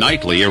appearing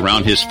nightly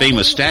around his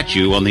famous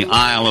statue on the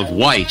Isle of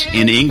Wight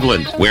in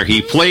England, where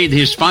he played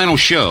his final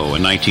show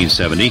in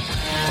 1970.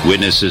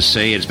 Witnesses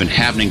say it's been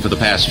happening for the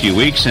past few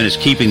weeks and is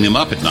keeping them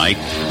up at night.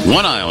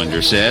 One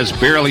islander says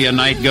barely a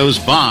night goes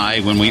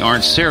by when we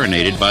aren't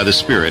serenaded by the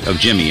spirit of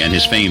Jimmy and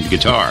his famed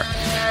guitar.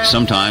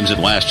 Sometimes it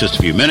lasts just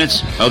a few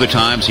minutes. Other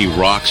times he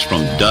rocks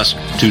from dusk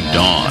to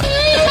dawn.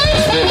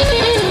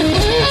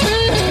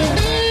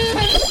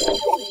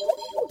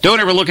 Don't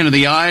ever look into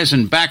the eyes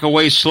and back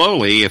away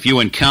slowly if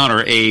you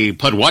encounter a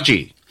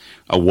pudwaji.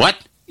 A what?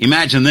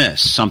 Imagine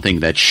this,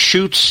 something that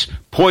shoots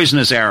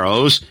poisonous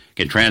arrows,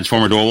 can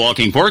transform into a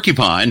walking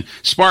porcupine,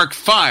 spark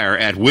fire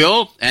at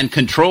will, and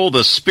control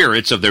the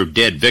spirits of their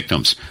dead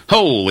victims.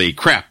 Holy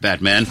crap,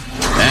 Batman.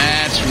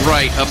 That's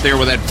right, up there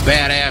with that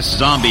badass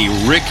zombie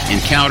Rick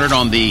encountered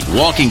on The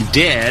Walking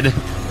Dead.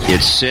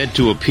 It's said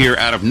to appear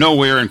out of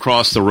nowhere and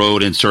cross the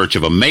road in search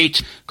of a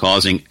mate,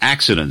 causing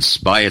accidents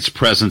by its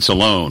presence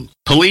alone.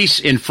 Police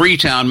in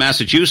Freetown,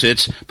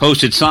 Massachusetts,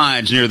 posted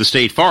signs near the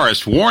state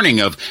forest warning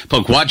of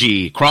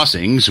Pukwaji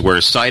crossings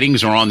where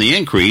sightings are on the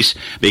increase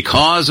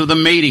because of the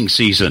mating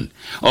season.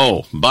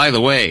 Oh, by the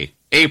way,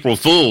 April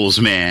Fools,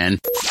 man.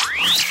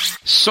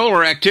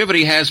 Solar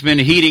activity has been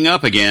heating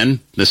up again.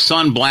 The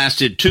sun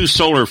blasted 2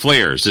 solar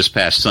flares this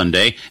past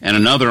Sunday and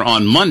another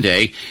on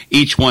Monday,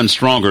 each one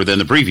stronger than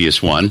the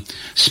previous one.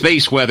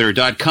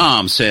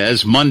 Spaceweather.com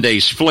says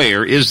Monday's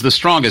flare is the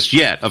strongest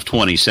yet of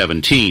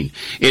 2017.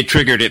 It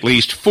triggered at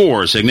least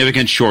 4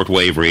 significant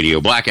shortwave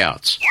radio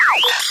blackouts.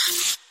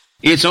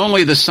 It's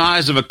only the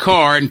size of a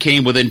car and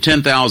came within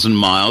 10,000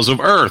 miles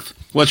of Earth.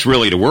 What's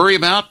really to worry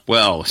about?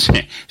 Well,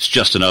 it's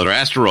just another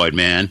asteroid,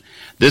 man.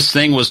 This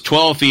thing was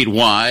 12 feet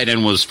wide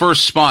and was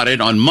first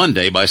spotted on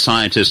Monday by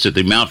scientists at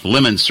the Mount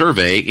Lemmon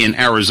Survey in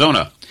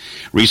Arizona.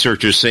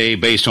 Researchers say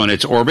based on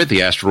its orbit,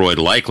 the asteroid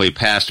likely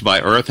passed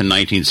by Earth in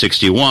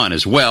 1961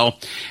 as well,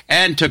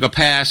 and took a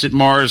pass at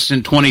Mars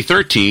in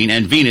 2013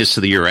 and Venus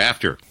the year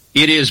after.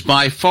 It is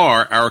by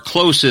far our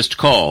closest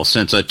call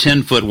since a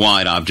 10-foot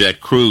wide object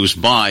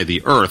cruised by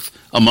the Earth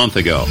a month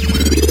ago.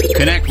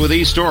 Connect with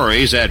these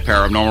stories at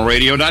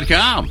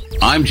paranormalradio.com.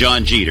 I'm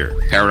John Jeter,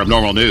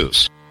 Paranormal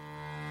News.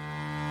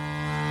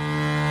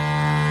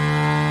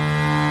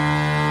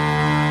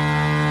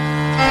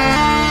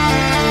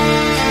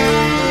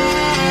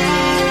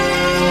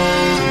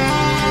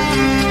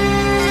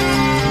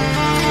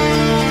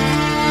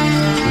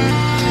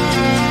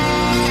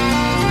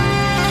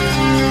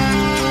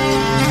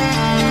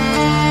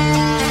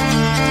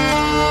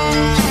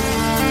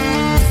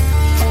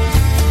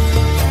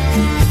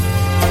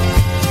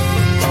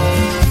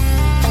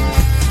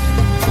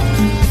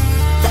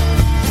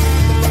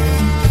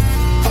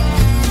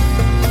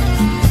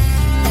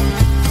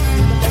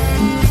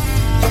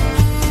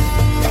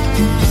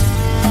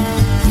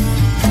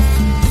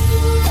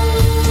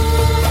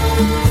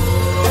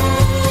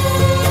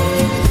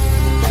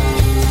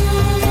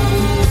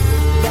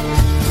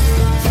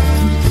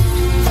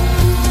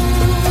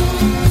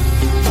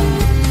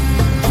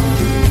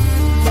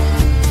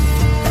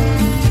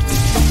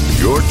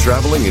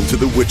 Traveling into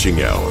the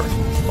witching hour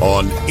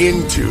on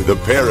Into the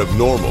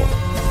Paranormal.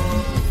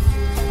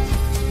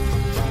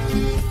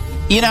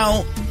 You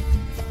know,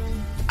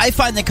 I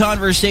find the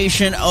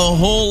conversation a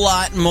whole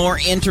lot more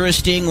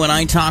interesting when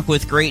I talk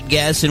with great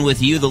guests and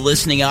with you, the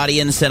listening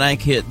audience, than I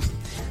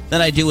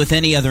do with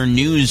any other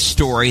news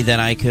story that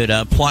I could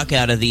pluck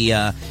out of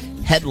the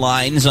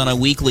headlines on a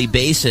weekly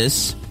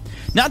basis.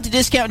 Not to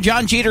discount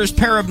John Jeter's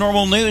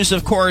Paranormal News,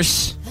 of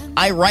course.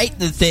 I write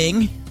the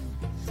thing.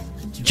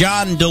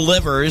 John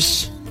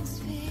delivers.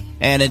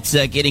 And it's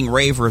getting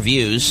rave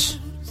reviews.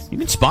 You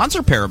can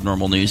sponsor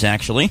Paranormal News,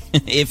 actually,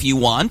 if you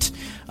want.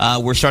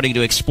 We're starting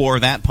to explore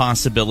that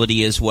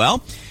possibility as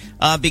well.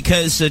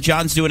 Because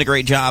John's doing a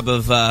great job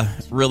of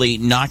really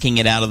knocking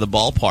it out of the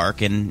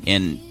ballpark.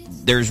 And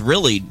there's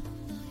really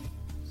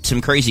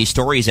some crazy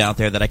stories out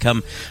there that I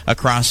come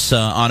across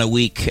on a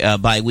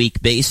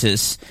week-by-week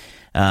basis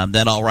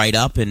that I'll write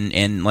up.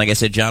 And like I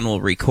said, John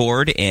will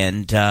record,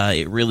 and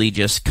it really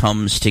just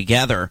comes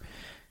together.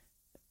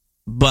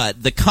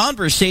 But the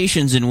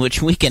conversations in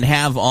which we can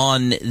have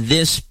on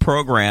this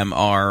program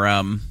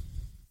are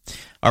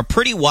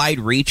pretty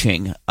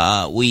wide-reaching.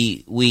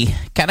 We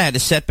kind of had a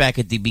setback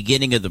at the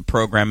beginning of the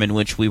program in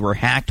which we were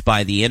hacked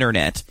by the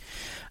internet.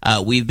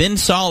 We've been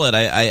solid.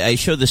 I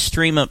show the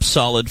stream up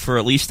solid for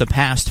at least the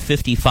past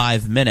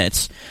 55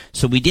 minutes.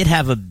 So we did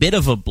have a bit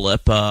of a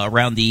blip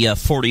around the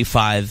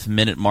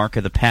 45-minute mark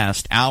of the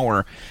past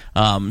hour.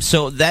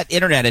 So that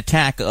internet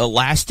attack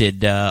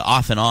lasted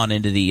off and on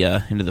into the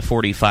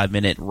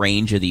 45-minute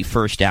range of the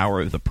first hour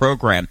of the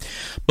program.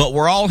 But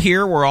we're all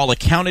here. We're all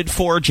accounted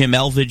for. Jim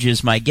Elvidge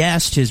is my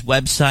guest. His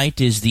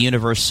website is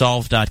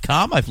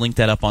theuniversesolved.com. I've linked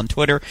that up on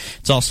Twitter.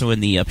 It's also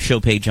in the show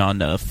page on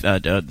the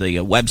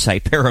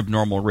website,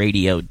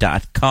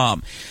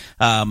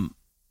 paranormalradio.com.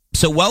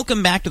 So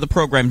welcome back to the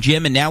program,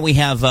 Jim. And now we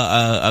have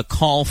a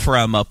call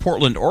from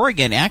Portland,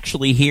 Oregon,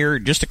 actually here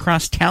just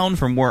across town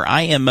from where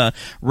I am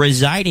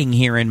residing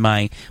here in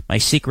my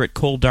secret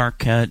cold,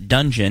 dark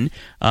dungeon.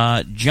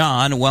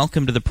 John,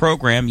 welcome to the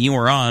program. You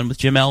are on with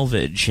Jim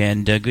Elvidge,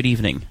 and good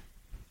evening.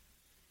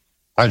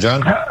 Hi,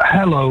 John.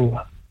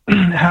 Hello.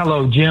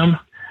 Hello, Jim.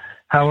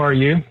 How are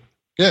you?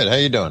 Good. How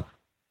you doing?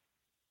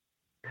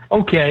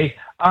 Okay.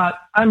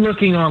 I'm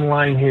looking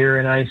online here,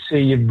 and I see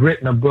you've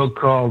written a book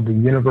called The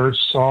Universe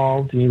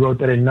Solved. You wrote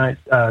that in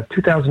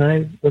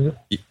 2008, was it?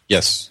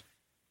 Yes.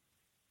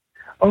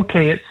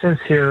 Okay, it says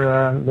here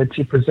that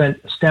you present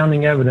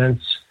astounding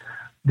evidence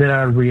that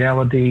our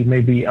reality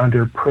may be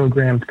under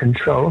programmed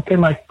control. Okay,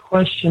 my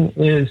question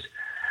is,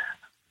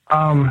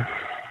 all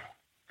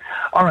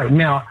right,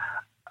 now,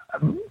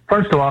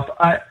 first off,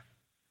 I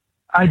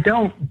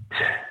don't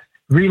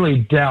really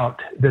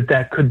doubt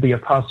that could be a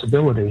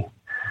possibility.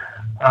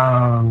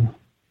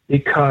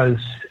 Because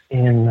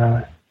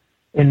in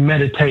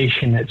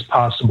meditation, it's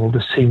possible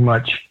to see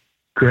much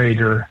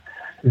greater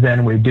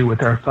than we do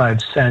with our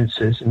five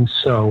senses, and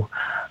so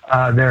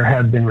there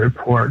have been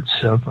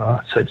reports of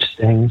such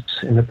things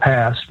in the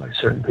past by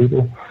certain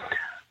people,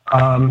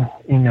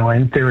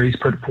 and theories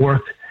put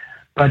forth.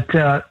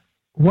 But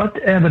what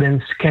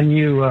evidence can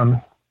you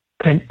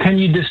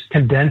just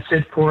condense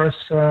it for us?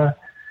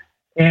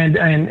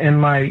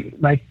 And my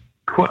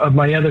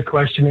other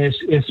question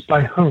is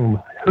by whom?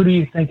 Who do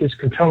you think is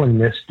controlling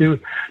this? Do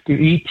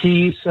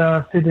ETs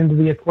fit into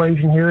the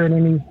equation here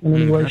in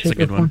any way, shape,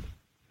 or form?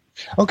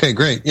 Okay,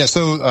 great. Yeah,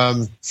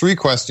 so three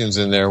questions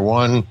in there.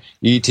 One,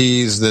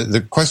 ETs.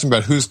 The question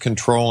about who's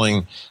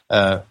controlling.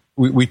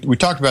 We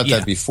talked about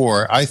that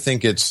before. I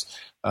think it's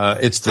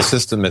the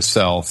system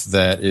itself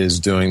that is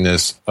doing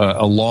this,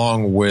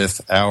 along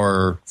with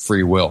our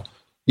free will.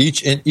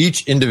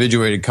 Each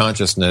individuated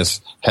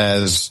consciousness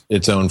has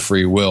its own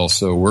free will,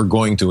 so we're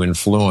going to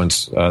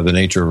influence the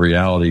nature of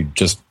reality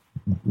just,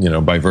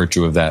 by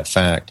virtue of that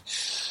fact.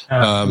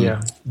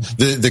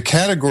 The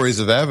categories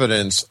of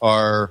evidence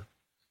are,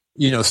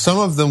 some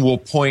of them will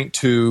point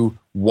to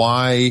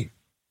why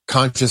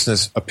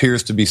consciousness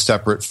appears to be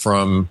separate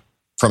from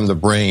the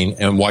brain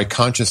and why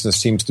consciousness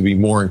seems to be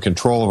more in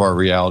control of our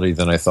reality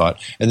than I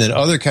thought. And then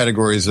other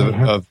categories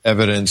of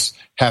evidence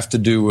have to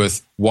do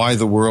with why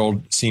the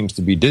world seems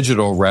to be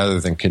digital rather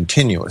than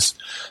continuous.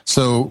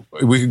 So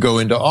we could go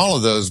into all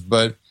of those,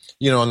 but,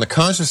 on the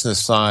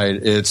consciousness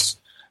side, it's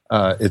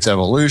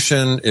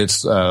evolution,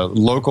 it's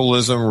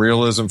localism,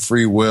 realism,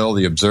 free will,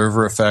 the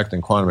observer effect,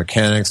 and quantum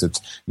mechanics.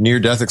 It's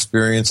near-death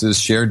experiences,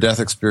 shared death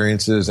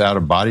experiences,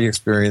 out-of-body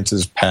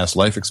experiences, past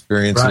life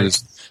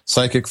experiences,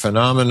 psychic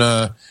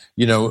phenomena.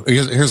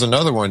 Here's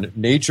another one: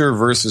 nature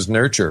versus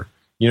nurture.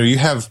 You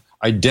have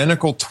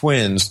identical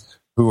twins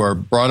who are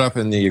brought up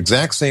in the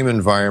exact same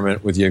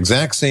environment with the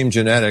exact same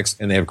genetics,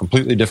 and they have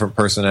completely different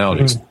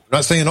personalities. I'm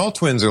not saying all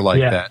twins are like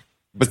that,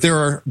 but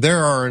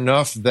there are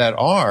enough that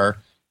are.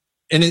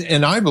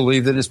 And I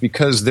believe that it's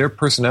because their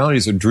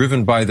personalities are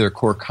driven by their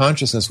core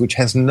consciousness, which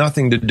has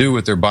nothing to do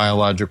with their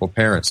biological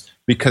parents,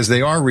 because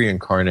they are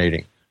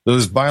reincarnating.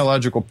 Those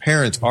biological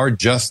parents are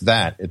just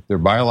that. They're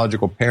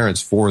biological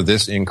parents for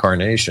this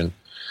incarnation.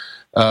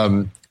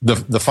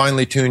 The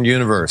finely tuned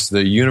universe,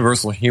 the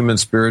universal human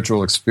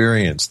spiritual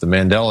experience, the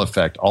Mandela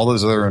effect, all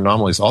those other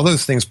anomalies, all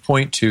those things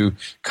point to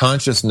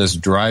consciousness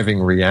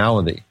driving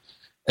reality.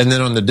 And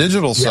then on the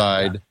digital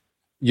side,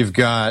 you've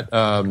got,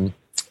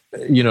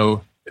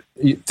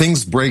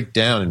 things break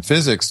down in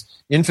physics.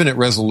 Infinite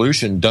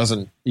resolution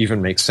doesn't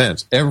even make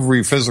sense.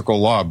 Every physical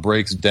law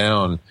breaks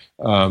down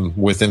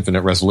with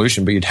infinite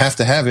resolution, but you'd have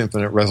to have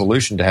infinite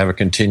resolution to have a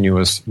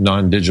continuous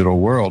non-digital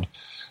world.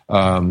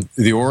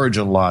 the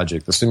origin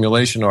logic, the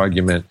simulation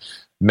argument,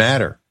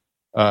 matter.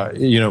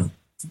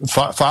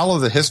 Follow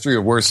the history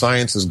of where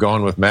science has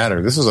gone with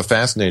matter. This is a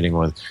fascinating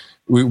one.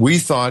 We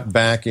thought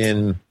back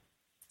in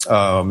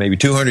maybe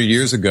 200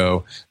 years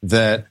ago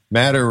that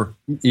matter,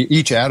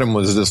 each atom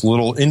was this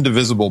little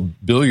indivisible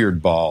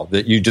billiard ball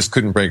that you just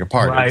couldn't break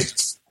apart.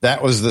 Right.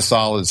 That was the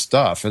solid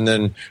stuff. And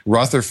then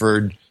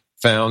Rutherford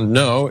found,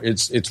 no,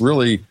 it's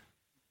really,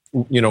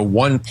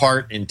 1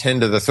 part in 10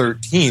 to the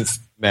 13th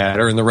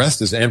matter, and the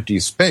rest is empty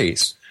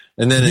space.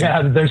 And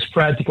then there's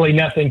practically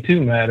nothing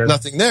to matter.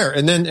 Nothing there.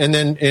 And then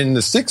in the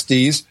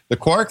 60s, the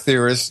quark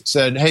theorists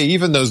said, hey,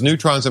 even those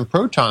neutrons and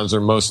protons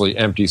are mostly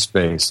empty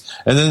space.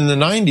 And then in the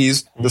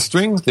 90s, the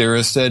string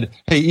theorists said,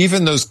 hey,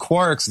 even those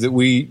quarks that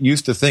we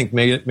used to think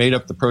made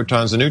up the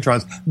protons and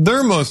neutrons,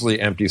 they're mostly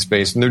empty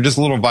space, and they're just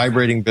little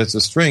vibrating bits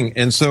of string.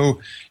 And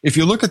so if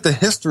you look at the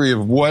history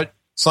of what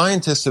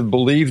scientists have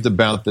believed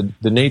about the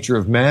nature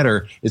of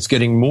matter, it's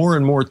getting more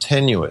and more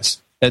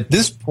tenuous. At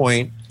this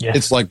point,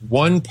 It's like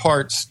 1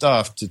 part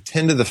stuff to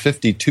 10 to the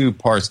 52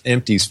 parts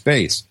empty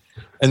space.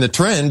 And the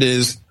trend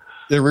is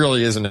there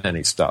really isn't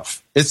any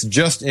stuff. It's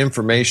just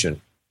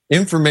information.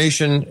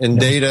 Information and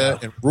data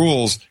and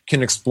rules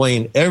can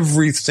explain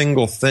every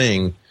single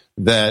thing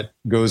that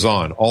goes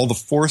on. All the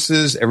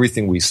forces,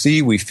 everything we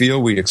see, we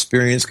feel, we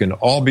experience can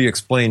all be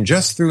explained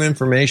just through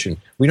information.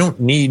 We don't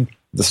need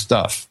the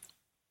stuff.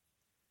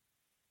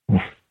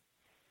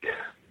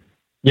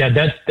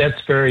 Yeah,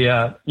 that's very,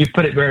 you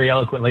put it very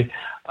eloquently.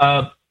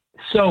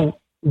 So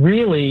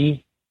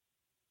really,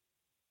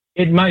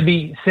 it might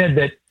be said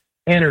that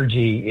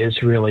energy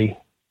is really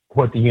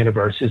what the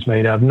universe is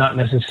made of, not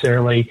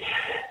necessarily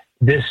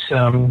this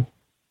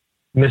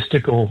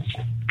mystical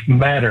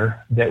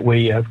matter that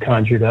we have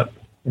conjured up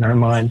in our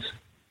minds.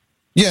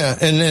 Yeah,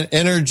 and then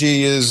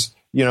energy is,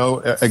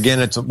 again,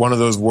 it's one of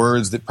those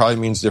words that probably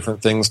means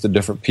different things to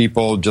different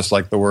people, just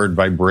like the word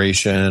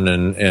vibration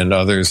and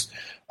others.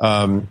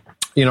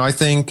 I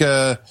think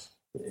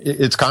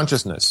it's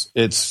consciousness.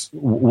 It's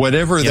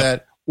whatever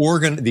that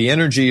the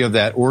energy of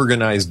that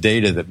organized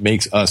data that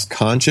makes us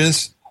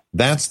conscious.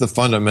 That's the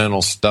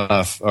fundamental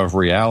stuff of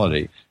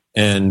reality.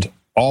 And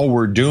all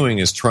we're doing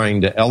is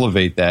trying to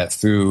elevate that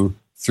through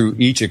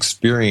each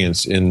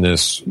experience in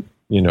this,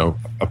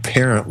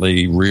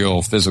 apparently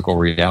real physical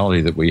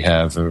reality that we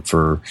have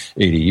for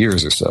 80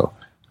 years or so.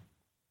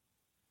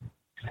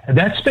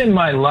 That's been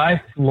my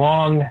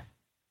lifelong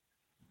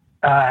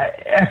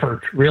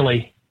effort,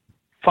 really,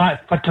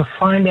 but to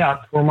find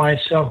out for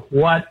myself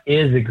what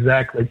is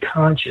exactly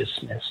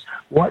consciousness,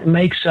 what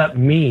makes up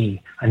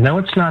me. I know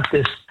it's not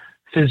this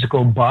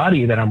physical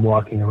body that I'm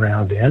walking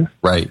around in.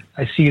 Right.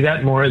 I see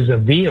that more as a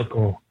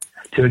vehicle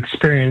to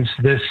experience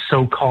this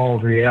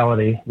so-called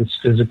reality, this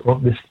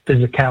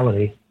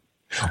physicality.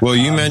 Well,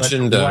 you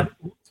mentioned,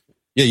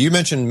 you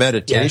mentioned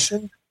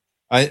meditation.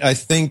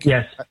 Yes.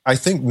 I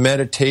think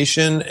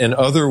meditation and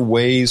other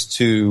ways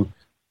to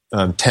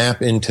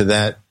tap into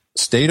that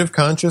state of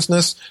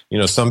consciousness.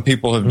 Some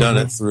people have done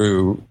it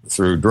through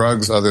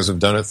drugs. Others have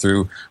done it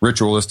through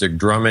ritualistic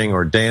drumming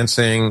or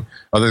dancing.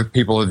 Other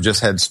people have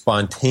just had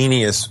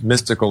spontaneous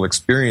mystical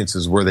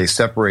experiences where they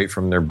separate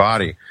from their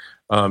body.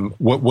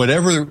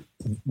 Whatever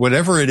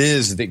it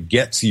is that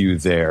gets you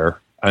there,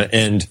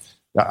 and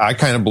I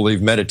kind of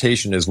believe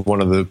meditation is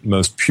one of the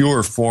most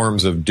pure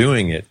forms of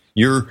doing it.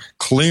 You're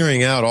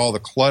clearing out all the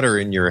clutter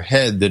in your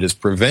head that is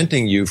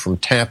preventing you from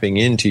tapping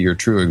into your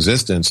true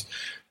existence.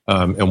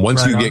 And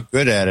once you get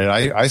good at it,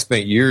 I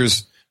spent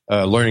years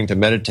learning to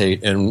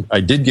meditate, and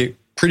I did get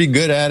pretty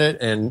good at it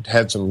and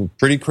had some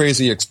pretty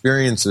crazy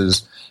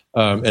experiences.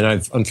 And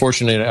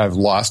I've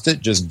lost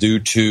it just due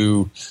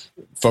to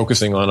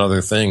focusing on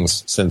other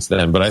things since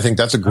then. But I think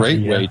that's a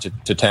great way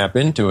to tap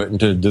into it and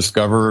to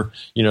discover,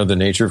 the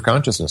nature of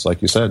consciousness,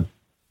 like you said.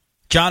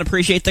 John,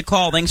 appreciate the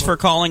call. Thanks for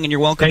calling, and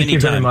you're welcome anytime.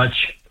 Thank you very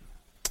much.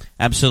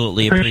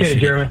 Absolutely. Appreciate it,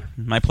 Jeremy.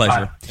 My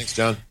pleasure. Bye. Thanks,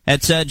 John.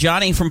 That's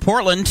Johnny from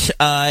Portland,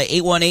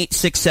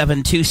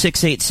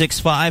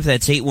 818-672-6865.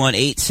 That's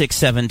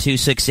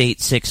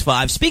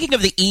 818-672-6865. Speaking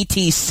of the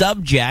ET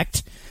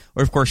subject,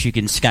 or of course you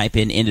can Skype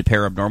into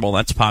Paranormal.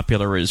 That's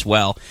popular as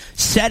well.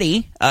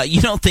 SETI, you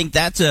don't think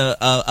that's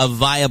a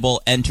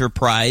viable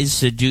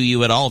enterprise, do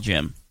you at all,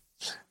 Jim?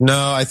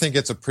 No, I think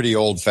it's a pretty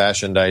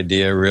old-fashioned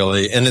idea,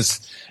 really. And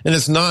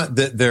it's not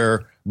that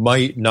there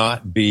might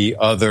not be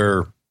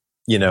other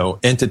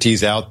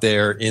entities out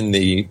there in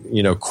the,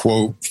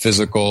 quote,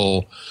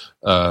 physical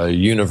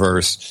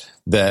universe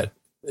that,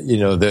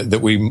 that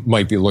we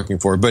might be looking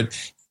for. But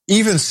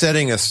even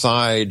setting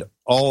aside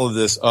all of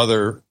this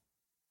other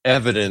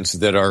evidence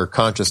that our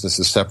consciousness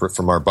is separate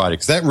from our body,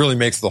 because that really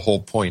makes the whole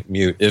point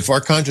mute. If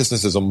our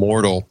consciousness is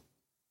immortal,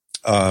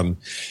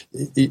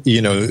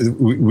 we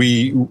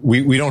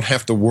don't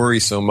have to worry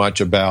so much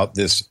about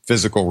this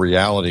physical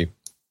reality.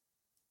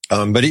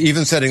 But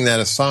even setting that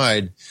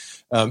aside,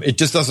 it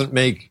just doesn't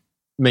make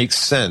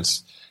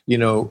sense.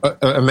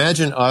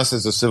 Imagine us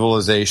as a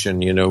civilization.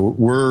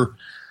 We're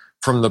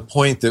from the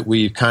point that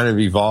we've kind of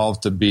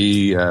evolved to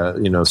be,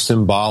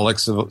 symbolic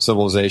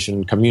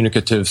civilization,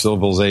 communicative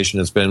civilization.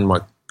 It's been,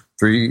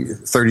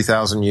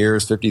 30,000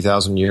 years,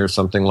 50,000 years,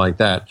 something like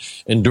that.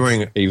 And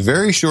during a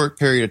very short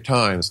period of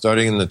time,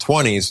 starting in the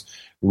 20s,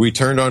 we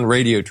turned on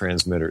radio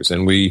transmitters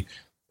and we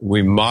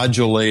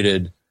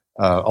modulated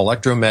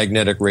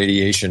electromagnetic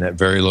radiation at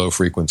very low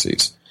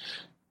frequencies.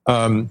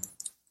 And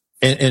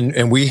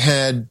we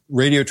had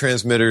radio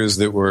transmitters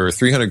that were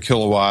 300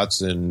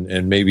 kilowatts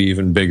and maybe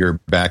even bigger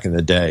back in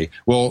the day.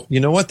 Well,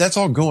 you know what? That's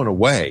all going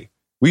away.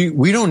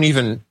 We don't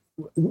even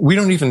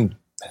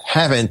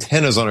have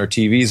antennas on our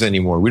TVs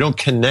anymore. We don't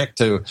connect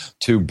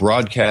to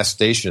broadcast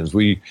stations.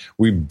 We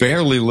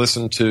barely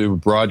listen to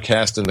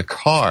broadcast in the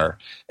car,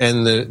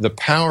 and the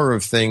power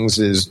of things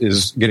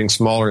is getting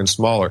smaller and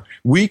smaller.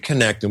 We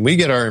connect and we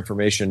get our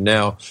information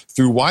now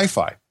through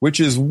Wi-Fi, which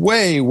is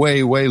way,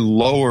 way, way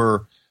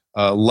lower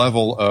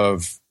level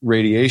of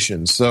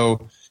radiation.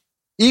 So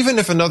even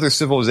if another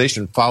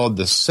civilization followed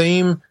the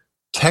same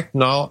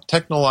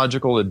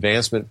technological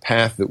advancement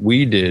path that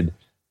we did,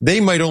 they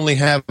might only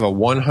have a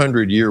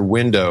 100-year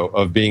window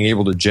of being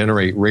able to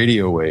generate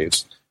radio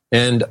waves.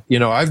 And,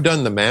 I've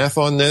done the math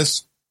on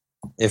this.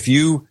 If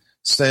you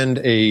send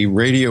a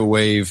radio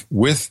wave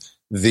with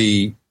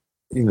the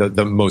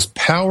most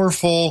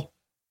powerful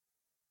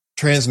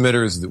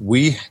transmitters that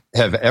we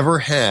have ever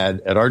had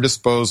at our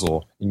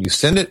disposal, and you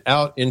send it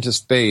out into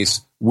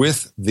space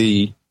with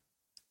the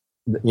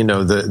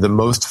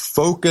most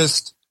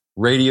focused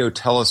radio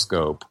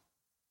telescope,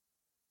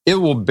 it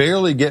will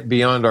barely get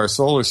beyond our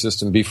solar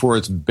system before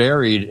it's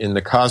buried in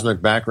the cosmic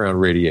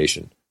background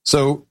radiation.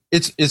 So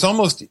it's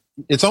almost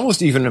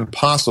even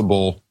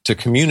impossible to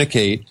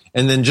communicate.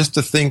 And then just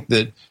to think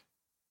that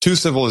two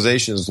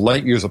civilizations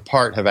light years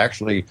apart have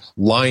actually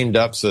lined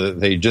up so that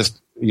they just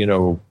hit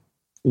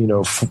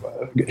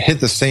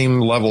the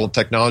same level of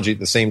technology at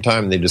the same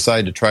time. And they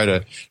decide to try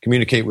to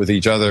communicate with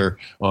each other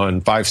on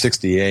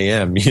 5:60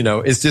 a.m.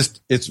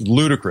 It's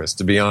ludicrous,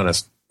 to be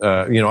honest.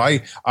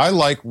 I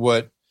like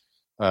what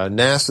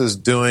NASA's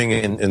doing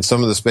and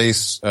some of the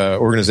space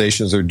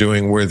organizations are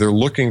doing, where they're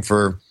looking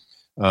for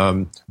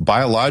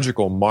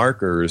biological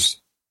markers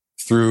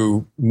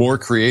through more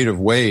creative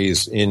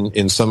ways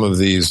in some of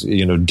these,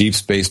 deep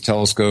space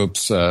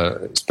telescopes,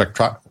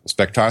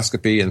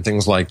 spectroscopy and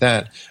things like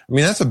that. I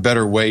mean, that's a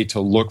better way to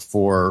look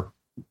for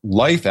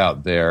life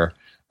out there,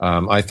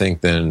 I think,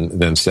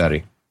 than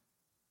SETI.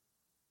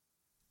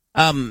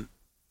 And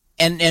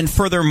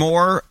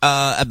furthermore,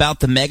 about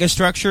the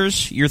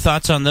megastructures, your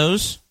thoughts on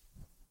those?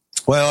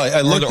 Well, I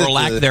looked or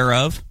lack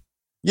thereof.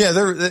 Yeah,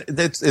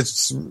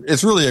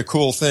 it's really a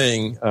cool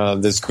thing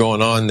that's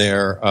going on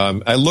there.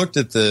 I looked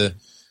at the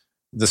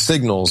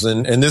signals,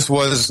 and this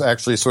was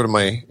actually sort of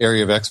my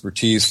area of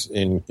expertise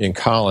in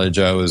college.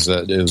 It was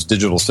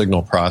digital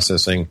signal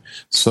processing.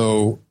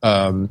 So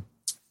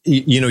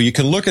you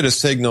can look at a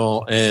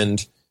signal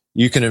and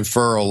you can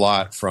infer a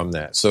lot from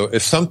that. So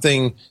if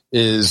something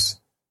is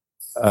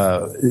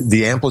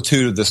the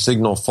amplitude of the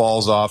signal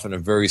falls off in a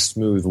very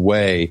smooth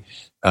way,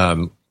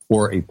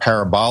 or a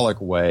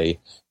parabolic way,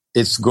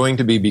 it's going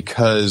to be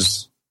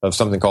because of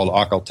something called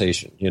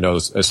occultation,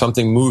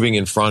 something moving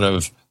in front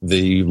of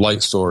the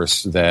light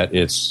source that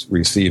it's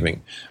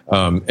receiving,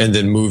 and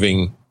then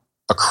moving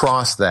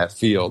across that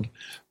field.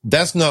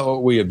 That's not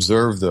what we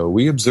observe, though.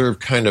 We observe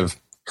kind of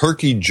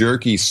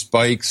herky-jerky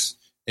spikes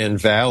and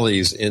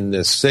valleys in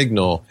this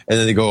signal, and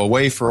then they go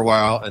away for a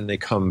while and they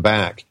come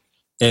back.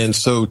 And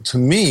so to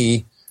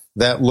me,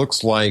 that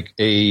looks like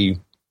a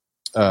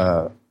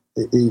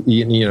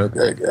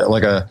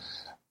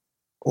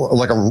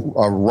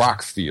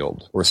rock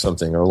field or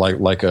something, or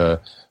like an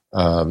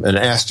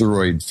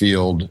asteroid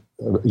field,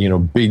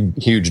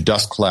 big, huge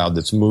dust cloud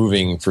that's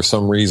moving for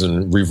some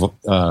reason,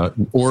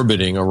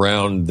 orbiting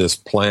around this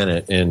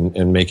planet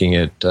and making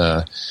it,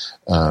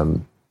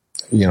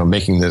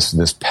 making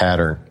this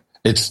pattern.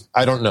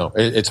 I don't know.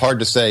 It's hard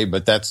to say,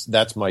 but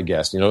that's my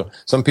guess.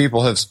 Some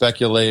people have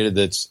speculated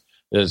that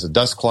it's a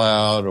dust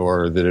cloud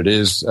or that it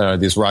is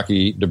this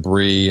rocky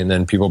debris, and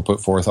then people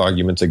put forth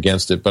arguments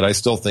against it. But I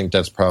still think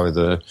that's probably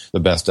the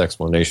best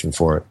explanation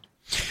for it.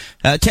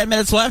 10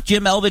 minutes left.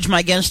 Jim Elvidge,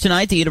 my guest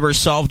tonight,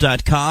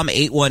 theuniversesolved.com,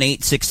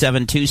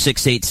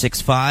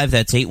 818-672-6865.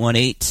 That's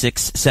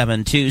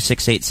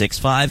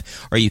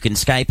 818-672-6865. Or you can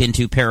Skype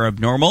into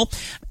Parabnormal.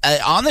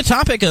 On the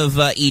topic of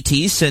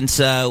ETs, since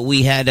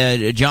we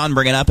had John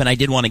bring it up, and I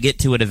did want to get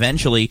to it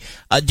eventually,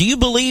 do you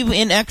believe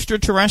in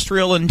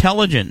extraterrestrial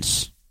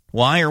intelligence?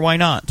 Why or why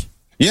not?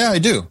 Yeah, I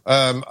do.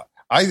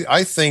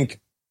 I think,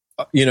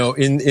 in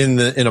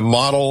a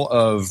model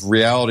of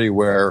reality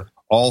where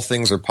all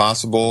things are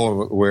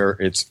possible, where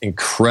it's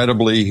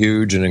incredibly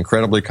huge and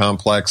incredibly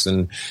complex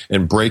and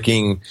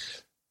breaking,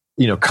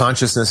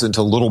 consciousness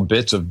into little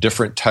bits of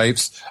different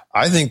types,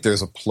 I think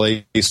there's a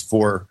place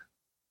for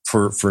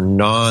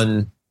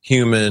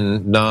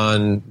non-human,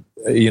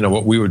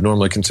 what we would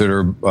normally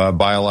consider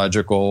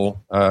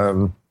biological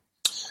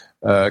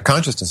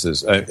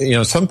consciousnesses.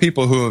 Some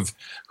people who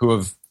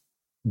have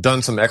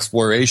done some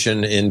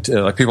exploration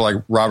into, like people like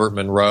Robert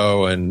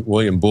Monroe and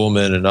William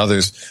Buhlman and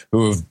others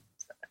who have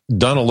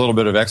done a little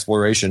bit of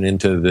exploration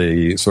into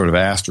the sort of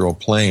astral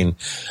plane,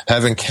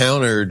 have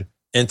encountered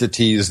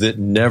entities that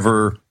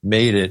never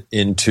made it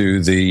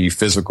into the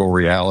physical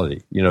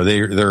reality. You know,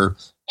 they're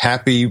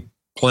happy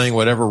playing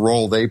whatever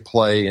role they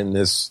play in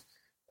this,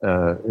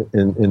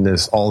 in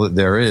this all that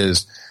there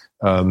is,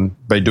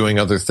 by doing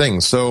other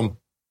things. So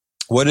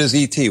what is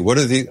ET? What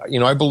are the, you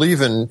know, I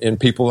believe in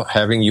people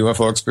having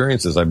UFO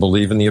experiences. I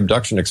believe in the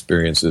abduction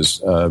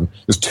experiences.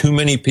 There's too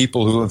many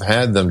people who have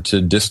had them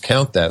to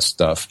discount that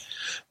stuff.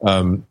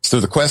 So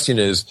the question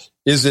is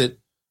it,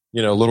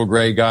 you know, little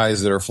gray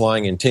guys that are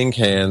flying in tin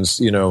cans,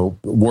 you know,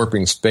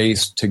 warping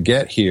space to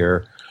get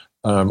here?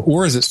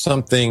 Or is it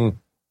something,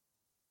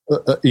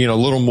 you know,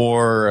 a little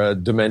more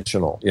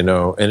dimensional, you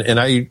know? And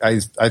I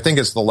think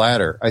it's the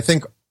latter. I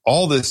think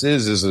all this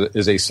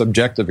is a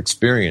subjective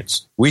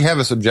experience. We have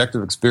a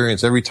subjective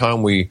experience every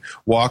time we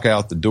walk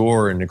out the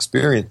door and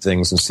experience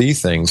things and see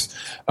things.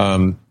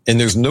 And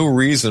there's no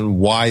reason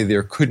why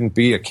there couldn't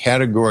be a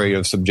category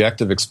of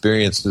subjective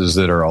experiences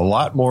that are a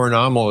lot more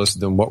anomalous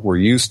than what we're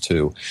used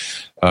to.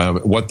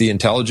 What the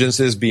intelligence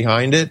is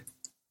behind it,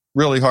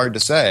 really hard to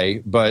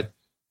say. But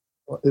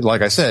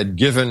like I said,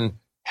 given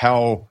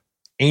how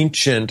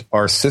ancient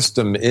our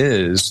system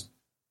is,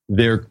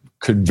 there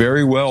could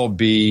very well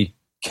be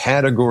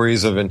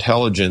categories of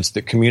intelligence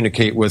that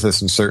communicate with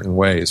us in certain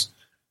ways.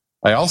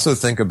 I also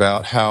think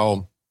about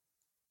how,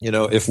 you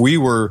know, if we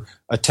were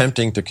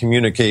attempting to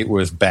communicate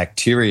with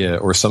bacteria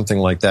or something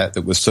like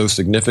that was so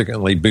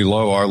significantly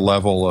below our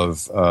level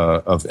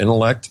of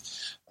intellect,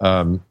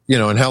 you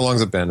know, and how long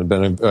has it been? It's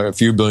been a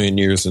few billion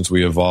years since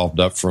we evolved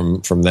up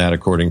from that,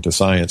 according to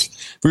science.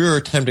 If we were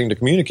attempting to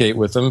communicate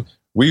with them,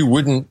 we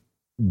wouldn't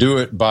do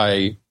it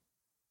by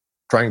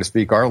trying to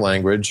speak our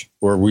language,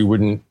 or we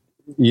wouldn't,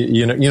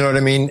 you know what I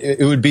mean?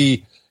 It would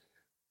be,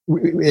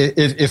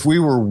 if we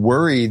were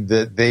worried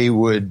that they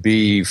would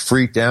be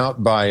freaked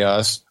out by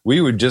us,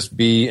 we would just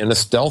be in a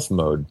stealth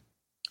mode.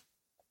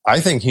 I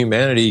think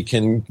humanity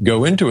can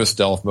go into a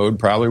stealth mode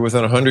probably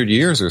within 100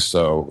 years or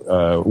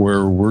so,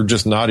 where we're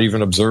just not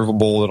even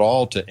observable at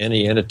all to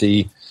any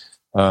entity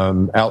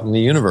out in the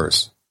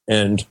universe.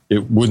 And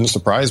it wouldn't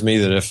surprise me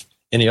that if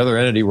any other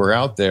entity were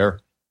out there,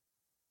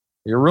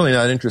 you're really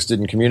not interested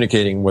in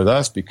communicating with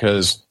us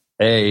because,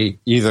 A,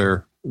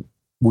 either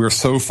we're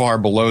so far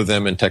below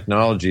them in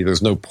technology,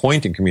 there's no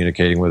point in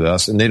communicating with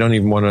us, and they don't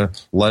even want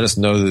to let us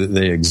know that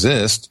they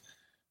exist.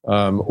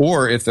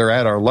 Or if they're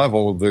at our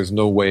level, there's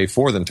no way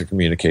for them to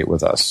communicate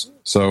with us.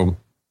 So,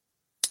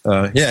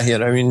 I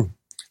mean,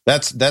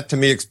 that to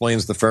me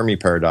explains the Fermi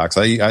paradox.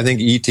 I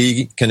think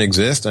ET can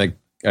exist. I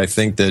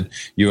think that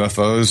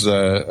UFOs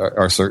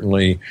are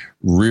certainly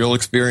real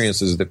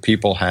experiences that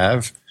people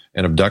have,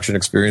 and abduction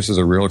experiences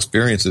are real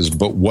experiences.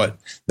 But what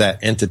that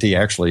entity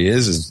actually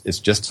is it's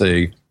just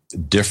a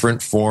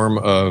different form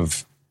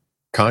of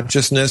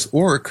consciousness,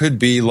 or it could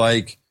be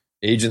like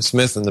Agent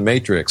Smith in the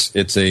Matrix.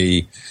 It's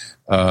a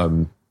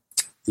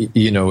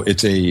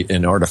it's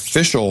an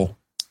artificial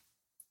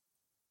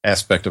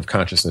aspect of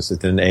consciousness.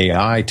 It's an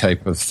AI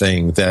type of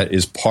thing that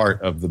is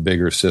part of the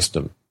bigger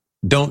system.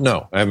 Don't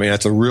know. I mean,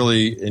 that's a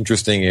really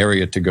interesting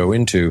area to go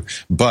into,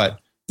 but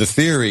the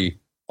theory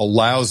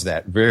allows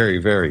that very,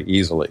 very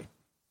easily.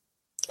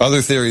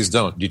 Other theories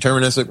don't.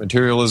 Deterministic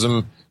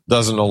materialism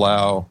doesn't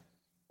allow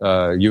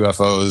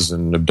UFOs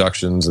and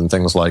abductions and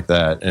things like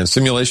that. And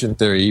simulation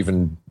theory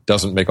even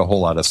doesn't make a whole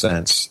lot of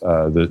sense.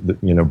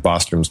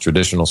 Bostrom's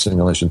traditional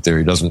simulation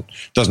theory doesn't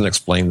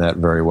explain that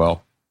very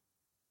well.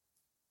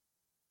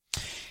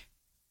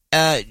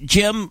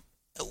 Jim,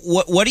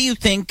 what do you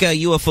think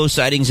UFO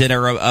sightings and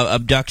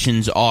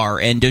abductions are,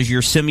 and does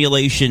your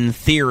simulation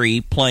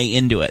theory play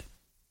into it?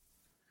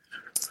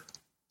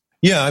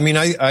 Yeah, I mean,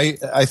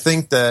 I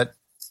think that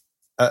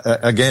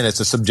again, it's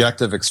a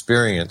subjective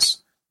experience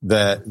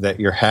that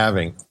you're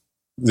having.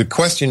 The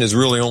question is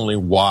really only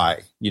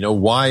why.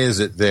 Why is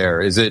it there?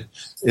 Is it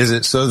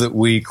so that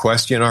we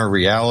question our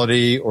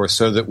reality, or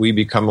so that we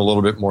become a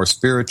little bit more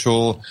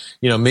spiritual?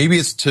 Maybe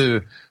it's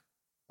to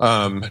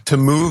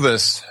move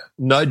us,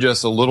 nudge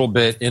us a little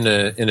bit in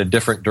a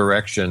different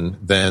direction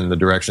than the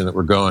direction that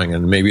we're going,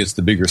 and maybe it's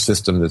the bigger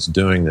system that's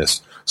doing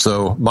this.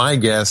 So my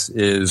guess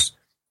is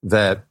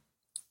that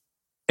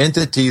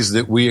entities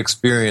that we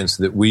experience,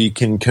 that we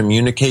can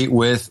communicate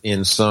with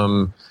in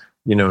some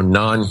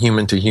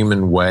non-human to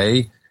human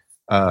way,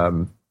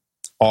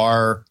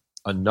 are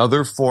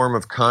another form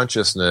of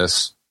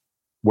consciousness,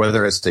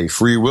 whether it's a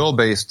free will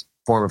based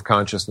form of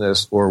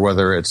consciousness or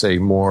whether it's a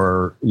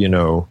more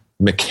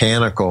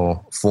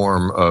mechanical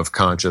form of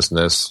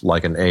consciousness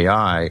like an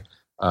AI.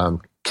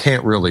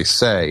 Can't really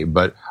say,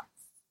 but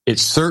it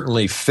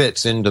certainly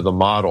fits into the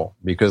model,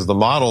 because the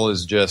model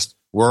is just,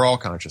 we're all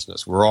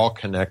consciousness, we're all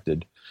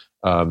connected,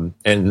 and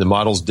the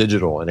model's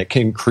digital, and it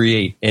can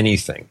create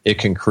anything. It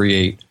can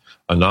create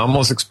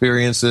anomalous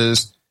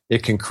experiences.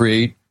 It can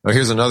create,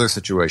 here's another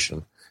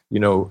situation.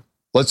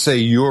 Let's say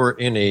you're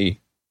in a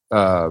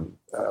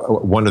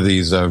one of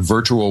these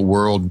virtual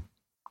world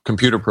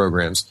computer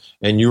programs,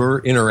 and you're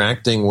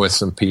interacting with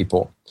some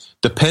people,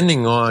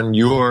 depending on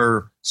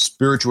your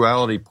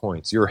spirituality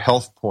points, your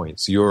health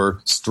points,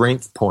 your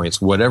strength points,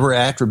 whatever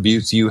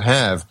attributes you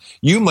have,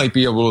 you might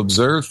be able to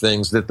observe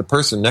things that the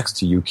person next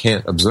to you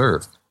can't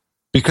observe,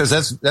 because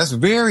that's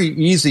very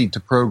easy to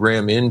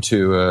program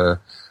into a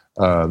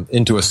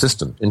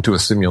system, into a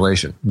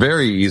simulation.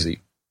 Very easy.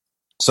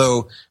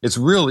 So it's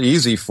real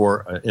easy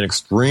for an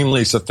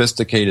extremely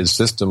sophisticated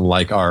system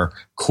like our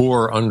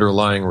core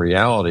underlying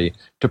reality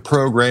to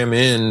program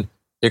in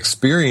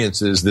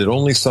experiences that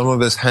only some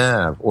of us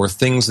have, or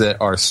things that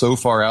are so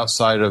far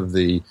outside of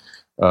the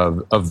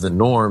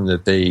norm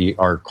that they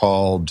are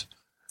called,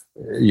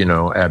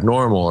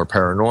 abnormal or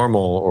paranormal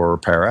or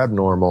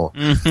parabnormal.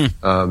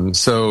 Mm-hmm.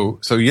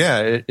 So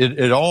yeah,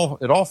 it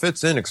all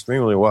fits in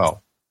extremely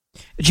well.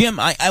 Jim,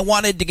 I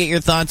wanted to get your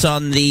thoughts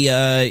on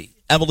the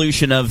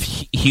evolution of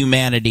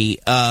humanity.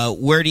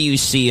 Where do you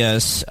see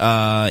us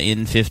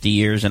in 50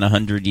 years and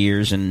 100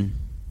 years and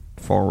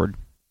forward?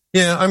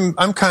 Yeah,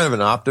 I'm kind of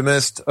an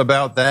optimist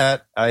about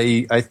that.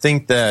 I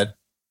think that,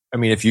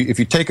 if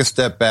you take a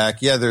step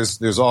back, yeah,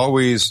 there's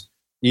always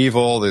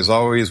evil, there's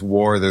always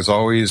war, there's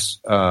always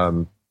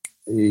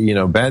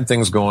bad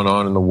things going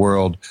on in the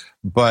world,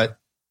 but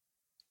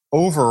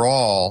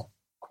overall,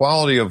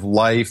 quality of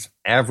life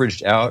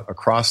averaged out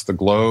across the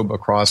globe,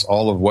 across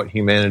all of what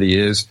humanity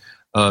is,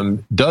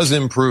 does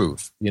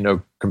improve.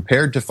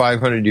 Compared to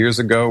 500 years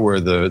ago, where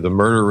the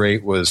murder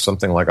rate was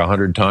something like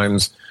 100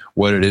 times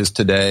what it is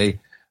today,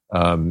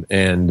 and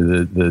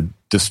the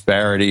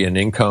disparity in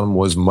income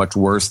was much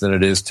worse than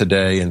it is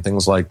today, and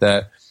things like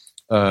that.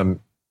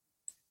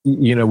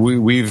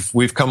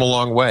 We've come a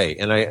long way,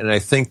 and I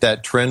think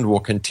that trend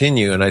will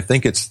continue. And I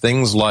think it's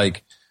things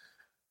like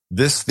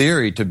this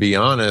theory, to be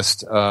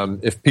honest,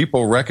 if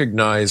people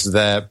recognize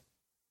that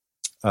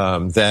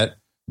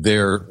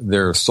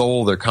their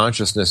soul, their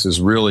consciousness is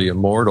really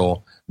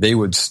immortal, they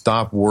would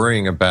stop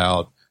worrying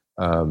about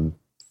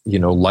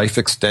life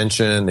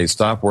extension. They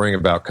stop worrying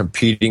about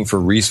competing for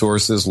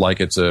resources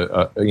like it's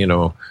a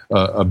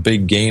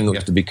big game that you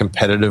have to be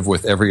competitive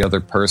with every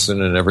other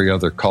person and every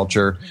other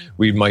culture.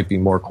 We might be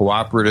more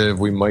cooperative.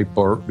 We might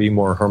be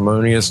more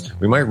harmonious.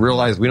 We might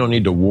realize we don't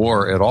need to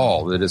war at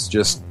all, that it's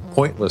just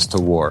pointless to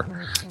war.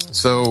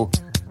 So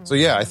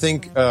yeah, I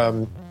think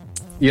I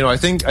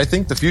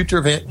think the future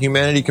of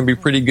humanity can be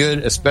pretty good,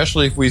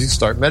 especially if we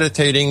start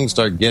meditating,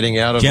 start getting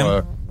out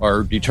of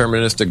our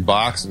deterministic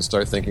box, and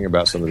start thinking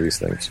about some of these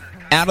things.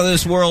 Out of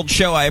This World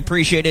show. I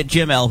appreciate it,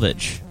 Jim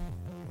Elvidge.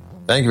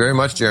 Thank you very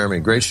much, Jeremy.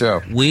 Great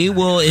show. We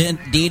will,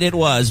 indeed it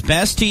was.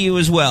 Best to you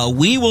as well.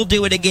 We will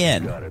do it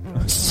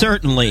again.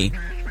 Certainly.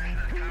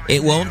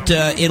 It won't,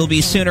 it'll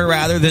be sooner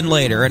rather than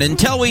later. And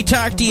until we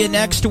talk to you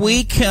next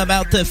week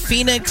about the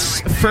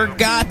Phoenix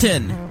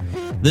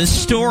Forgotten, the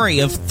story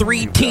of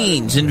 3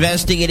 teens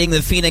investigating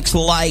the Phoenix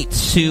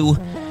Lights who,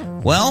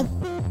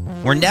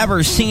 were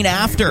never seen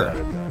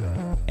after.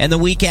 And the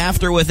week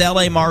after with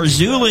L.A.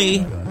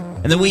 Marzulli,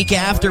 and the week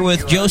after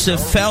with Joseph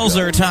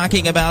Felser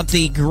talking about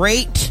the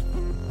great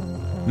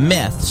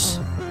myths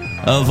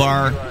of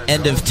our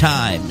end of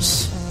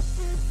times.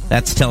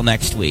 That's till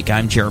next week.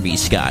 I'm Jeremy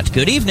Scott.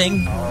 Good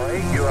evening. All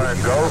right, you are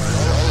go.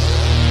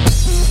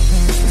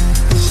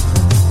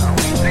 Now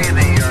we see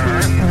the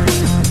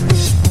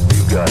Earth.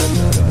 You got it.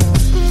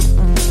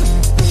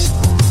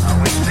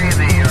 Now we see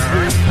the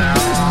Earth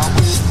now.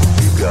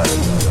 You got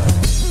it.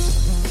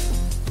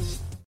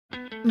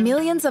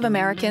 Millions of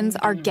Americans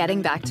are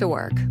getting back to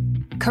work.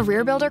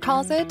 CareerBuilder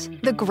calls it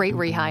the Great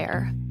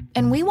Rehire.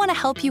 And we want to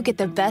help you get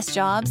the best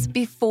jobs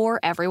before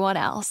everyone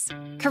else.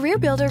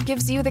 CareerBuilder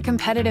gives you the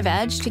competitive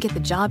edge to get the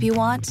job you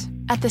want,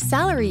 at the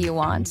salary you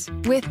want,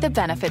 with the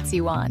benefits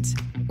you want.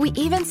 We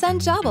even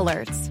send job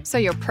alerts, so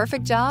your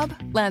perfect job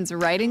lands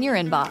right in your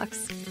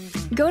inbox.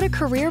 Go to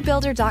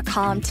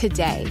CareerBuilder.com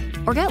today,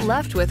 or get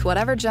left with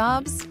whatever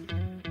jobs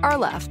are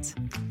left.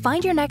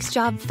 Find your next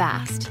job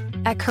fast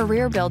at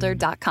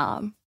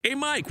CareerBuilder.com. Hey,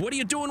 Mike, what are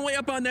you doing way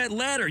up on that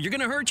ladder? You're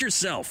going to hurt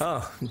yourself.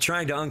 Oh, I'm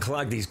trying to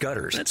unclog these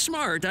gutters. That's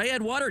smart. I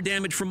had water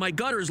damage from my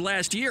gutters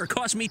last year. It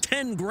cost me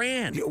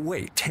 $10,000.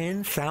 Wait,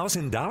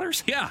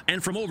 $10,000? Yeah,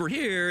 and from over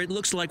here, it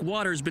looks like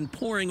water's been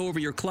pouring over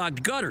your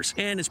clogged gutters,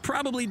 and it's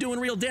probably doing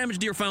real damage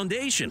to your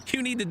foundation.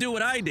 You need to do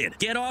what I did.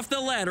 Get off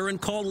the ladder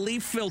and call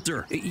Leaf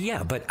Filter.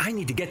 Yeah, but I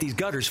need to get these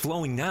gutters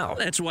flowing now.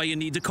 That's why you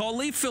need to call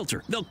Leaf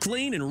Filter. They'll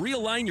clean and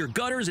realign your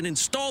gutters and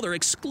install their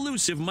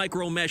exclusive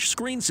micro mesh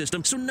screen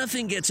system so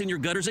nothing gets in your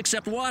gutters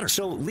except water.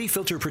 So Leaf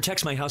Filter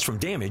protects my house from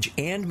damage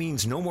and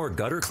means no more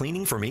gutter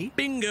cleaning for me?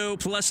 Bingo!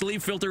 Plus,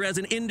 Leaf Filter has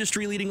an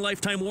industry-leading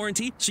lifetime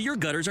warranty, so your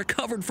gutters are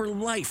covered for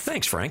life.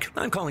 Thanks, Frank.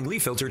 I'm calling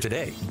Leaf Filter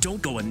today.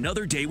 Don't go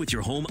another day with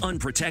your home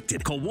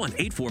unprotected. Call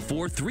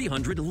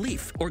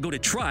 1-844-300-LEAF or go to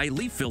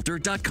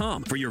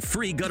tryleaffilter.com for your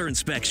free gutter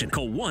inspection.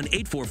 Call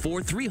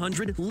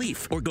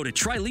 1-844-300-LEAF or go to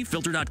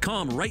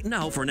tryleaffilter.com right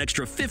now for an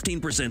extra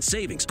 15%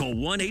 savings. Call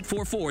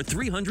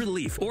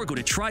 1-844-300-LEAF or go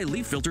to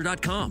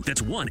tryleaffilter.com.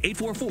 That's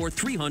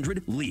 1-844-300-LEAF.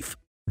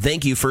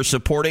 Thank you for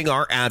supporting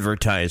our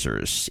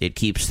advertisers. It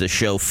keeps the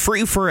show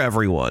free for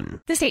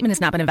everyone. This statement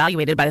has not been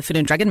evaluated by the Food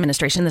and Drug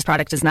Administration. This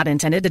product is not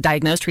intended to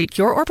diagnose, treat,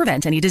 cure, or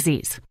prevent any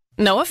disease.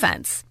 No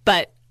offense,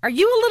 but are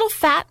you a little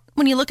fat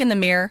when you look in the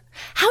mirror?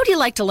 How would you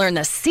like to learn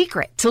the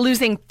secret to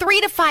losing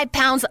 3 to 5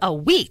 pounds a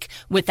week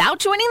without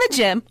joining the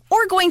gym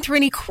or going through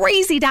any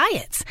crazy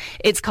diets?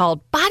 It's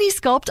called Body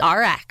Sculpt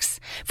RX.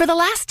 For the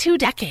last 2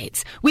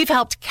 decades, we've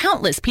helped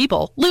countless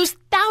people lose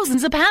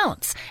thousands of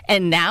pounds.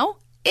 And now,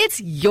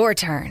 it's your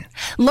turn.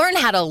 Learn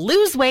how to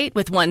lose weight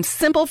with one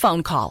simple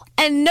phone call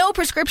and no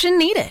prescription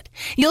needed.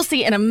 You'll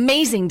see an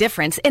amazing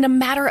difference in a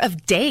matter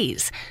of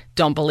days.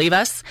 Don't believe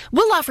us?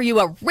 We'll offer you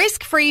a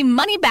risk-free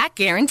money-back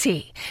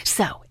guarantee.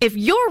 So, if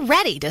you're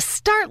ready to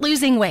start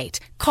losing weight,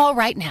 call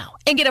right now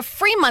and get a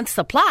free month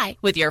supply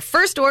with your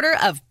first order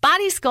of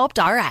Body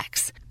Sculpt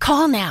RX.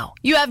 Call now.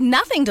 You have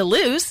nothing to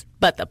lose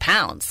but the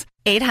pounds.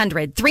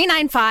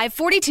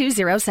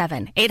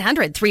 800-395-4207.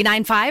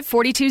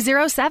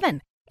 800-395-4207.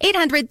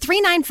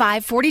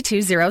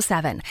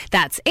 800-395-4207.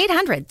 That's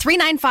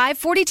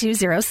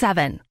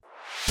 800-395-4207.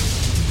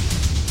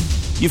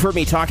 You've heard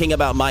me talking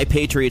about My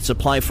Patriot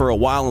Supply for a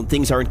while, and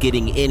things aren't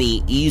getting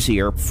any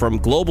easier. From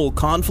global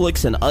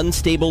conflicts and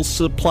unstable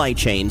supply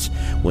chains,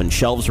 when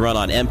shelves run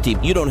on empty,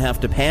 you don't have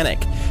to panic.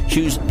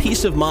 Choose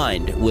peace of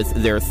mind with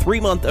their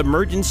 3-month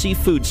emergency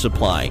food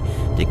supply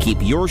to keep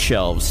your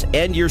shelves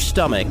and your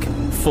stomach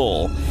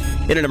full.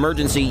 In an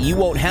emergency, you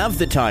won't have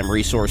the time,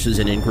 resources,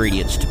 and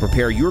ingredients to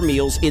prepare your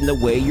meals in the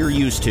way you're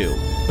used to.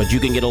 But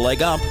you can get a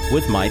leg up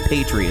with My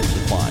Patriot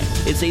Supply.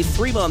 It's a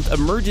 3-month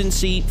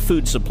emergency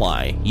food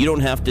supply. You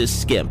don't have to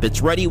skimp.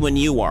 It's ready when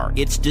you are.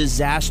 It's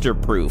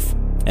disaster-proof.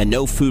 And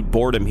no food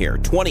boredom here.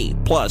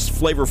 20-plus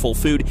flavorful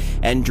food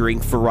and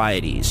drink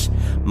varieties.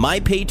 My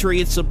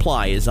Patriot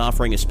Supply is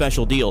offering a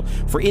special deal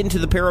for Into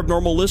the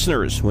Paranormal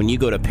listeners when you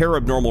go to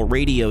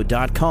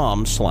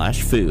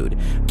paranormalradio.com/food.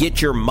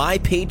 Get your My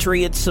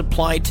Patriot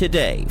Supply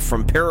today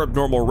from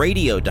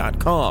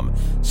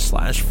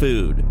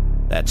paranormalradio.com/food.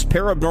 That's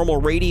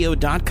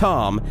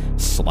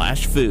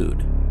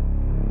paranormalradio.com/food.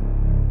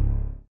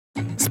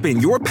 Spin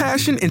your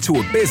passion into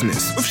a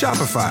business with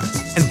Shopify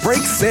and break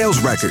sales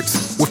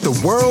records with the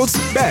world's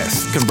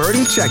best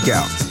converting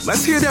checkout.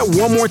 Let's hear that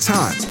one more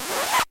time.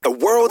 The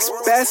world's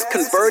best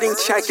converting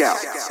checkout.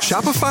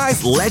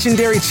 Shopify's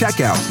legendary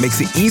checkout makes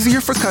it easier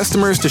for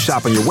customers to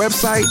shop on your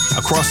website,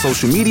 across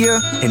social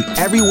media, and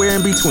everywhere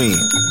in between.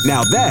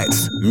 Now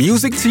that's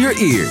music to your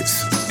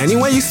ears. Any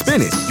way you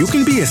spin it, you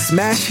can be a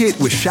smash hit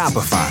with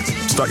Shopify.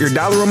 Start your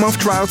 $1 a month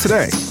trial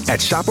today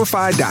at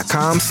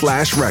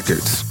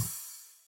shopify.com/records.